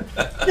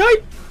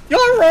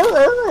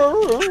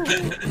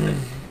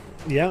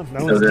 that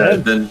So one's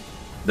dead.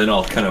 then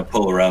I'll kind of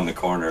pull around the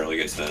corner, like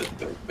I said.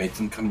 Make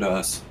them come to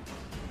us.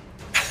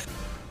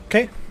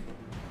 Okay.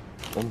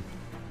 Boom.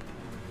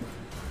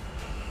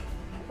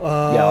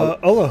 Yeah.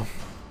 Olo.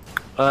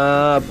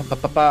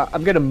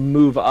 I'm gonna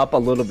move up a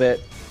little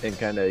bit and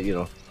kind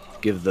of,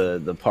 give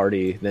the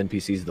party, the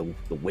NPCs,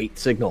 the wait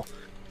signal,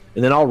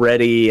 and then I'll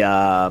ready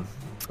a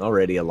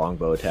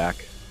longbow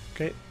attack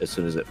Okay. as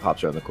soon as it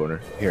pops around the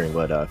corner. Hearing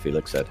what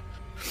Felix said.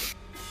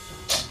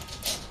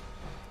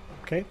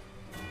 Okay.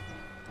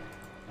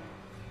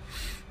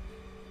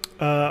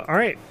 All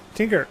right,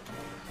 Tinker.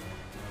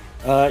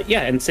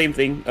 Yeah, and same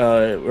thing.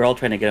 We're all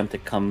trying to get him to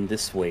come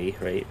this way,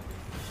 right?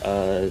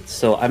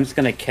 So I'm just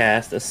gonna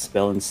cast a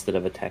spell instead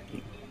of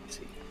attacking. Let's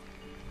see.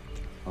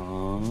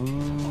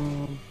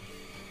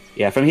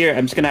 Yeah, from here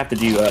I'm just gonna have to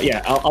do.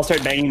 I'll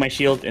start banging my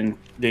shield and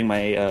doing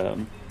my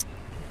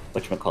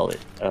whatchamacallit?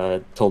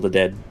 Toll the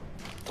dead,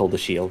 toll the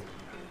shield.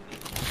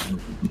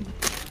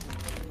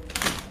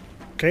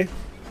 Okay.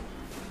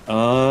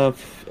 So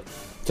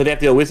they have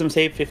to do a wisdom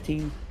save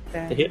 15 to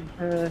hit.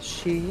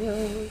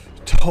 Shield.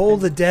 Toll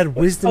the dead.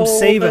 Wisdom Toll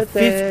save the of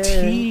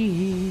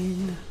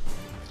 15.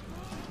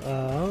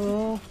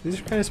 Oh, these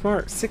are kind of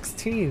smart.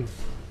 16.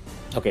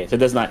 Okay, so it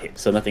does not hit,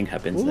 so nothing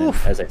happens then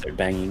Oof. as I start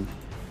banging.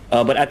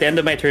 But at the end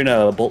of my turn,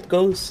 bolt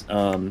goes.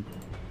 And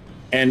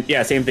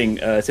yeah, same thing.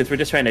 Since we're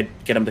just trying to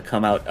get him to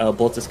come out,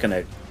 bolt's just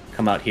gonna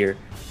come out here.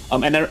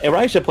 And then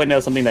Erisha pointed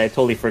out something that I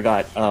totally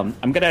forgot.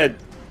 I'm gonna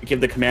give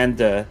the command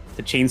to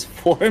change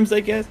forms, I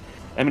guess.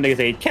 I'm gonna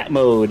say cat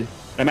mode.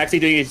 I'm actually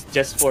doing it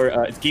just for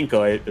it's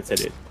Ginkgo that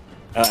said it.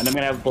 and I'm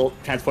gonna have Bolt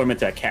transform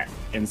into a cat.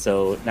 And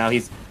so now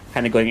he's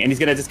kind of going, and he's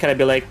gonna just kind of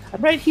be like,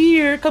 "I'm right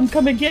here, come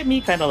and get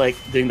me," kind of like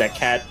doing that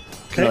cat,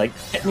 kind of like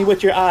hit me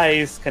with your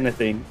eyes, kind of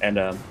thing. And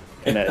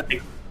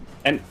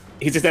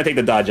he's just gonna take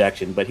the dodge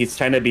action, but he's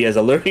trying to be as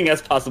alluring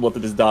as possible to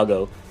this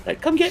doggo.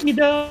 Like, "Come get me,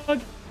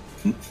 dog."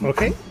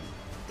 Okay.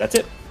 That's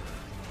it.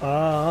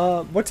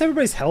 What's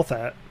everybody's health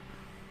at?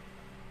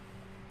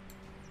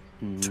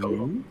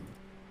 Total.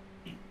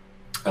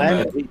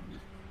 Well,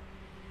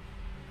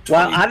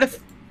 out of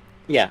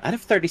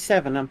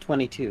 37, I'm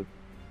 22.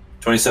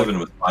 27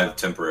 with 5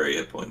 temporary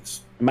hit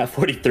points. I'm at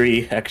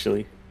 43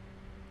 actually.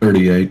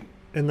 38,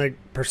 And like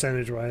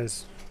percentage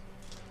wise.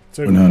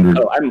 So 100.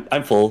 Oh,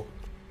 I'm full.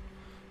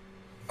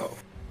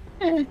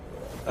 I'm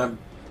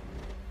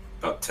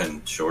about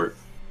 10 short.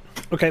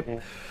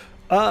 okay.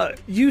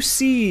 You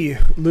see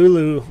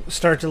Lulu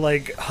start to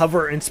like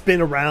hover and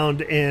spin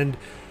around, and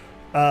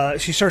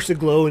she starts to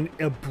glow in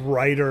a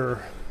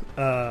brighter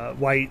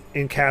white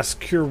and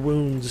cast Cure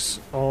Wounds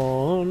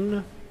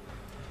on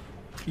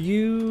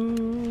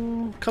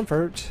you.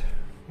 Comfort.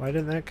 Why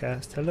didn't that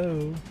cast?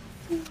 Hello.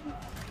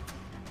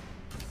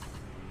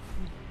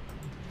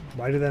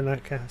 Why did that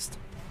not cast?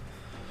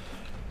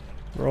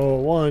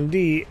 Roll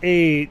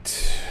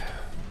 1d8.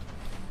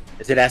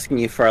 Is it asking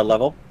you for a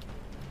level?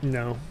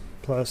 No.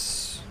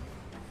 Plus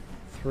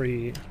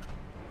 3.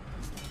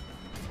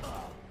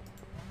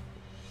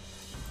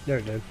 There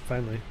it did,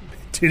 finally.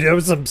 Dude, that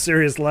was some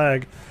serious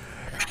lag.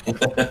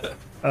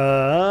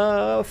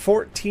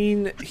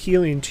 14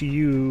 healing to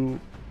you,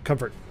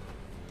 Comfort.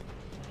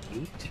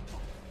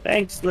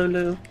 Thanks,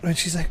 Lulu. And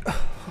she's like,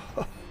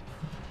 oh,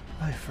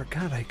 I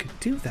forgot I could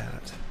do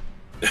that.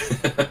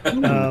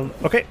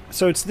 Okay,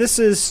 so it's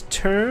This's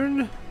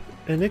turn,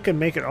 and it can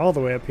make it all the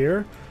way up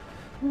here.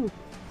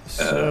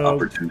 So,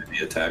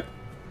 Opportunity attack.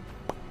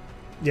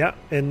 yeah,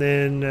 and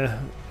then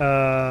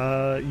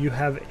you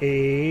have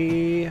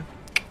a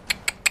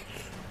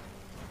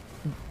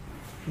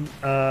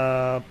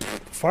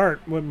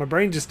fart. When my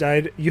brain just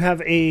died. You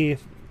have a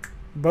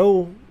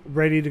bow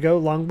ready to go,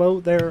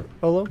 longbow there,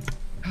 Olo.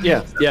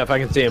 Yeah, if I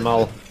can see him,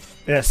 I'll.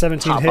 Yeah,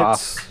 17 Hop hits.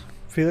 off.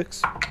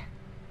 Felix.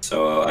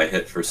 So I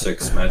hit for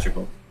 6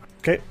 magical.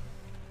 Okay.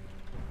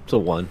 It's a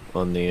 1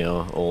 on the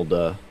old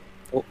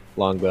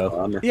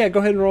longbow. Yeah, go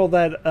ahead and roll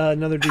that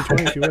another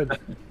d20 if you would.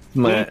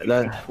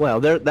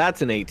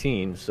 That's an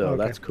 18, so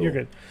Okay, that's cool. You're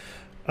good.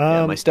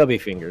 Yeah, my stubby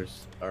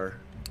fingers are.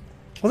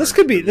 Well, this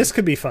could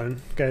be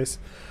fun, guys.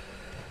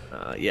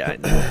 Yeah, I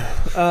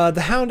know.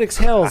 The hound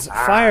exhales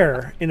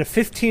fire in a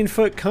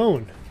 15-foot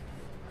cone.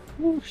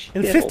 In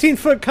a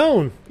 15-foot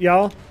cone,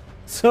 y'all.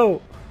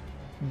 So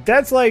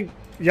that's like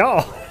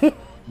y'all.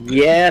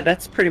 Yeah,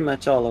 that's pretty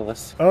much all of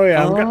us. Oh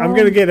yeah, I'm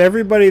gonna get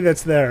everybody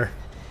that's there.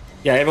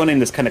 Yeah, everyone in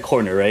this kind of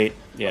corner, right?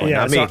 Yeah. Yeah,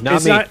 not me, so not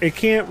it's me. It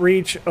can't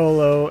reach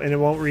Olo, and it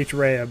won't reach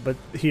Rhea, but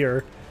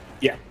here.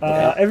 Yeah.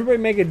 Everybody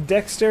make a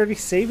dexterity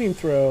saving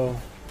throw.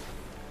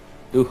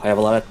 Ooh, I have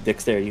a lot of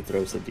dexterity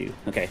throws to do.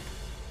 Okay.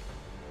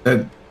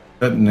 That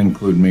doesn't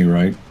include me,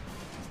 right?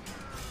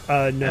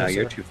 No, No,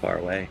 you're sir. too far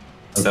away.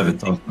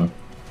 17.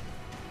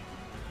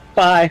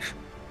 5.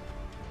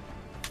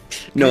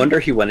 No wonder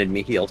he wanted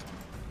me healed.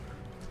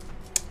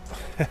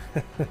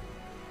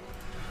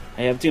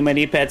 I have too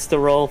many pets to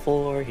roll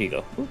for. Here you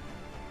go. Ooh.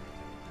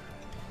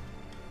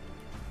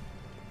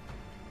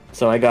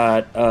 So I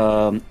got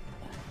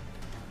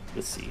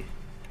let's see.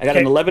 I got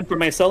an 11 for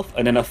myself,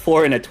 and then a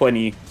 4 and a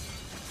 20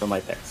 for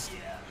my pets.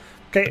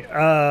 Okay,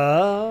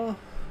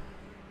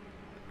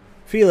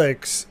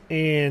 Felix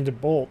and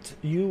Bolt,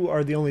 you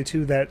are the only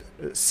two that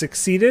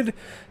succeeded.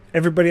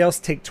 Everybody else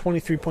take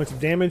 23 points of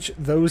damage.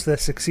 Those that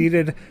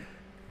succeeded,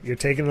 you're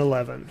taking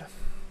 11.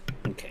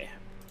 Okay.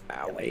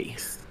 Owie.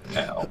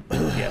 Ow.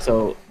 Yeah.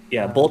 So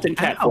yeah, Bolt in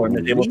cat form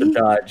is able to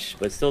dodge,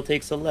 but still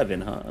takes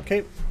 11, huh?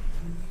 Okay.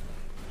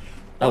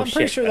 Oh I'm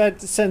pretty shit. sure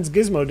that sends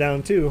Gizmo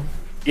down too.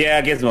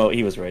 Yeah, Gizmo,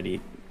 he was ready.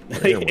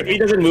 If he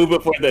doesn't move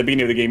before the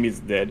beginning of the game, he's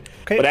dead.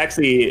 Okay. But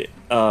actually,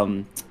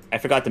 I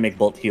forgot to make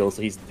Bolt heal,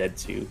 so he's dead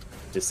too.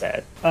 Just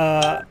sad.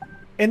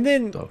 And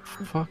then The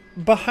fuck?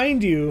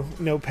 behind you,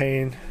 No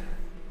Pain,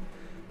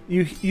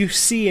 you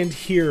see and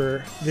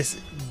hear this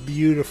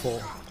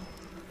beautiful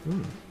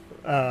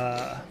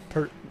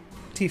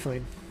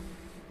tiefling.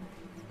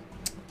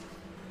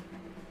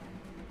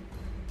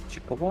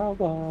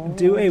 Chihuahua.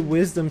 Do a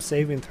wisdom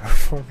saving throw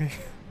for me.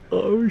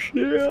 Oh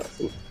shit!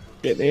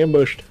 Getting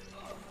ambushed.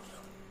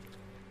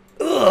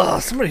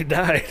 Ugh, somebody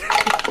died.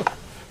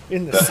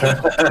 In the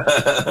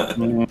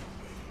sun.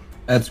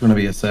 That's going to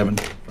be a 7.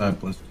 5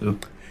 plus 2.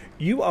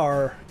 You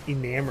are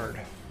enamored.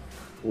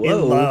 Whoa.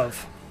 In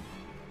love.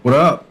 What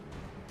up?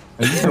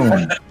 How you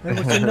doing? Hey,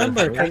 what's your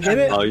number? Can I get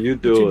it? How you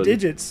What's your doing?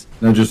 digits?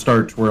 Now just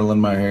start twirling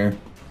my hair.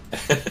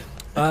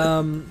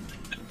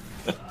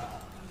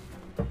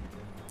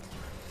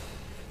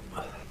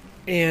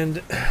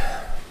 And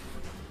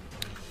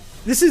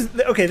this is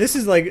okay. This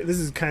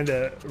is kind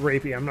of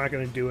rapey. I'm not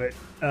going to do it.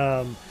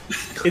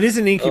 It is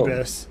an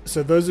incubus.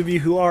 So those of you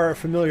who are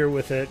familiar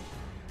with it,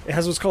 it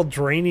has what's called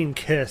draining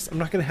kiss. I'm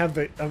not going to have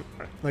the.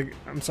 Like,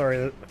 I'm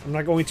sorry, I'm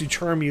not going to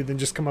charm you, then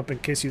just come up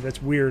and kiss you.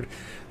 That's weird.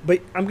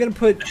 But I'm going to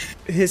put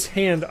his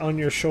hand on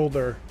your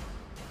shoulder.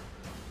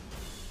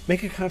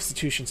 Make a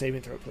Constitution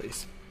saving throw,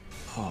 please.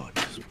 Oh,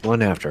 just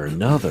one after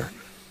another.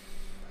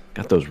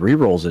 Got those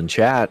rerolls in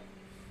chat.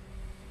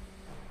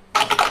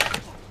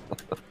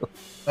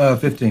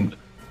 15.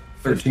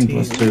 13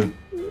 plus 2.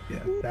 Yeah,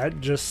 that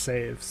just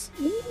saves.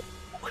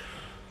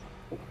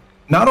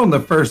 Not on the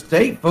first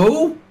date,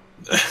 fool.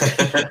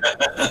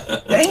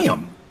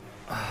 Damn.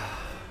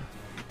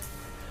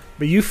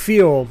 But you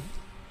feel...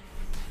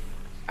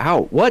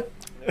 Ow, what?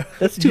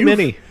 That's too You-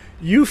 many.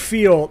 You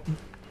feel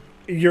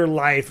your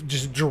life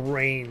just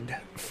drained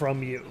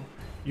from you.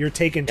 You're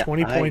taking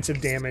 20 points of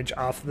damage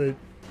off the...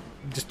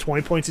 Just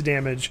 20 points of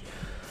damage.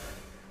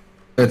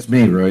 That's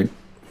me, right?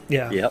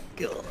 Yeah. Yep.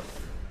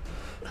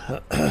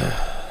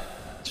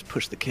 Just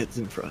push the kids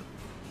in front.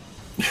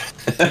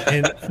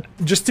 And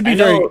just to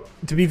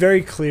I be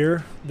very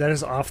clear, that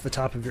is off the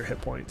top of your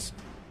hit points.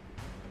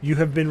 You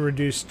have been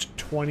reduced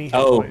 20 hit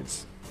Oh.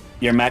 points.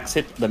 Your max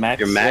hit, the max.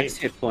 Your max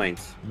rate? hit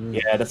points.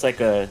 Yeah, that's like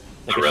a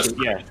rest-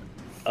 yeah.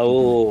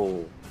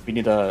 Oh. We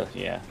need a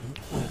yeah.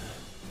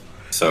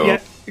 So Yeah,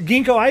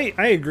 Ginkgo,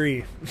 I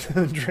agree.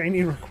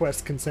 Draining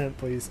request consent,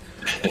 please.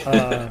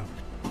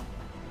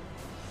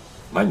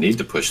 might need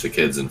to push the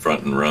kids in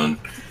front and run.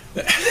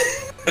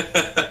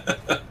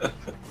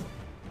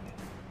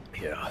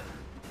 Yeah.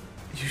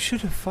 You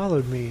should have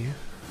followed me.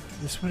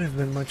 This would have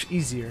been much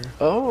easier.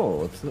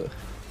 Oh, it's the...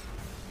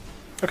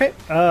 Okay,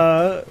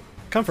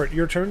 Comfort,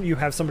 your turn. You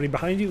have somebody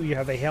behind you. You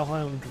have a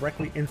Hellhound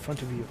directly in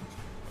front of you.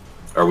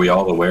 Are we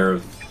all aware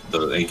of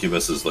the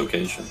Incubus's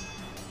location?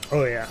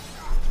 Oh, yeah.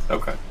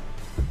 Okay.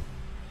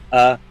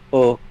 I'm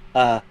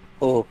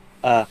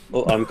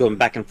going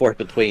back and forth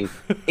between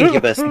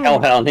Incubus,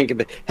 Hellhound,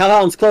 Incubus.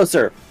 Hellhound's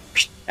closer.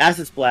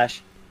 Acid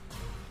splash.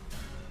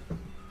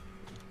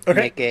 Okay.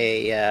 Make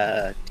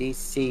a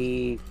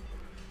DC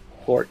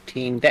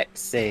 14 dex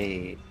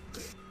save.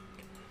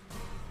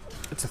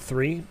 It's a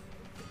 3.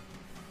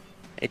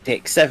 It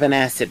takes 7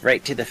 acid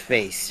right to the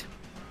face.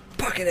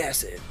 Pocket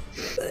acid.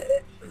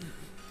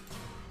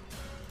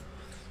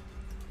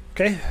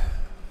 Okay.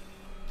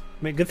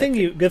 I mean, good thing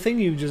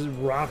you just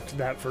rocked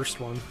that first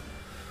one.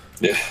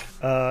 Yeah.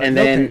 And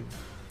okay. then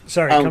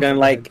Sorry, I'm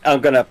Comfort, gonna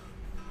go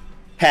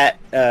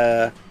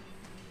ahead.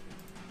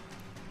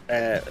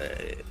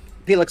 pat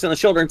Felix on the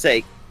shoulder and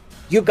say,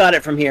 "You got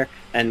it from here,"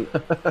 and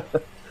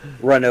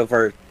run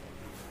over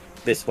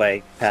this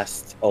way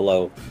past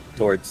Olo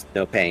towards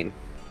No Pain,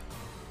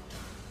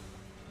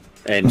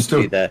 and I'm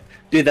still-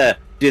 do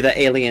the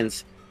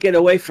aliens. Get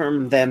away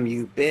from them,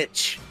 you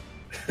bitch!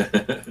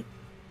 And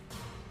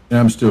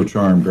I'm still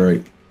charmed,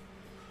 right?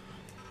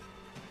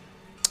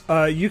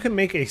 You can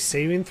make a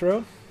saving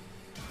throw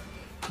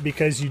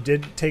because you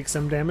did take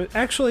some damage.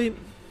 Actually,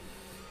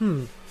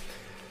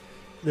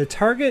 the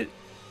target.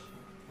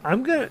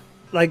 I'm gonna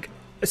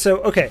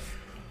okay.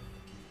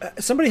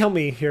 Somebody help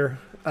me here.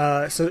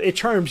 So it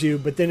charms you,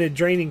 but then it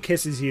draining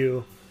kisses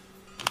you.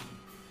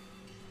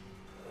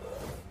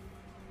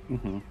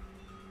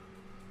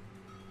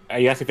 Are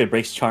you asking if it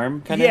breaks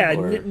charm? Kind Yeah, of.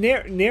 Or...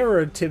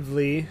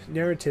 narratively,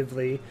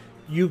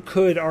 you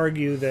could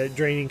argue that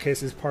draining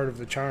kiss is part of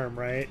the charm,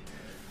 right?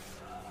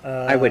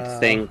 I would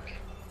think.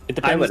 It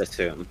depends. I would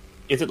assume.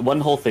 Is it one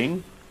whole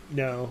thing?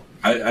 No.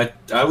 I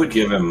would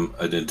give him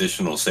an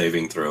additional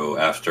saving throw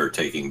after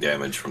taking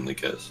damage from the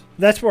kiss.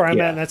 That's where I'm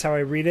Yeah. at, and that's how I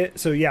read it.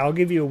 So yeah, I'll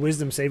give you a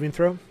wisdom saving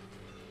throw.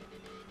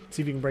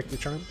 See if you can break the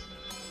charm.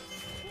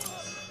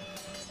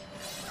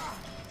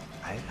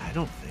 I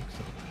don't think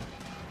so.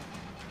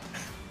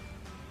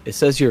 It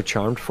says you're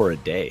charmed for a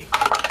day.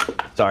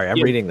 Sorry, I'm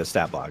Yeah. reading the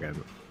stat block.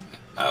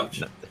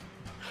 Ouch.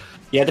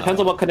 Yeah, it depends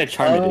on what kind of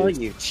charm Oh, it is.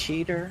 you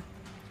cheater!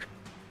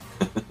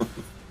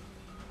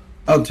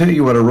 I'll tell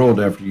you what I rolled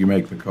after you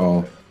make the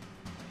call.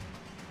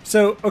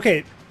 So,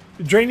 okay,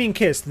 draining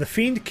kiss. The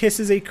fiend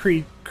kisses a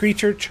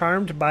creature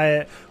charmed by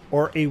it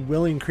or a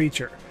willing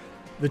creature.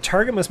 The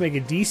target must make a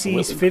DC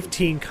Willing.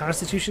 15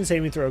 Constitution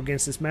saving throw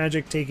against this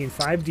magic, taking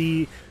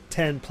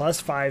 5d10 plus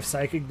 5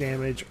 psychic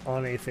damage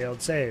on a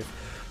failed save,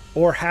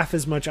 or half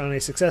as much on a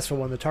successful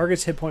one. The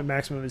target's hit point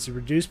maximum is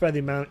reduced by the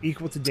amount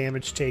equal to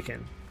damage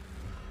taken.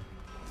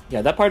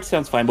 Yeah, that part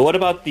sounds fine. But what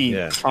about the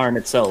Yeah. charm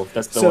itself?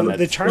 That's the So one that's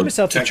the charm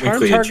itself, the charm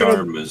Technically, a target.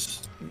 charm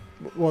is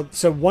Well,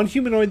 so one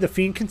humanoid the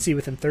fiend can see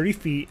within 30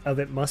 feet of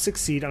it must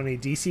succeed on a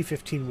DC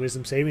 15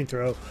 Wisdom saving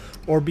throw,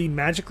 or be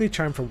magically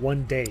charmed for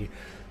 1 day.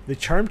 The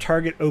charmed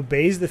target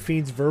obeys the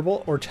fiend's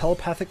verbal or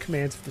telepathic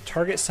commands. If the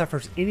target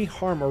suffers any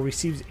harm or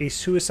receives a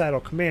suicidal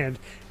command,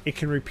 it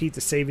can repeat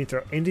the saving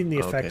throw, ending the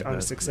effect Okay, on a there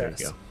you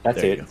success. go. That's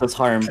There you it. go. So it's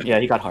harm. Yeah,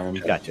 he got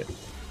harmed. Gotcha.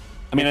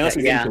 I mean, unless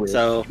he's Yeah, into it.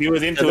 so- If he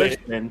was into so it,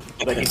 then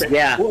like he said,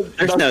 Yeah, well,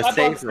 there's the no Starbucks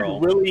save is roll.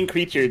 Willing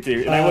creature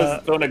too, and I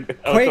was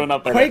thrown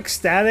up by Quake that.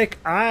 Static,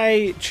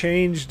 I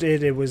changed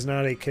it. It was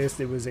not a kiss,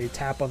 it was a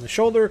tap on the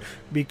shoulder,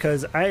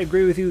 because I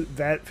agree with you,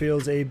 that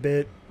feels a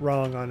bit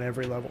wrong on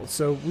every level.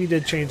 So we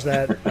did change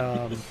that.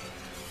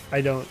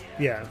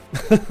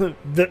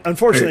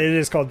 Unfortunately, it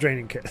is called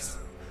Draining Kiss.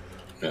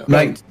 yeah.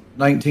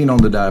 19 on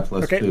the die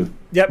plus Okay. 2.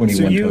 Yep.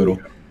 21 So you, total.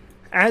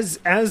 as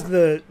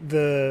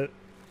the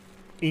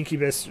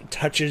incubus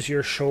touches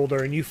your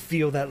shoulder and you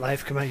feel that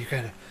life come out, you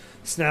kind of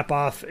snap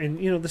off, and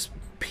this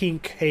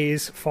pink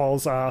haze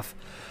falls off.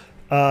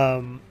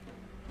 Yeah.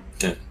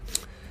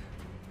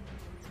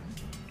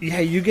 Yeah,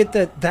 you get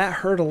that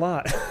hurt a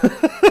lot.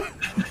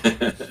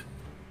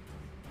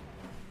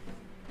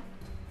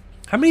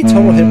 How many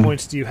total hit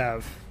points do you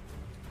have?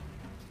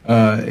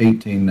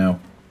 18 now.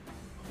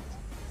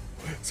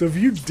 So if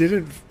you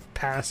didn't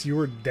pass, you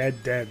were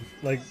dead.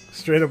 Like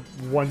straight up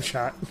one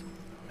shot.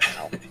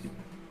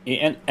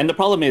 Yeah, and the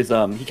problem is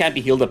he can't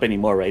be healed up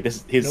anymore, right? This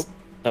is his. Nope.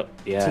 Oh,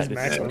 yeah. It's his this is-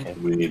 maximum. okay.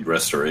 We need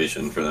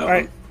restoration for that All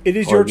right, one. it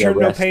is Or your yeah, turn.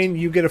 No rest. pain.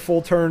 You get a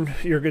full turn.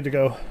 You're good to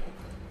go.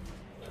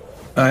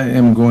 I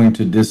am going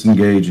to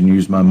disengage and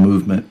use my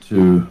movement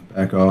to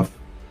back off.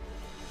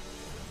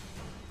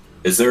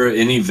 Is there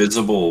any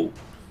visible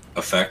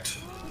effect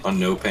on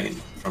no pain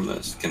from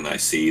this? Can I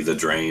see the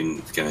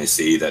drain? Can I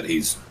see that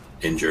he's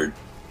injured?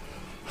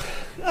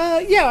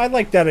 Yeah, I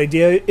like that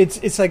idea.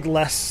 It's like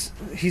less.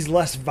 He's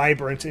less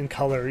vibrant in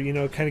color.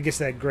 Kind of gets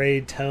that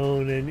gray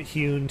tone and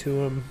hewn to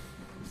him.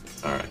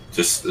 All right,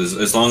 just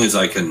as long as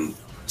I can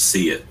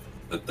see it,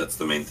 that's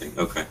the main thing.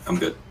 Okay, I'm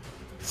good.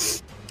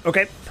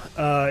 Okay.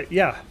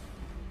 Yeah.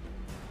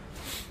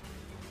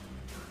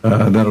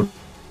 That'll.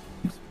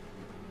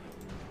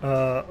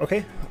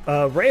 Okay.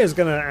 Ray is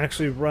gonna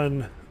actually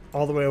run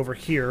all the way over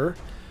here.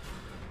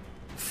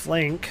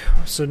 Flank.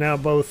 So now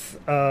both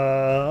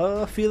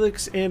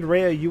Felix and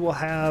Rhea, you will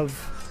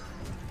have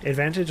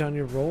advantage on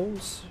your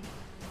rolls.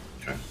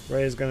 Okay.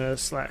 Ray is gonna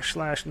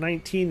slash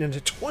 19 into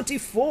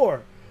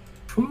 24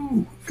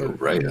 Whew, for go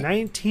right.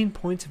 19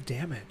 points of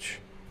damage.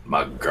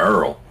 My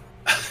girl.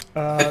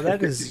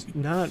 That is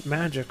not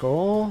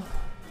magical.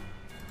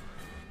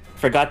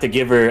 Forgot to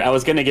give her. I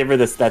was gonna give her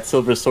that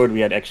silver sword we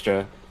had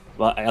extra.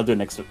 Well, I'll do it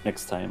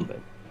next time. But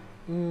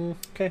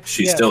Okay.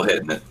 She's yeah. still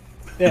hitting it.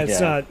 Yeah, it's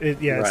Yeah. not.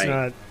 It's Right.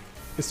 not.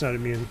 It's not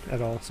immune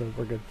at all. So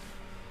we're good.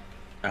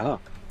 Oh.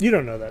 You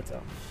don't know that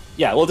though.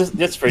 yeah, well,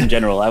 just for in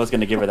general, I was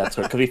gonna give her that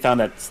sword because we found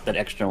that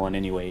extra one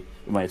anyway.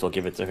 We might as well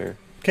give it to her.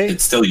 Okay.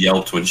 It still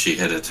yelped when she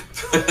hit it.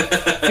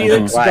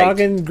 Felix, Right.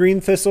 Doggin, Green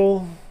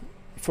Thistle,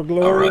 for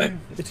glory. All right.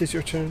 It is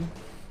your turn.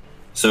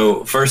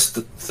 So first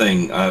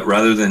thing,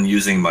 rather than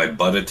using my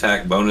butt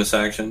attack bonus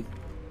action,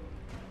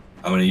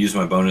 I'm going to use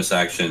my bonus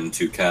action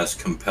to cast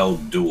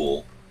Compelled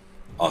Duel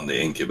on the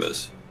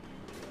Incubus.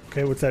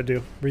 Okay, what's that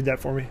do? Read that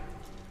for me.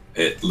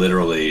 It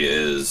literally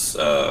is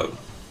an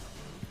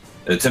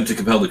attempt to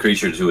compel the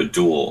creature to a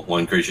duel.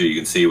 One creature you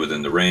can see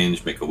within the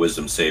range, make a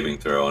wisdom saving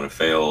throw. On a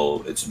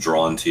fail, it's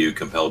drawn to you,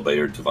 compelled by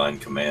your divine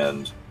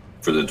command.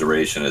 For the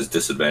duration, has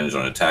disadvantage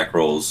on attack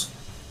rolls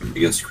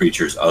against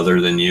creatures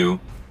other than you.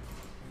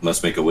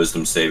 Must make a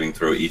wisdom saving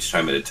throw each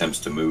time it attempts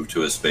to move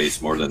to a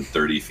space more than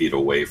 30 feet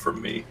away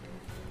from me.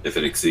 If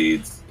it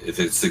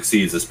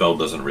succeeds, the spell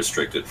doesn't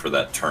restrict it for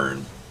that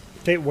turn.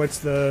 Okay, what's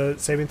the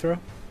saving throw?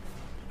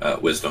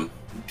 Wisdom,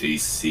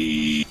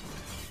 DC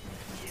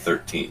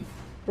 13.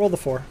 Roll the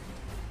 4.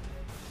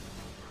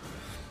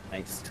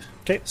 Nice.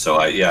 Okay. So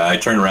I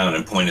turn around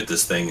and point at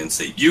this thing and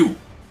say, "You,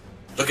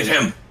 look at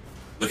him,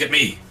 look at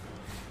me.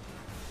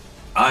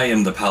 I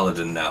am the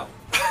paladin now."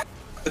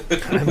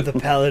 I'm the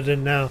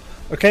paladin now.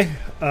 Okay,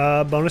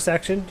 bonus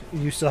action.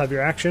 You still have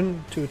your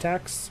action, 2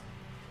 attacks.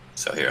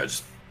 So here,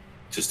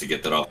 just to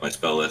get that off my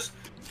spell list.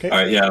 Okay. All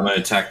right, yeah, I'm gonna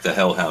attack the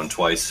Hellhound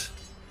twice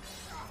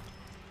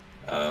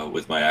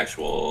with my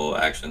actual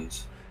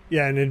actions.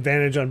 Yeah, an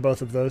advantage on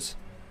both of those.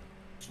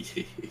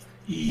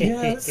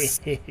 Yes,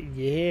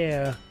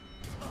 Yeah.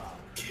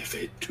 give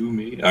it to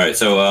me. All right,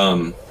 so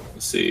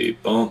let's see,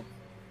 bump,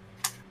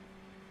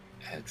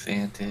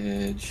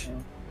 advantage.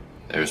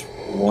 There's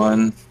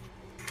 1.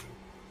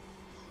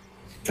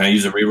 Can I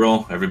use a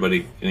reroll?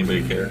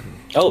 Anybody care?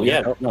 Oh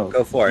yeah, no,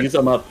 go for it. Use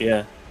them up.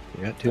 Yeah.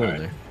 You got 2 in Alright.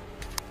 there.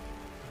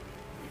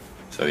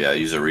 So yeah,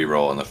 use a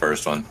reroll on the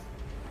first one.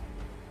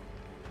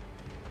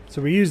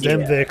 So we used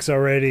MVix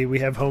already. We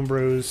have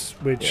homebrews,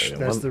 which Yeah,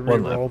 that's one- the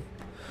one reroll.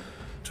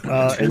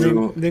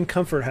 22. And then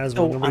Comfort has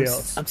one. Oh, Nobody I'm,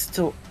 else. I'm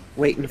still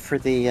waiting for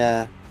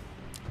the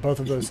Both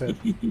of those hit.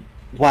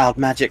 Wild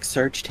Magic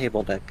Surge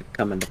table to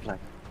come into play.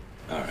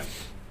 All right.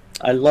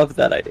 I love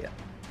that idea.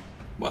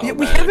 Well, Yeah,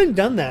 we man. haven't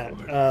done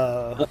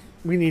that.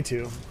 We need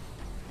to.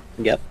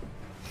 Yep.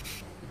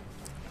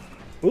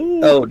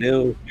 Ooh. Oh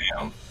no.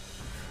 Damn.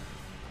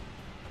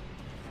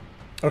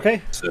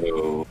 Okay.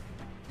 So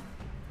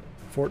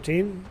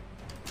 14.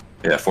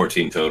 yeah,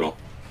 14 total.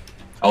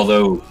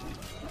 Although,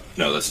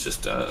 no, that's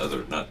just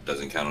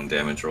doesn't count on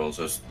damage rolls.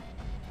 Just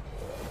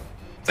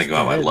think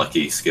about my Dead.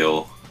 lucky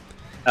skill.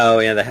 Oh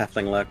yeah, the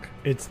halfling luck.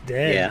 It's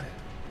dead. Yeah.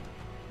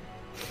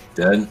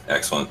 Dead.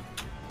 Excellent.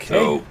 Okay.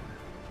 So,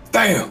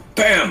 bam,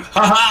 bam,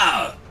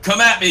 haha! Come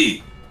at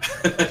me.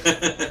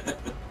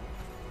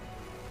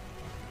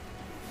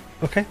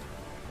 Okay.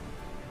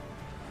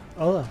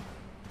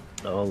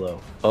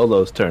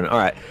 Olo's turn. All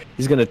right.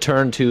 He's going to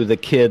turn to the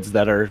kids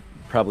that are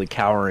probably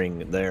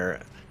cowering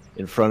there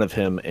in front of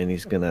him, and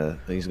he's gonna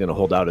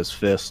hold out his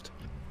fist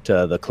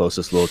to the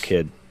closest little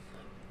kid.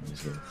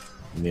 Give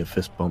me a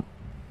fist bump.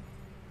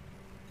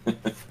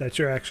 That's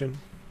your action.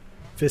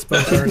 Fist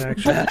bumps are an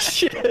action.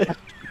 Shit.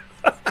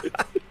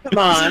 Come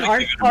on,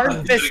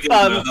 aren't fist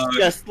bumps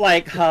just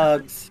like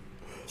hugs?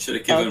 Should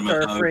have given him Hugs a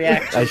are hug. free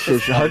action.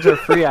 Hugs are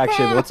free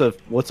action.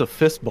 What's a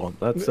fist bump?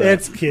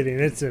 It's kidding.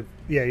 It's a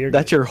yeah.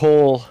 That's your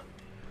whole.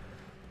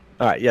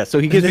 All right, yeah. So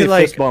he gives And me a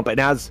then, fist bump, and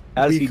as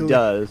he weakly-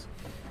 does,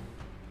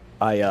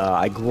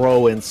 I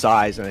grow in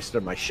size,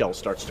 and my shell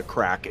starts to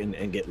crack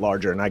and get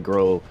larger, and I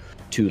grow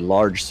to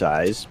large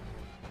size.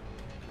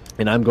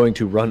 And I'm going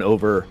to run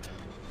over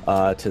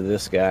to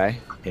this guy,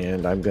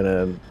 and I'm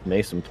gonna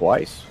mace him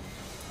twice.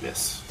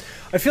 Yes.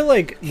 I feel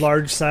like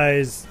large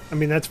size. I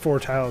mean, that's 4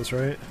 tiles,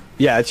 right?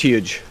 Yeah, it's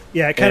huge.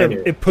 Yeah, it kind of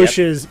And- it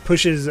pushes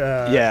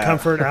Yeah.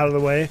 comfort out of the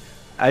way.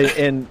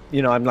 I'm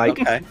like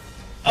Okay.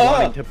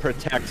 wanting to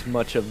protect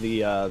much of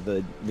the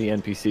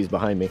NPCs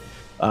behind me,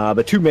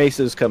 but 2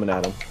 maces coming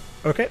at him.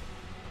 Okay.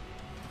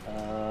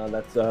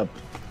 That's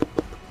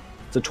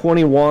it's a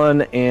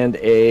 21 and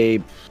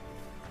a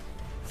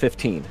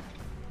 15.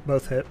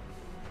 Both hit.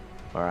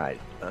 All right,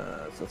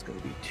 so it's going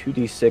to be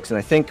 2d6, and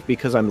I think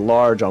because I'm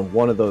large on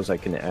one of those, I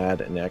can add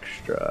an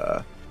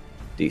extra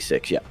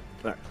d6. Yeah.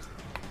 All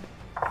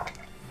right.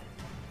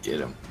 Get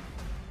him.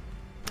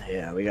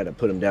 Yeah, we got to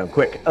put him down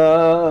quick.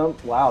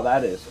 Wow,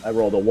 that is. I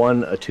rolled a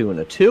 1, a 2, and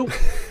a 2.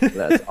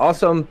 That's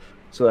awesome.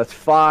 So that's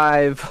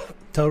 5,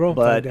 Total.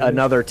 but 5 damage.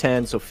 another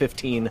 10, so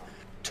 15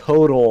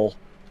 total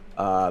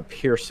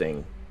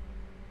piercing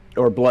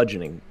or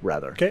bludgeoning,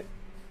 rather. Okay.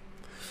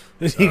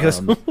 And he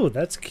goes, "Oh,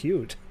 that's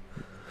cute."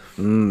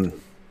 You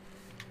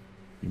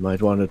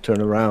might want to turn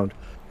around.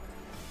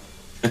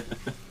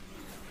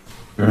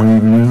 Turn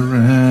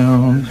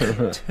around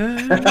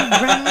Turn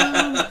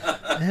around.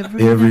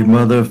 every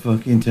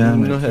motherfucking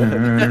time. I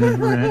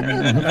turn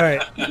around. All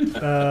right.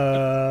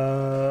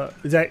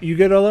 Is that you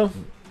good, Olo?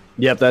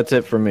 Yep, that's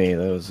it for me.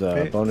 That was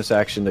Okay. bonus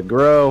action to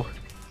grow.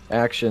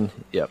 Action.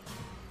 Yep.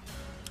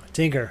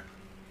 Tinker.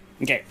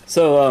 Okay,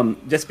 so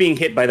just being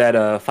hit by that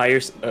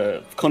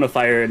cone of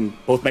fire and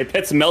both my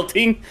pets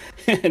melting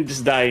and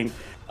just dying,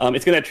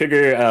 it's gonna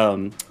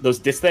trigger those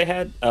discs that I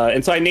had,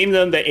 and so I named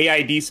them the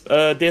AID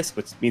disc,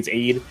 which means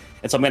aid,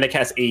 and so I'm gonna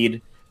cast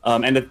aid,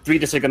 and the 3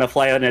 discs are gonna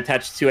fly out and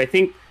attach to I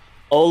think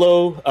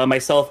Olo,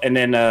 myself, and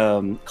then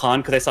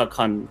Khan, because I saw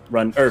Khan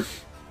run,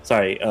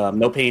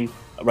 No Pain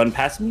run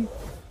past me,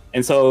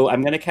 and so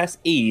I'm gonna cast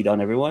aid on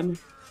everyone.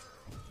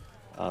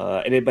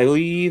 And I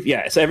believe,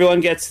 yeah, so everyone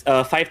gets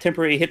 5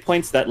 temporary hit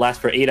points that last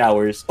for 8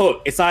 hours.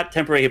 Oh, it's not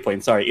temporary hit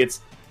points, sorry.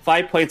 It's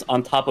 5 points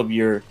on top of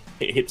your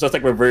hit. So it's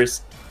like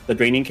reverse the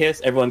Draining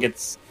Kiss. Everyone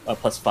gets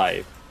plus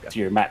 5 to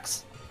your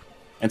max.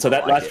 And so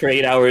that lasts for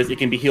 8 hours. It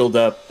can be healed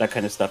up, that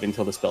kind of stuff,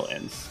 until the spell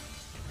ends.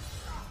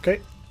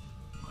 Okay.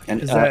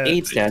 And Is that-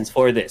 AID stands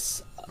for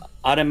this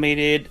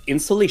automated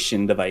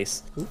installation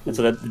device. And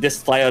so that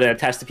this fly out and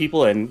attach to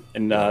people and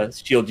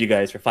shield you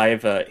guys for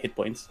 5 hit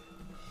points.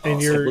 And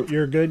Awesome.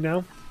 you're good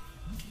now.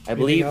 I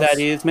believe else? that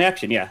is my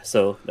action, yeah.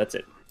 So that's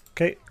it.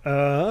 Okay.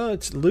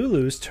 It's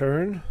Lulu's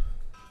turn.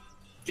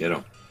 Get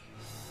him.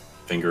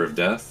 Finger of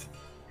death.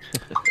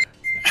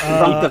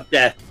 Trunk of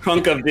death.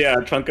 Trunk of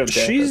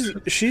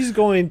death. She's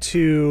going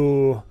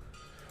to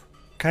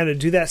kind of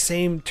do that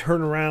same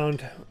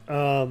turnaround,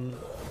 and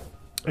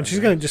she's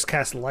going to just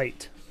cast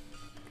light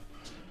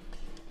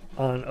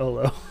on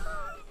Olo.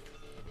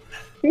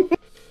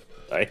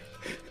 Sorry.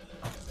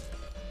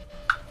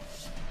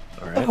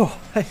 All right. Oh,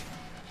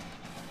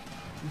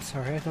 I'm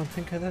sorry. I don't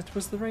think that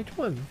was the right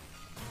one.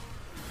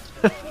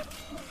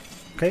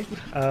 Okay.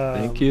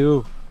 Thank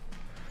you.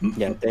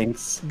 Yeah,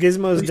 thanks.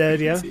 Gizmo's dead.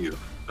 Yeah. See you.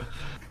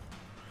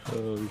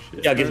 Oh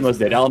shit. Yeah, Gizmo's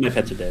dead. All my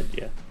pets are dead.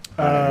 Yeah.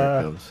 All right, here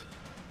it comes.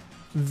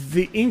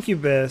 The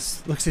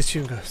incubus looks at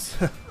you and goes,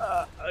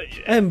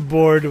 "I'm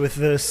bored with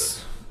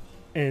this,"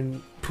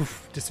 and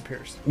poof,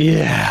 disappears.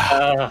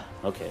 Yeah.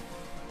 Okay.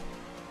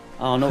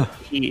 Oh no,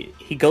 he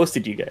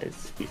ghosted you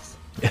guys.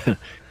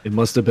 It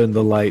must have been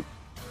the light.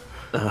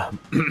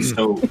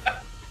 So,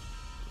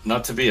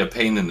 not to be a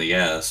pain in the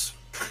ass,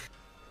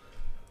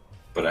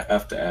 but I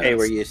have to ask. Hey,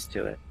 we're used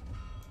to it.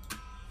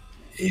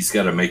 He's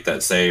got to make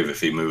that save if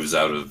he moves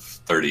out of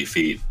 30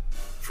 feet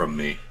from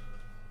me.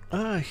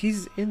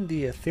 He's in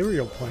the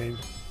ethereal plane.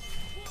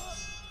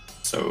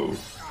 So,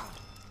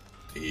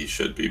 he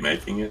should be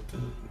making it.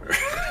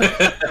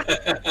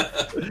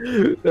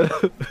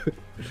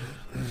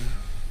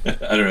 I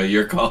don't know.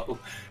 Your call.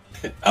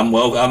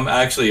 I'm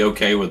actually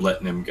okay with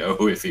letting him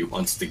go if he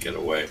wants to get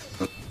away.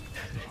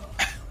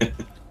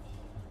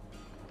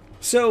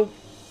 So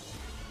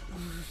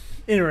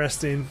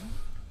interesting.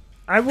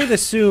 I would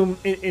assume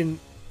in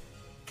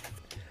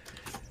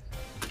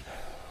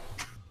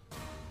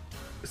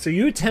so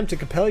you attempt to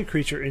compel a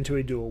creature into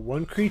a duel.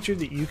 One creature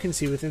that you can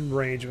see within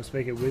range must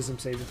make a wisdom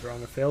saving throw.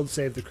 On a failed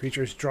save, the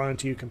creature is drawn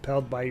to you,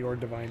 compelled by your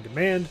divine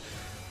demand.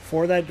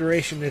 For that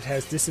duration, it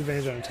has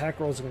disadvantage on attack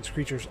rolls against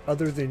creatures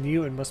other than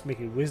you and must make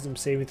a wisdom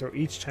saving throw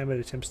each time it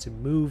attempts to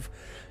move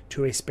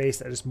to a space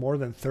that is more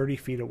than 30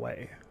 feet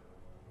away.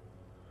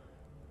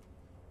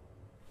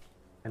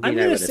 I I'm mean,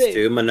 I gonna would say-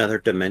 assume another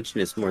dimension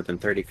is more than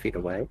 30 feet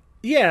away.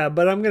 Yeah,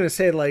 but I'm gonna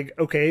say like,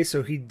 okay,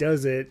 so he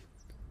does it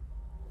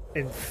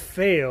and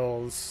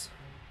fails.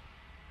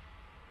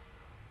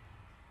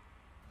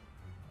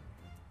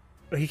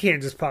 But he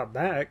can't just pop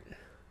back,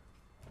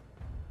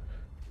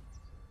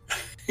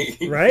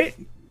 right?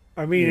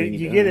 I mean, Yeah, you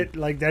you get don't. it.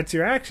 Like that's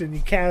your action.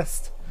 You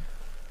cast.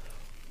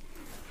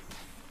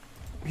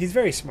 He's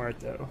very smart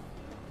though.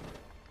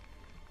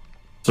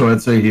 So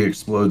I'd say he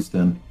explodes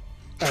then.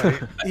 All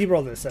right, he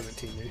rolled a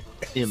 17.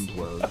 Dude.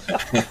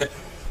 Implodes.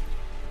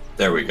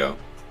 There we go.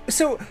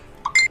 So,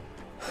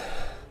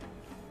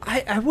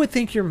 I would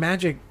think your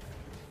magic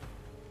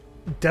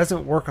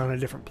doesn't work on a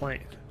different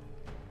plane.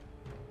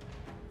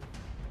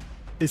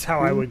 Is how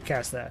I would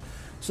cast that.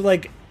 So,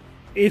 like,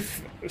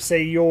 if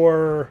say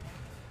you're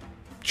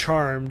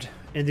charmed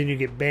and then you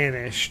get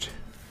banished,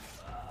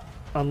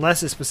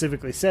 unless it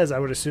specifically says, I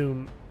would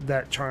assume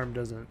that charm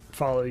doesn't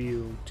follow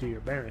you to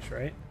your banish,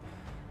 right?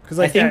 Because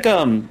I think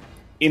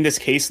in this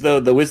case though,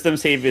 the wisdom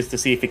save is to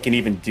see if it can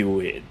even do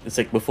it. It's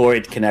like before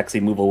it can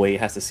actually move away, it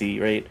has to see,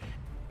 right?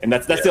 And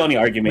that's the only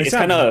argument. It's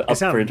kind of up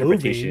for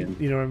interpretation.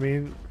 Moving, you know what I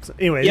mean? So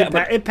anyway, Yeah,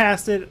 but- it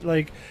passed it.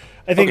 Like,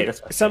 I think Okay,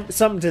 that's fine.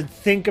 something to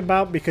think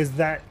about because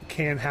that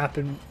can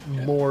happen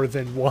more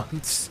than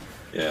once.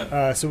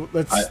 Yeah. So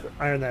let's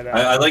iron that out.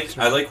 I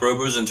like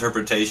Robo's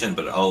interpretation,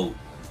 but I'll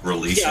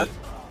release Yeah, it.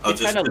 I'll it's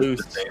just kinda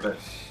loose. save it.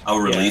 I'll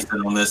release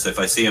it on this. If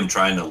I see him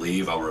trying to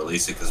leave, I'll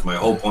release it because my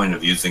whole point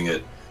of using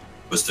it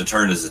was to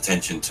turn his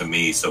attention to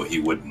me so he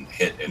wouldn't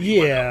hit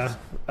anyone else.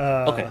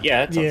 Yeah. Okay,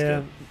 yeah, that sounds yeah.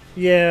 good.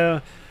 Yeah.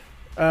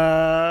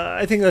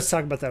 I think let's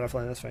talk about that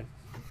offline. That's fine.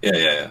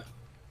 Yeah.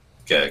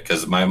 Okay,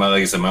 because my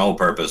like I said, my whole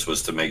purpose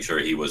was to make sure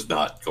he was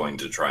not going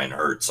to try and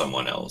hurt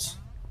someone else.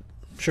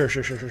 Sure.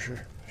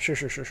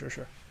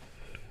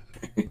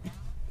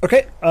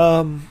 Okay.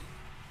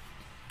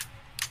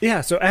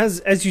 Yeah. So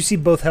as you see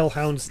both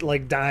hellhounds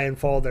like die and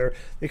fall,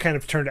 they kind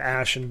of turn to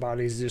ash and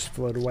bodies just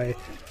float away.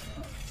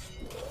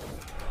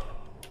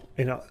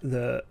 You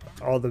know,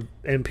 all the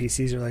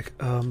NPCs are like,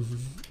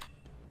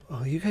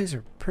 oh, you guys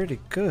are pretty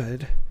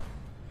good.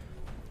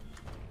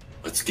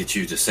 Let's get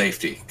you to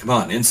safety. Come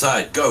on,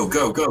 inside. Go.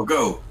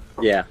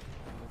 Yeah.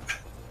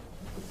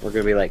 We're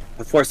gonna be like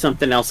before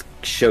something else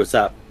shows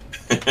up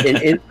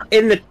in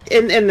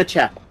the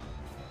chat.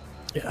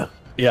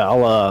 Yeah,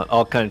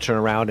 I'll kind of turn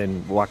around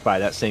and walk by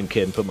that same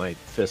kid and put my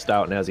fist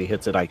out, and as he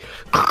hits it, I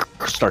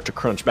start to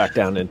crunch back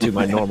down into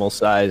my normal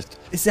sized.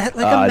 Is that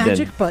like a then-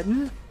 magic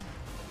button?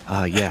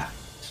 Yeah.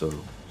 So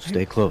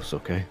stay close,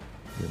 okay?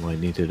 You might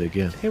need it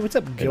again. Hey, what's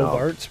up, I'll-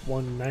 Gilbarts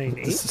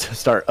 198?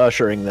 Start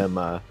ushering them.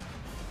 I'll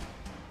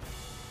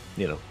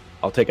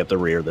take up the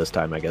rear this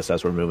time, I guess,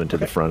 as we're moving to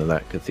the front of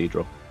that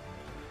cathedral.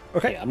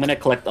 Okay. Yeah, I'm gonna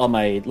collect all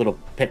my little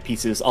pet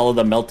pieces, all of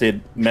the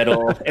melted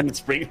metal and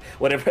spring,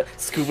 whatever.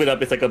 Scoop it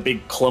up. It's like a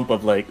big clump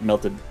of like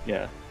melted,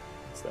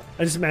 stuff.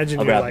 I just imagine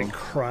I'll you're grab like them.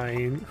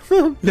 crying.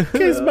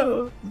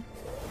 Gizmo.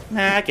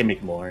 Nah, I can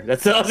make more.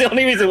 That's the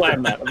only reason why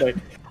I'm not. I'm like,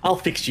 I'll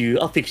fix you,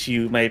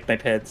 my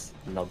pets.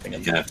 And I'll bring You're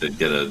them. gonna have to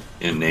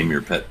get name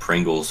your pet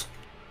Pringles.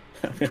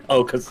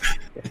 Oh, because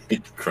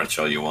Crunch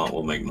all you want.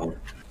 We'll make more.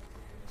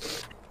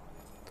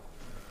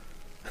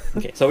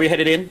 okay. So we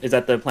headed in. Is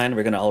that the plan?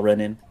 We're gonna all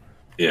run in.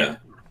 Yeah.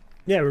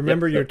 Yeah,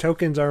 remember Yep, your yep.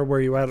 tokens are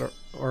where you at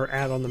or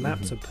at on the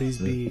map, so please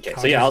be. Okay.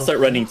 So yeah, I'll start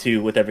running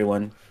too with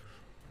everyone.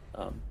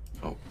 Oh,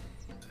 I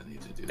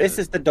need to do This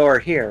that. is the door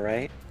here,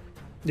 right?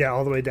 Yeah,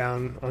 all the way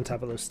down on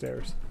top of those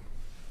stairs.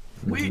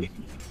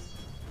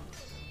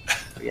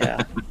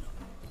 Yeah.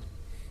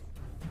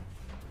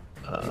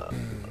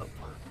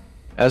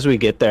 As we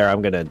get there,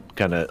 I'm gonna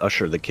kind of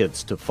usher the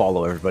kids to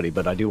follow everybody,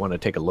 but I do want to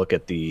take a look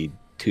at the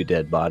two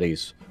dead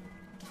bodies.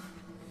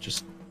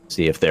 Just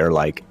see if they're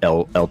like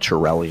El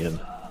Turellian.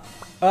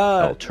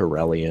 El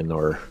Turellian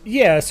or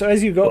Yeah, so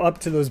as you go up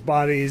to those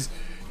bodies,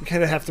 you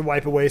kind of have to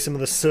wipe away some of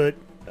the soot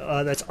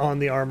that's on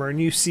the armor, and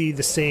you see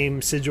the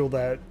same sigil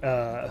that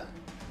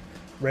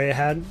Rhea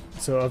had,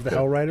 so of the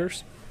Hell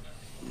Riders.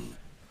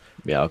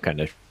 yeah, I'll kind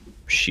of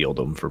shield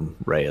them from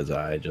Rhea's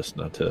eye, just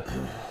not to.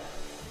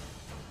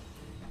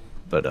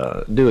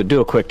 But do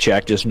a quick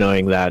check, just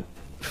knowing that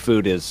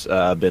food has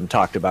been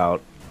talked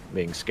about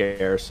being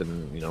scarce,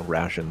 and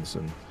rations,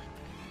 and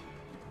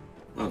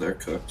Oh, they're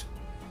cooked.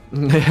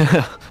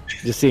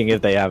 just seeing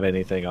if they have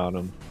anything on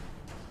them.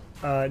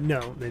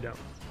 No, they don't.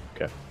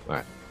 Okay, all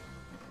right.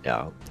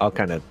 Yeah, I'll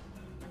kind of,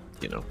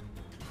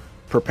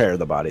 prepare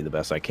the body the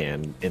best I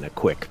can in a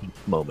quick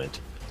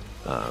moment,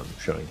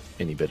 showing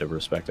any bit of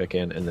respect I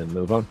can, and then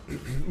move on.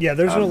 Yeah,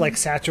 there's no like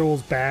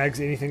satchels, bags,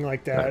 anything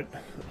like that.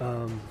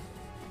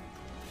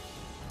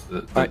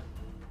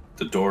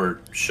 The door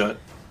shut.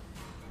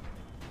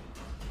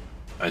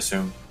 I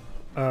assume.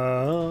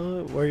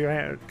 Where you're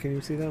at? Can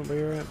you see that? Where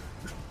you're at?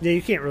 Yeah,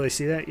 you can't really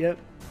see that yet.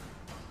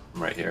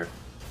 I'm right here.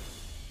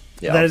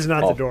 Yeah, That is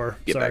not the I'll door.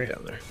 Get Sorry. back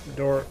down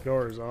there.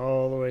 Door is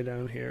all the way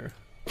down here.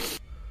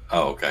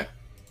 Oh, okay.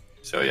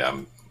 So yeah,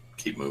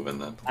 keep moving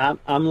then.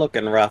 I'm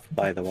looking rough,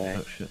 by the way,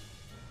 Oh shit.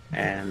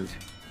 and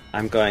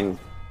I'm going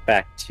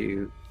back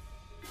to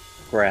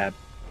grab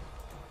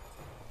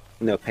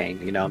no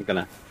pain. I'm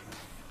gonna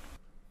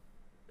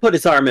put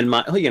his arm in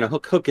my,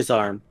 hook his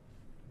arm.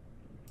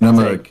 And I'm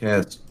gonna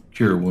cast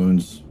Cure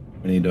Wounds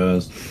when he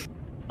does.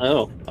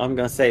 Oh, I'm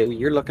gonna say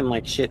you're looking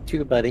like shit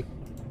too, buddy.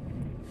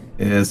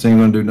 Yeah, this ain't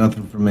gonna do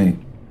nothing for me.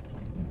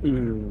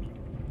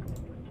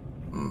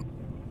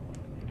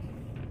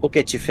 We'll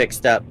get you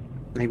fixed up.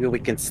 Maybe we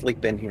can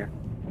sleep in here.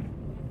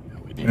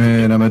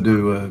 And I'm gonna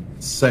do a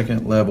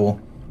second level.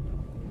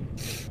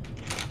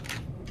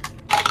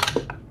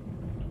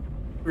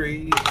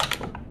 3,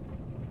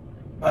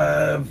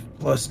 5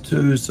 plus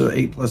 2, so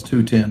 8 plus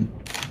 2, 10.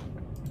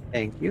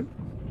 Thank you.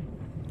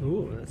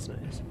 Ooh, that's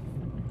nice.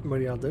 What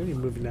are y'all doing? You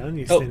moving down?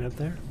 You Oh. staying up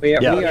there? We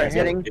are Yeah,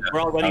 heading. We're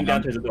all running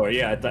down to the door.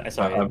 Yeah,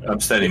 sorry. I'm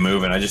steady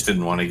moving. I just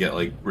didn't want to get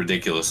like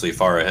ridiculously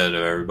far ahead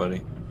of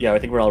everybody. Yeah, I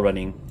think we're all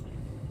running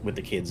with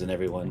the kids and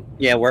everyone.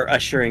 Yeah, we're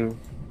ushering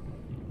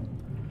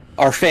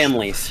our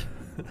families.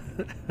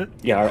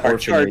 Yeah, our Our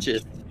orphanage.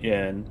 charges.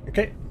 Yeah, and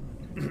Okay.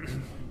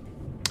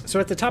 So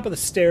at the top of the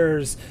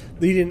stairs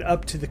leading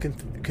up to the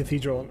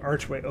cathedral, an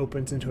archway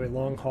opens into a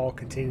long hall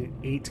containing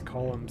 8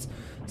 columns.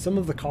 Some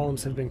of the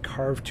columns have been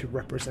carved to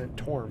represent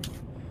Torm,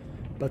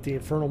 but the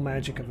infernal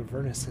magic of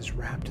Avernus has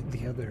wrapped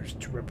the others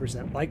to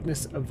represent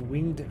likeness of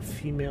winged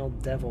female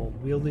devil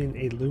wielding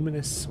a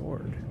luminous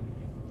sword.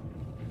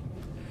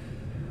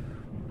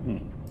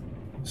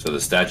 So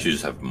the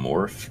statues have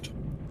morphed.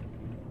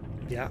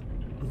 Yeah,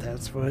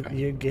 that's what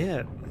you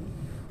get.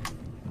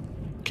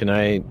 Can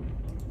I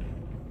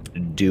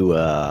do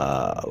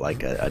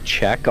a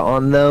check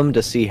on them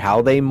to see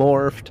how they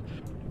morphed?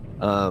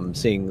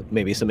 Seeing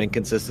maybe some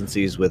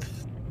inconsistencies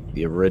with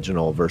the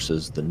original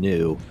versus the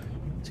new.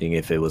 Seeing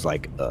if it was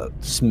like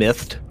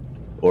smithed,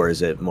 or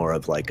is it more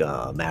of like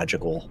a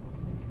magical?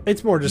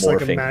 It's more just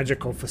like a Morphing.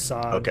 magical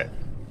facade. Okay.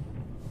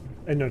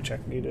 And no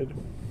check needed.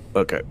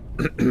 Okay.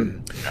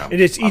 Yeah, It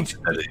is I'm each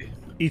steady.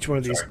 each one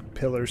of these Sorry.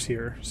 pillars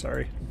here.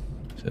 Sorry.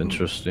 It's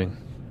interesting.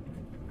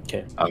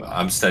 okay.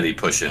 I'm steady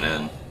pushing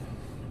in.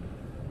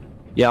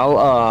 Yeah,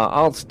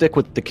 I'll stick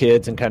with the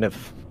kids and kind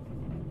of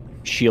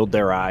shield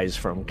their eyes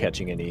from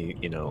catching any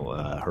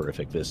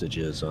horrific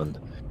visages on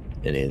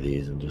any of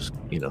these, and just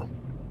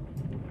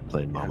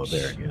playing Mama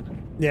Bear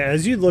again. Yeah,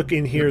 as you look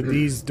in here,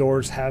 these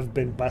doors have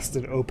been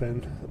busted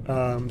open.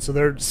 So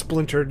they're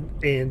splintered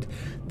and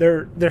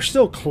they're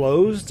still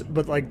closed,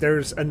 but like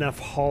there's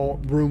enough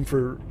room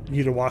for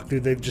you to walk through.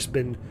 They've just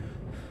been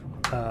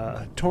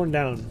torn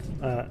down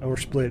or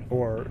split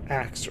or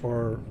axed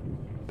or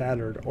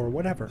battered or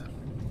whatever.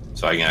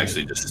 So I can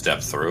actually just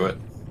step through it.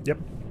 Yep.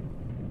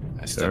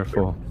 I step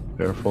Careful,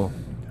 careful.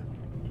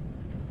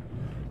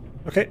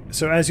 Okay,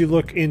 so as you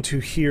look into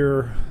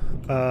here,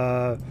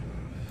 sorry,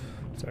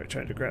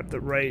 trying to grab the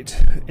right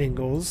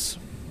angles.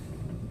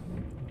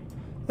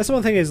 That's the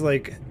one thing is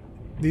like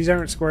these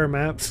aren't square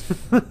maps,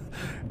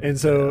 and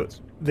so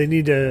they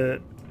need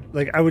to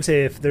I would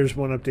say if there's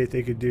one update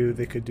they could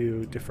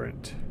do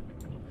different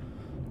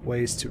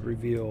ways to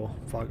reveal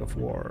Fog of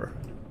War.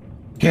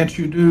 Can't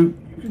you do?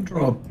 You can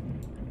draw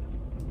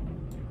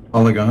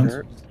polygons.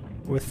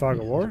 With Fog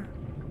of War?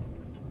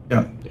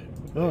 Yeah.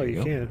 Oh, you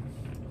go. can.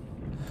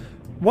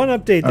 One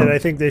update that I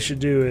think they should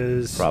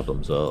do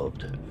Problem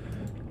solved.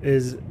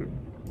 is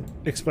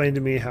explain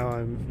to me how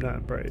I'm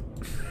not bright.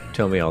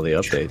 Tell me all the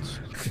updates.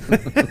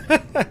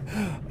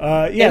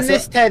 Yeah, In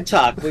this TED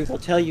Talk, we will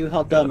tell you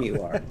how dumb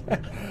you are.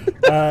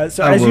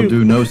 so I as will you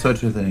do no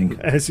such a thing.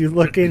 as you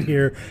look in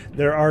here,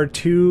 there are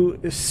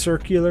 2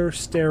 circular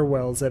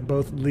stairwells that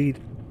both lead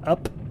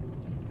up.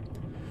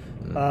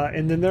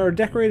 And then there are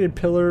decorated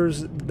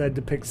pillars that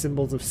depict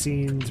symbols of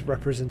scenes,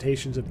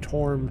 representations of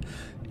Torm,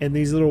 and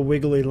these little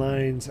wiggly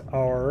lines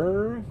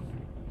are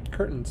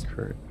curtains.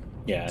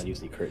 Yeah,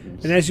 usually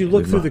curtains. And as you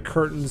look through the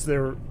curtains,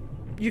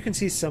 you can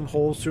see some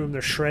holes through them.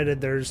 They're shredded.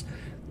 There's,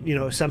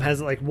 some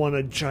has like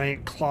a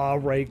giant claw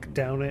rake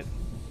down it.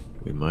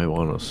 We might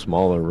want a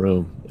smaller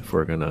room if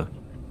we're gonna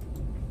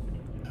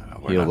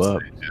We're heal not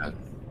up. steady yet.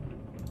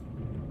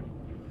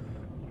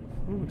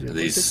 Ooh, dude, look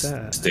These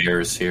at that.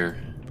 stairs here.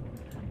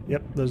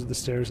 Yep, those are the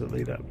stairs that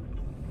lead up.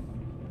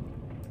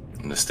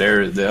 And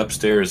the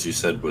upstairs you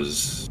said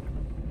was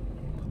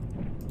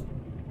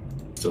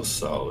still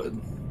solid.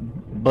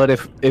 But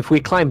if we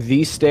climb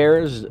these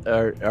stairs,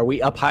 are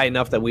we up high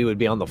enough that we would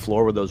be on the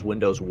floor where those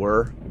windows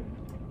were?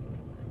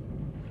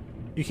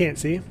 You can't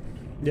see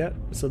yet,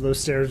 so those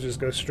stairs just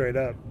go straight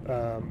up.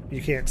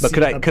 You can't see But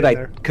could I up could in I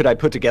there. could I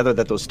put together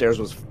that those stairs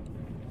was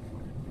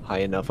high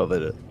enough of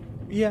a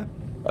Yeah.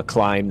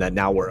 climb that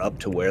now we're up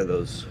to where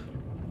those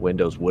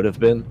windows would have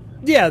been?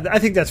 Yeah, I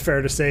think that's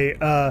fair to say.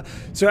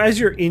 So as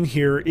you're in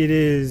here, it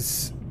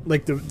is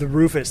like the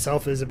roof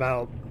itself is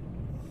about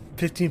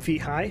 15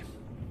 feet high.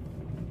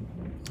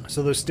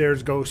 So those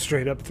stairs go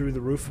straight up through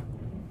the roof.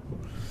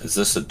 Is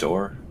this a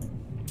door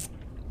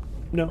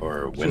No,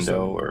 or a it's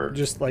window or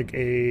just like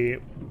a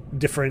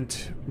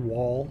different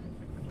wall.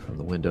 From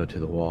the window to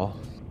the wall.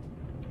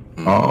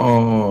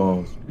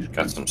 Oh,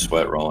 got some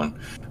sweat rolling?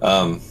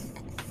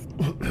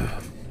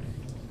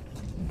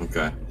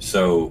 Okay,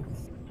 so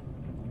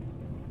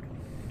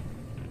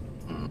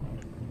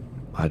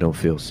I don't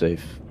feel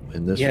safe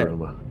in this Yeah.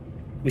 room.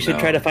 We should No.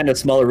 try to find a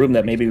smaller room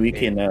that maybe we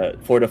can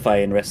fortify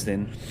and rest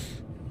in.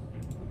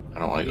 I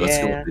don't like. Let's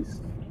go Yeah. with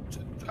these.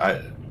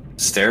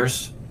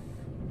 Stairs.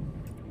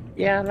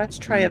 Yeah, let's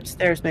try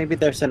upstairs. Maybe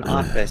there's an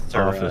office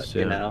or Office,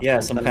 you yeah. know, Yeah,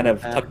 some something kind of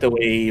like that. tucked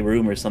away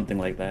room or something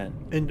like that.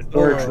 And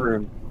Storage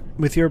room.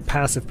 with your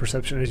passive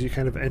perception, as you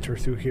kind of enter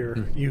through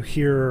here, you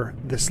hear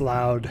this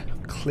loud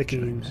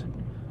clicking.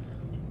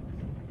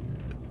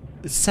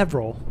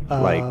 Several,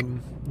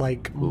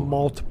 like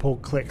multiple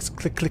clicks.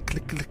 Click, click,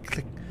 click, click,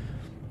 click.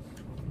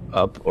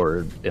 Up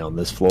or on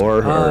this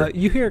floor? Or...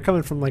 You hear it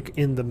coming from like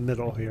in the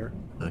middle here.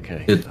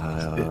 Okay. It-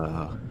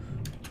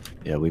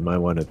 Yeah, we might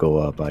want to go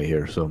up. I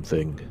hear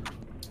something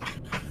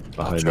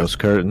behind those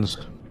curtains.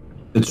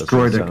 It's Doesn't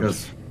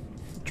Droidicus.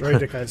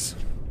 Droidicus.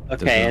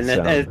 Okay, not and then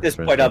sound at this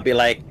point I'll be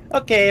like,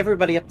 okay,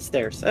 everybody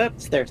upstairs,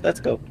 let's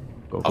go.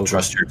 Go, I'll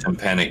trust your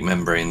tympanic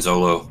membrane,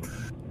 Zolo.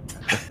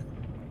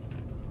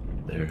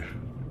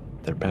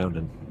 They're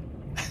pounding.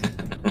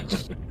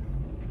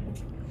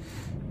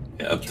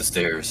 Yeah, up the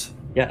stairs.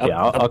 Yeah, up,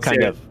 Yeah, I'll kind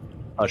upstairs. of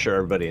usher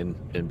everybody in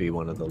and be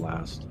one of the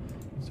last.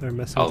 Sorry,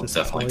 messing I'll with this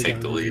definitely take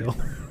the polygon lead.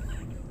 reveal.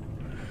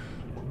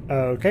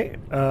 Okay.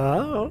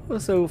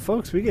 So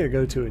folks, we gotta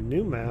go to a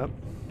new map.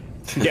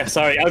 Yeah,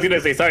 sorry. I was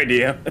gonna say sorry,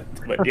 DM,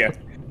 but yeah,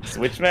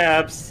 switch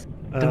maps.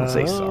 Don't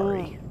say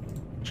sorry.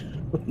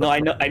 No, I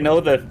know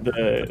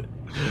the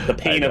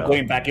pain I of know.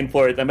 going back and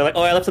forth. I'm like,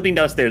 oh, I left something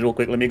downstairs real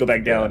quick. Let me go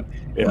back down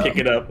and Yeah. pick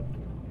it up.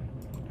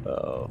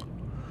 Oh.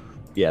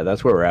 Yeah,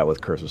 that's where we're at with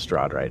Curse of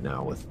Strahd right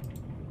now, with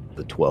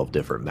the 12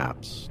 different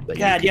maps. That you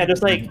God, can yeah,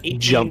 there's like 18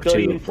 jump to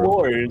billion from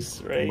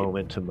floors, right?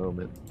 moment to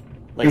moment.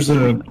 Like There's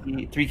a-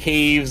 three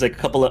caves, like a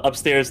couple of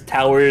upstairs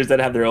towers that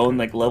have their own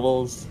like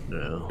levels.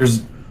 No.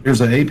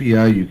 There's an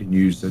API you can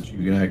use that you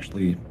can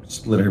actually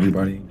split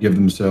everybody, give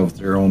themselves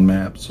their own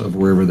maps of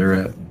wherever they're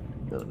at.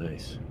 Oh,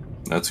 nice.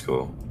 That's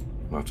cool.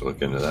 I'll have to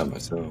look into that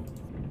myself.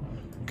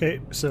 Okay,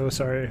 so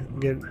sorry,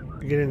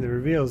 getting the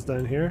reveals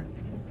done here.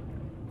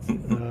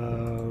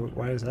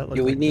 Why does that look?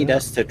 Do we like need that?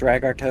 us to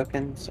drag our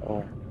tokens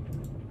or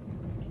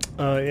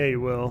Yeah,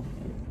 you will.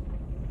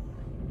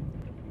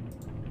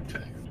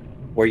 Okay.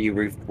 were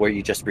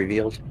you just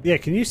revealed? Yeah,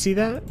 can you see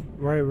that?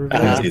 Where I I revealed?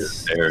 can Uh-huh. see the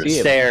stairs. See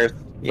it. Stairs.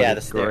 But Yeah, the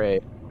it's stairs. gray.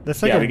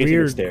 That's like Yeah, a we can see the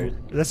weird. stairs.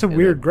 That's a Yeah,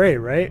 weird gray,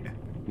 right?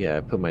 Yeah,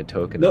 I put my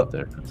token No, up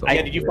there. It's a I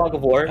little did you weird. Fog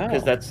of War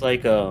because Oh. that's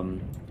like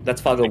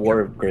that's Fog of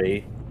War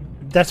gray.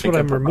 That's Think what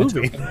I I'm put my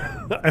removing.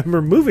 I'm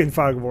removing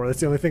Fog of War. That's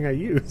the only thing I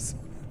use.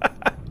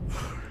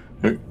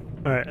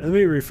 All right, let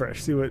me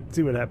refresh. See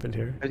what happened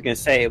here. I was gonna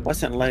say it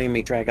wasn't letting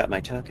me drag up my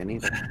token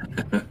either.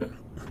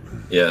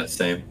 Yeah,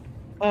 same.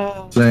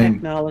 Oh, Same.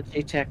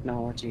 technology.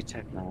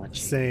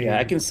 Same. Yeah,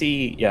 I can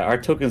see. Yeah, our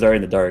tokens are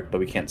in the dark, but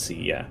we can't see.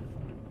 Yeah,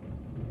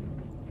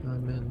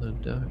 I'm in the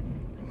dark.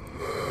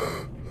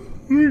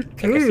 I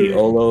can see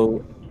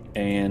Olo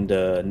and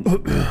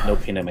no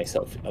Pina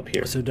myself up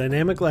here. So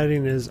dynamic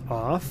lighting is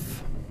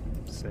off.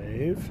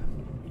 Save.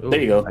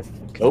 There you go. I,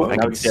 Oh, I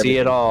now can we see everything.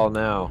 it all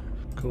now.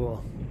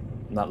 Cool.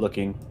 Not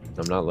looking.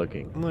 I'm not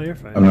looking. No, you're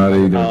fine. I'm not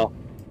either. Oh,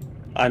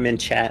 I'm in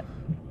chat.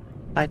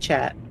 Hi,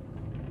 chat.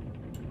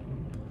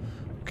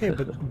 Okay,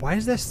 but why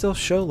does that still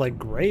show like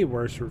gray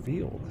where it's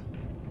revealed?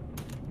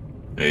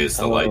 Hey, it's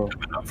the Oh. light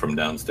coming up from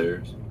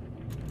downstairs.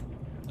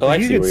 Oh, I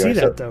you see can where we see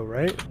are. that So though,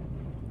 right?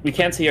 we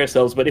can't see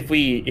ourselves, but if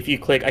you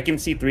click, I can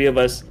see 3 of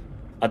us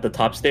at the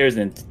top stairs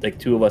and like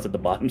 2 of us at the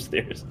bottom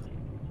stairs.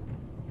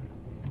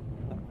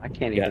 I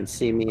can't Yeah. even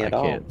see me I at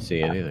all. can't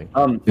see anything.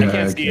 I Yeah, can't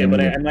I see it, but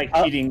can- I'm like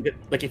Oh. cheating.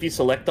 Like if you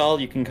select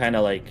all, you can kind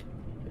of like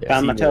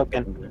Found my see what-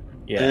 token.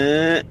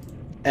 Yeah.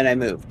 And I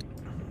moved.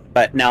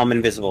 But now I'm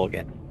invisible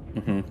again.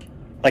 hmm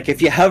Like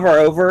if you hover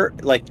over,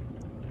 like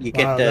you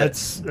get Wow,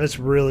 the that's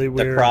really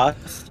weird.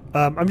 cross.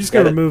 I'm just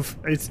gonna Yeah, remove.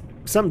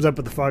 Something's up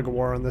with the Fog of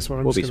War on this one.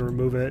 I'm We'll just be- gonna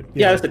remove it.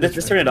 Yeah,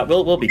 let's turn it up.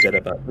 We'll be good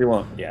about it. We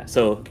won't. Yeah.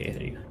 So okay,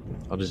 there you go.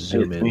 I'll just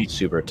zoom in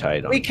super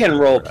tight. We can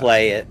role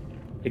play it.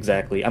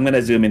 Exactly. I'm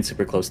gonna zoom in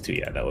super close to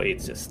you. That way,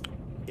 it's just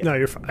No,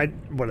 you're fine.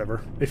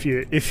 Whatever. If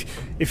you're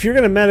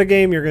gonna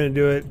metagame, you're gonna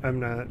do it. I'm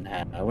not.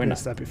 nah. We're Gonna not.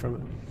 stop you from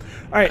it.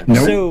 All right. Nope.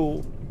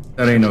 So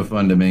That ain't no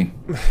fun to me.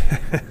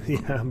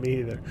 yeah, me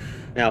either.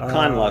 Now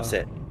Khan Uh, loves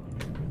it.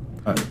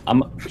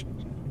 I'm gonna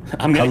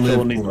I kill live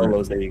one of these for it.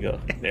 Olos. There you go.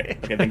 There.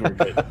 Okay, I think we're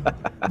good.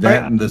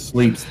 That and the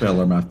sleep spell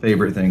are my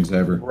favorite things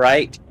ever.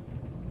 Right?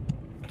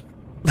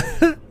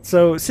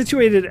 So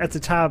situated at the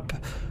top,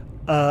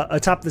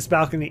 atop this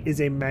balcony, is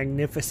a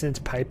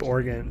magnificent pipe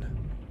organ.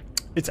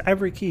 Its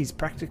ivory keys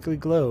practically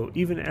glow,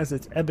 even as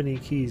its ebony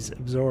keys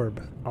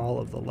absorb all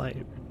of the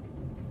light.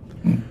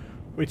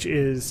 Which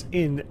is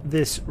in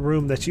this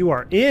room that you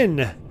are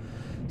in.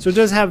 So it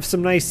does have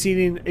some nice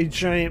seating, a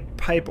giant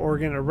pipe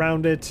organ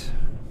around it.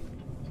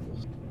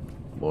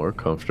 More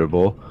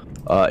comfortable.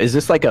 Is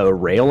this like a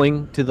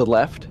railing to the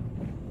left?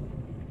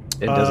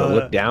 And does it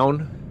look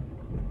down?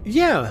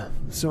 Yeah.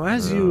 So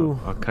as you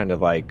I'll kind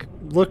of like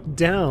look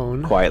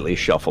down, quietly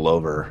shuffle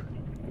over,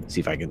 see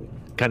if I can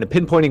kind of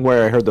pinpointing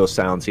where I heard those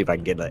sounds, see if I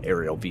can get an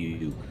aerial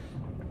view.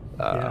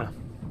 yeah.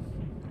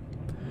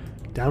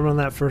 Down on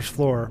that first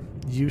floor,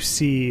 you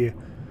see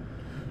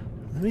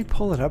Let me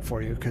pull it up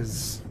for you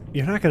because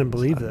you're not going to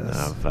believe this.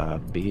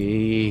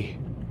 Navabi.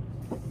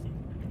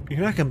 You're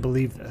not going to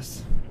believe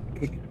this.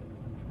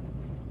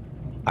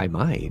 I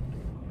might.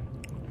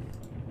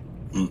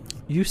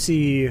 You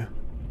see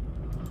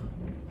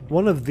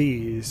one of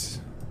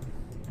these.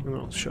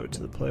 I'll show it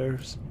to the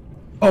players.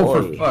 Oh,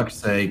 Oi. for fuck's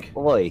sake.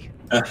 Oi.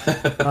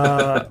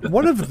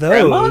 One of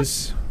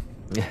those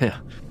Yeah.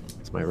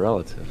 It's my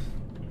relative.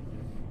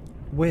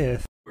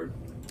 with.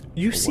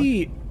 You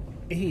see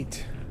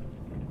 8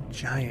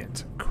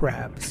 giant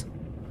crabs.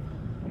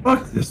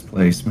 Fuck this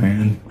place,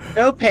 man.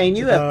 No pain,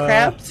 you have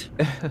crabs.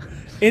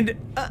 And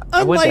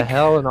I went to unlike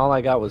hell and all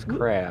I got was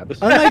crabs.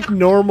 unlike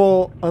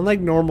normal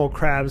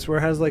crabs, where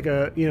it has like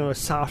a a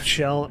soft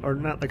shell, or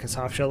not like a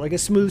soft shell, like a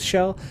smooth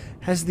shell,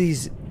 has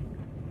these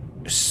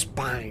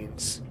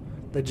spines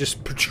that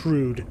just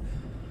protrude.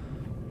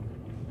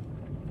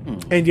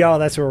 And y'all,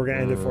 that's where we're gonna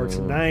end it for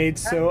tonight.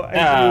 So I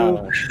do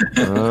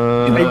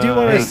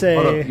want to Hey, say,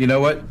 hold up. You know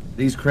what?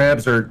 These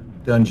crabs are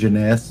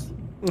Dungeness.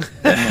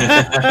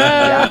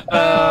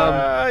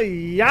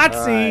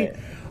 Yahtzee.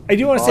 I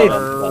do want to say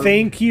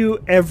thank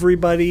you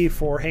everybody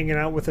for hanging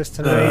out with us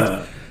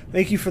tonight.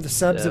 Thank you for the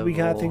subs that we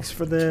got. Devil. Thanks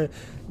for the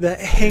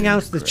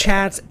hangouts, the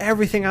chats,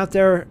 everything out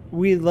there.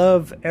 We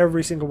love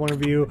every single one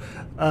of you.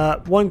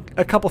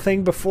 A couple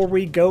things before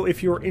we go.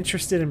 If you're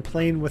interested in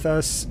playing with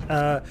us,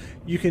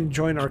 you can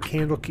join our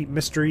Candlekeep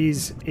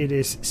Mysteries. It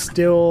is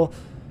still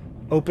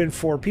open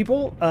for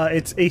people.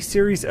 It's a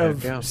series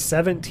of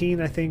 17,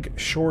 I think,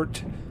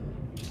 short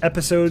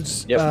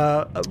episodes.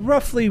 Yep.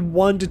 Roughly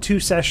 1 to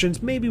 2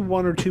 sessions, maybe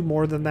 1 or 2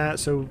 more than that,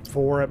 so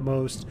 4 at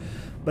most.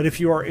 But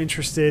if you are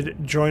interested,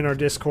 join our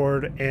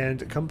Discord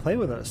and come play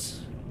with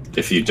us.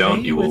 If you don't,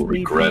 Hey, you will with me,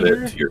 regret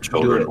Peter? it. Your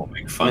children will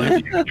make fun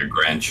of you. Your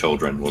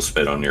grandchildren will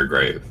spit on your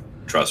grave.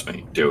 Trust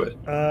me, do it.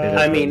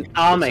 I mean,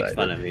 I'll make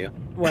fun of you.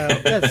 Well,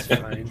 that's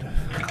fine.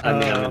 I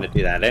mean, I'm going to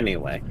do that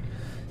anyway.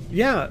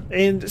 Yeah,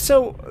 and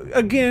so,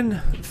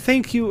 again,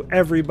 thank you,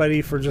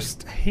 everybody, for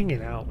just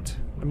hanging out.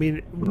 I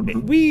mean,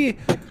 we...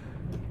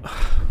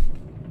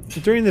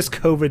 During this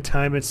COVID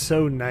time, it's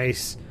so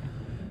nice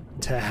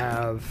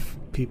to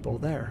people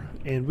there,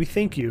 and we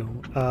thank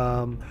you.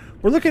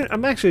 We're looking.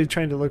 I'm actually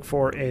trying to look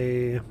for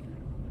I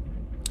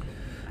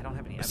don't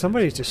have any evidence.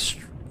 somebody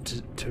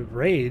to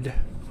raid.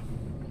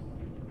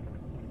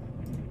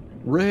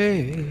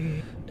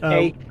 Ray.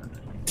 Hey,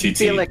 TT,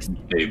 Felix.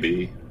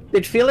 AB.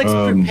 did Felix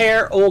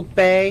prepare Old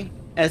Bay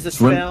as a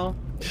Swin- spell?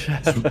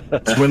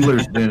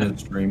 Swindler's Den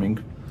is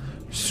streaming.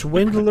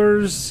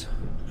 Swindler's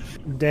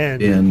Den.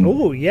 Den.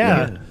 Oh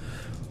yeah.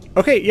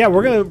 Okay, yeah,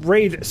 we're gonna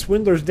raid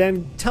Swindler's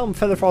Den. Tell them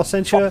Featherfall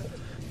sent you.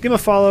 Give him a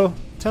follow.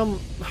 Tell them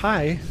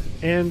hi.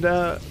 And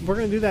we're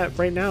going to do that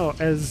right now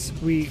as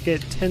we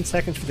get 10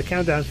 seconds for the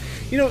countdown.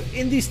 You know,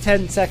 in these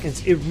 10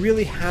 seconds, it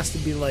really has to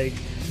be like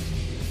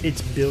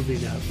it's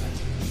building up.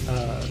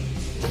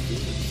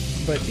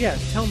 But yeah,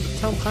 tell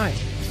them hi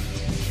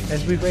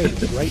as we raid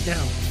right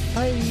now.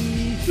 Bye.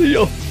 See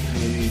ya.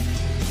 Hey.